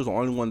feeling. She was the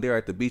only one there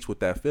at the beach with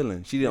that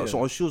feeling. She didn't.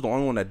 So she was the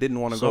only one that didn't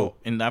want to go.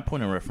 In that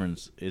point of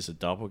reference, is a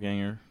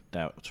doppelganger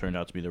that turned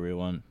out to be the real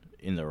one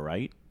in the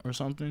right or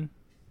something?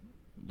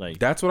 Like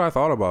that's what I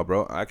thought about,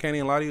 bro. I can't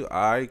even lie to you.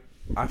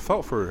 I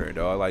felt for her,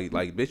 dog.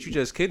 Like bitch, you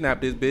just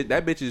kidnapped this bitch.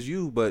 That bitch is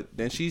you, but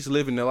then she's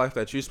living the life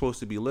that you're supposed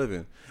to be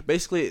living.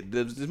 Basically,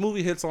 this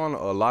movie hits on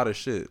a lot of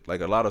shit, like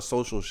a lot of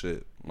social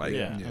shit. Like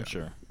yeah. I'm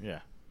sure.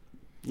 Yeah.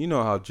 You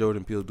know how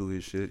Jordan Peele do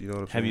his shit. You know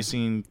what I'm saying? Have you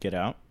seen Get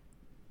Out?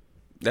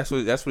 That's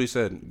what he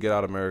said. Get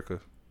out of America.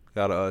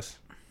 Get out of us.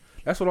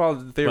 That's what all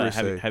the theories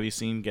say. Have you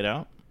seen Get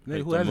Out?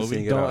 Like who hasn't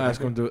seen Get Don't Out?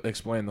 ask him to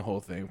explain the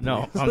whole thing. Please.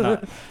 No, I'm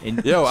not.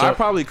 I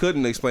probably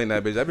couldn't explain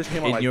that bitch. That bitch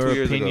came out like 2 years ago. In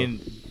your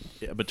opinion,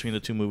 between the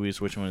two movies,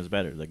 which one is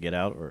better, the Get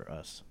Out or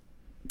Us?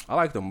 I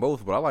like them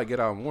both, but I like Get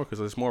Out more because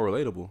it's more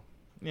relatable.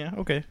 Yeah,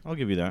 okay, I'll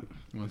give you that.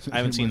 I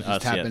haven't seen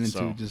Us yet,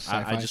 so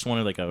I just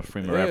wanted like a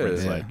frame of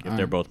reference, like if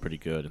they're both pretty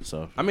good and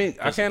stuff. I mean,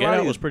 I can't lie. Get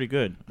Out was pretty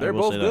good. They're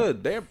both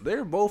good.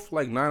 They're both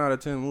like 9 out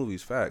of 10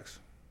 movies. Facts.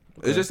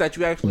 Okay. It's just that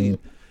you actually,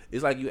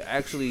 it's like you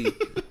actually,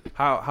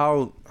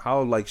 how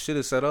like shit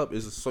is set up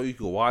is so you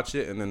can watch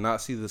it and then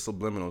not see the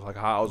subliminals. Like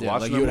how I was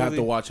watching. Like you'd have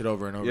to watch it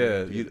over and over.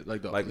 Yeah,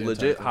 like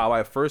legit. How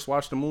I first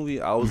watched the movie,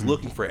 I was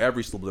looking for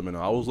every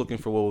subliminal. I was looking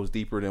for what was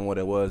deeper than what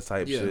it was.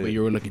 Type shit. Yeah, but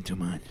you were looking too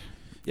much.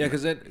 Yeah,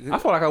 because I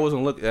felt like I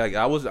wasn't looking. Like,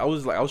 I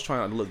was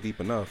trying to look deep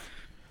enough.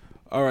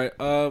 All right.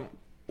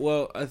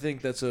 Well, I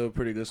think that's a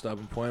pretty good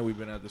stopping point. We've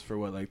been at this for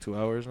what, like 2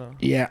 hours now?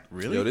 Yeah.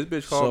 Really? Yo, this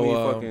bitch called me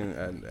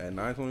fucking at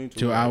 9:22.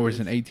 2 hours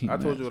and 18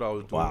 minutes. I told you what I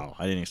was doing. Wow,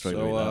 I didn't expect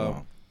to be that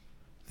long.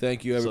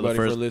 Thank you everybody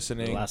for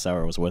listening. The last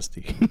hour was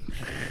Westey.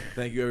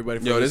 Thank you everybody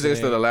for listening. Yo, this is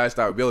still the last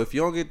hour. Yo, if you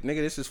don't get, nigga,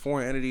 this is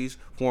foreign entities,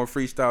 foreign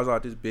freestyles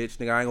out this bitch.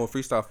 Nigga, I ain't gonna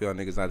freestyle for y'all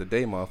niggas not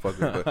today,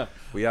 motherfucker. But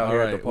we out here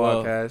at the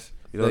podcast.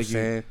 You know what I'm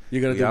saying?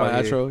 You're gonna do my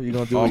outro? You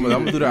gonna do I'm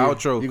gonna do the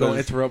outro. You gonna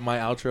interrupt my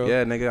outro?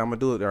 Yeah, nigga, I'm gonna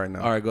do it right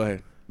now. All right, go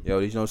ahead. Yo,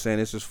 you know what I'm saying?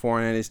 This is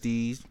Foreign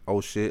Entities.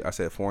 Oh shit, I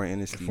said Foreign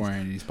Entities. Foreign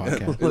Entities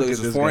podcast. Look, this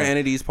is Foreign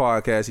Entities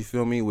podcast. You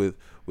feel me?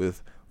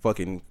 With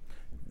fucking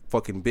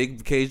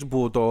Big Cage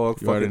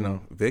Bulldog, you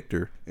fucking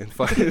Victor, and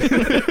fucking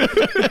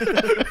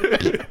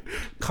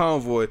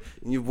Convoy,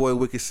 and your boy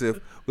Wckdsith.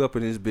 We up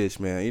in this bitch,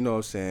 man. You know what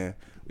I'm saying?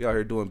 We out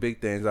here doing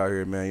big things out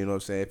here, man. You know what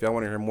I'm saying? If y'all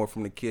want to hear more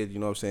from the kid, you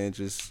know what I'm saying?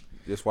 Just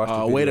watch the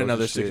videos. Wait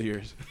another 6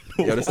 years.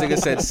 Yo, this nigga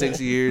said 6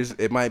 years.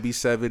 It might be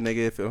 7,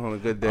 nigga, if it's on a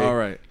good day. All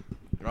right.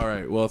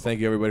 Well, thank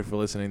you everybody for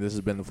listening. This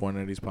has been the Foreign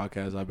Entities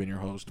podcast. I've been your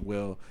host,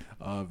 Will,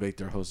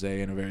 Victor,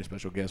 Jose, and a very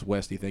special guest,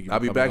 Westey. Thank you. I'll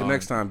be back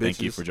next time, bitches.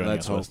 Thank you for joining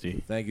us,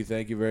 Westey.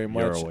 Thank you very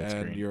much.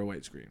 And you're a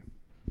white screen.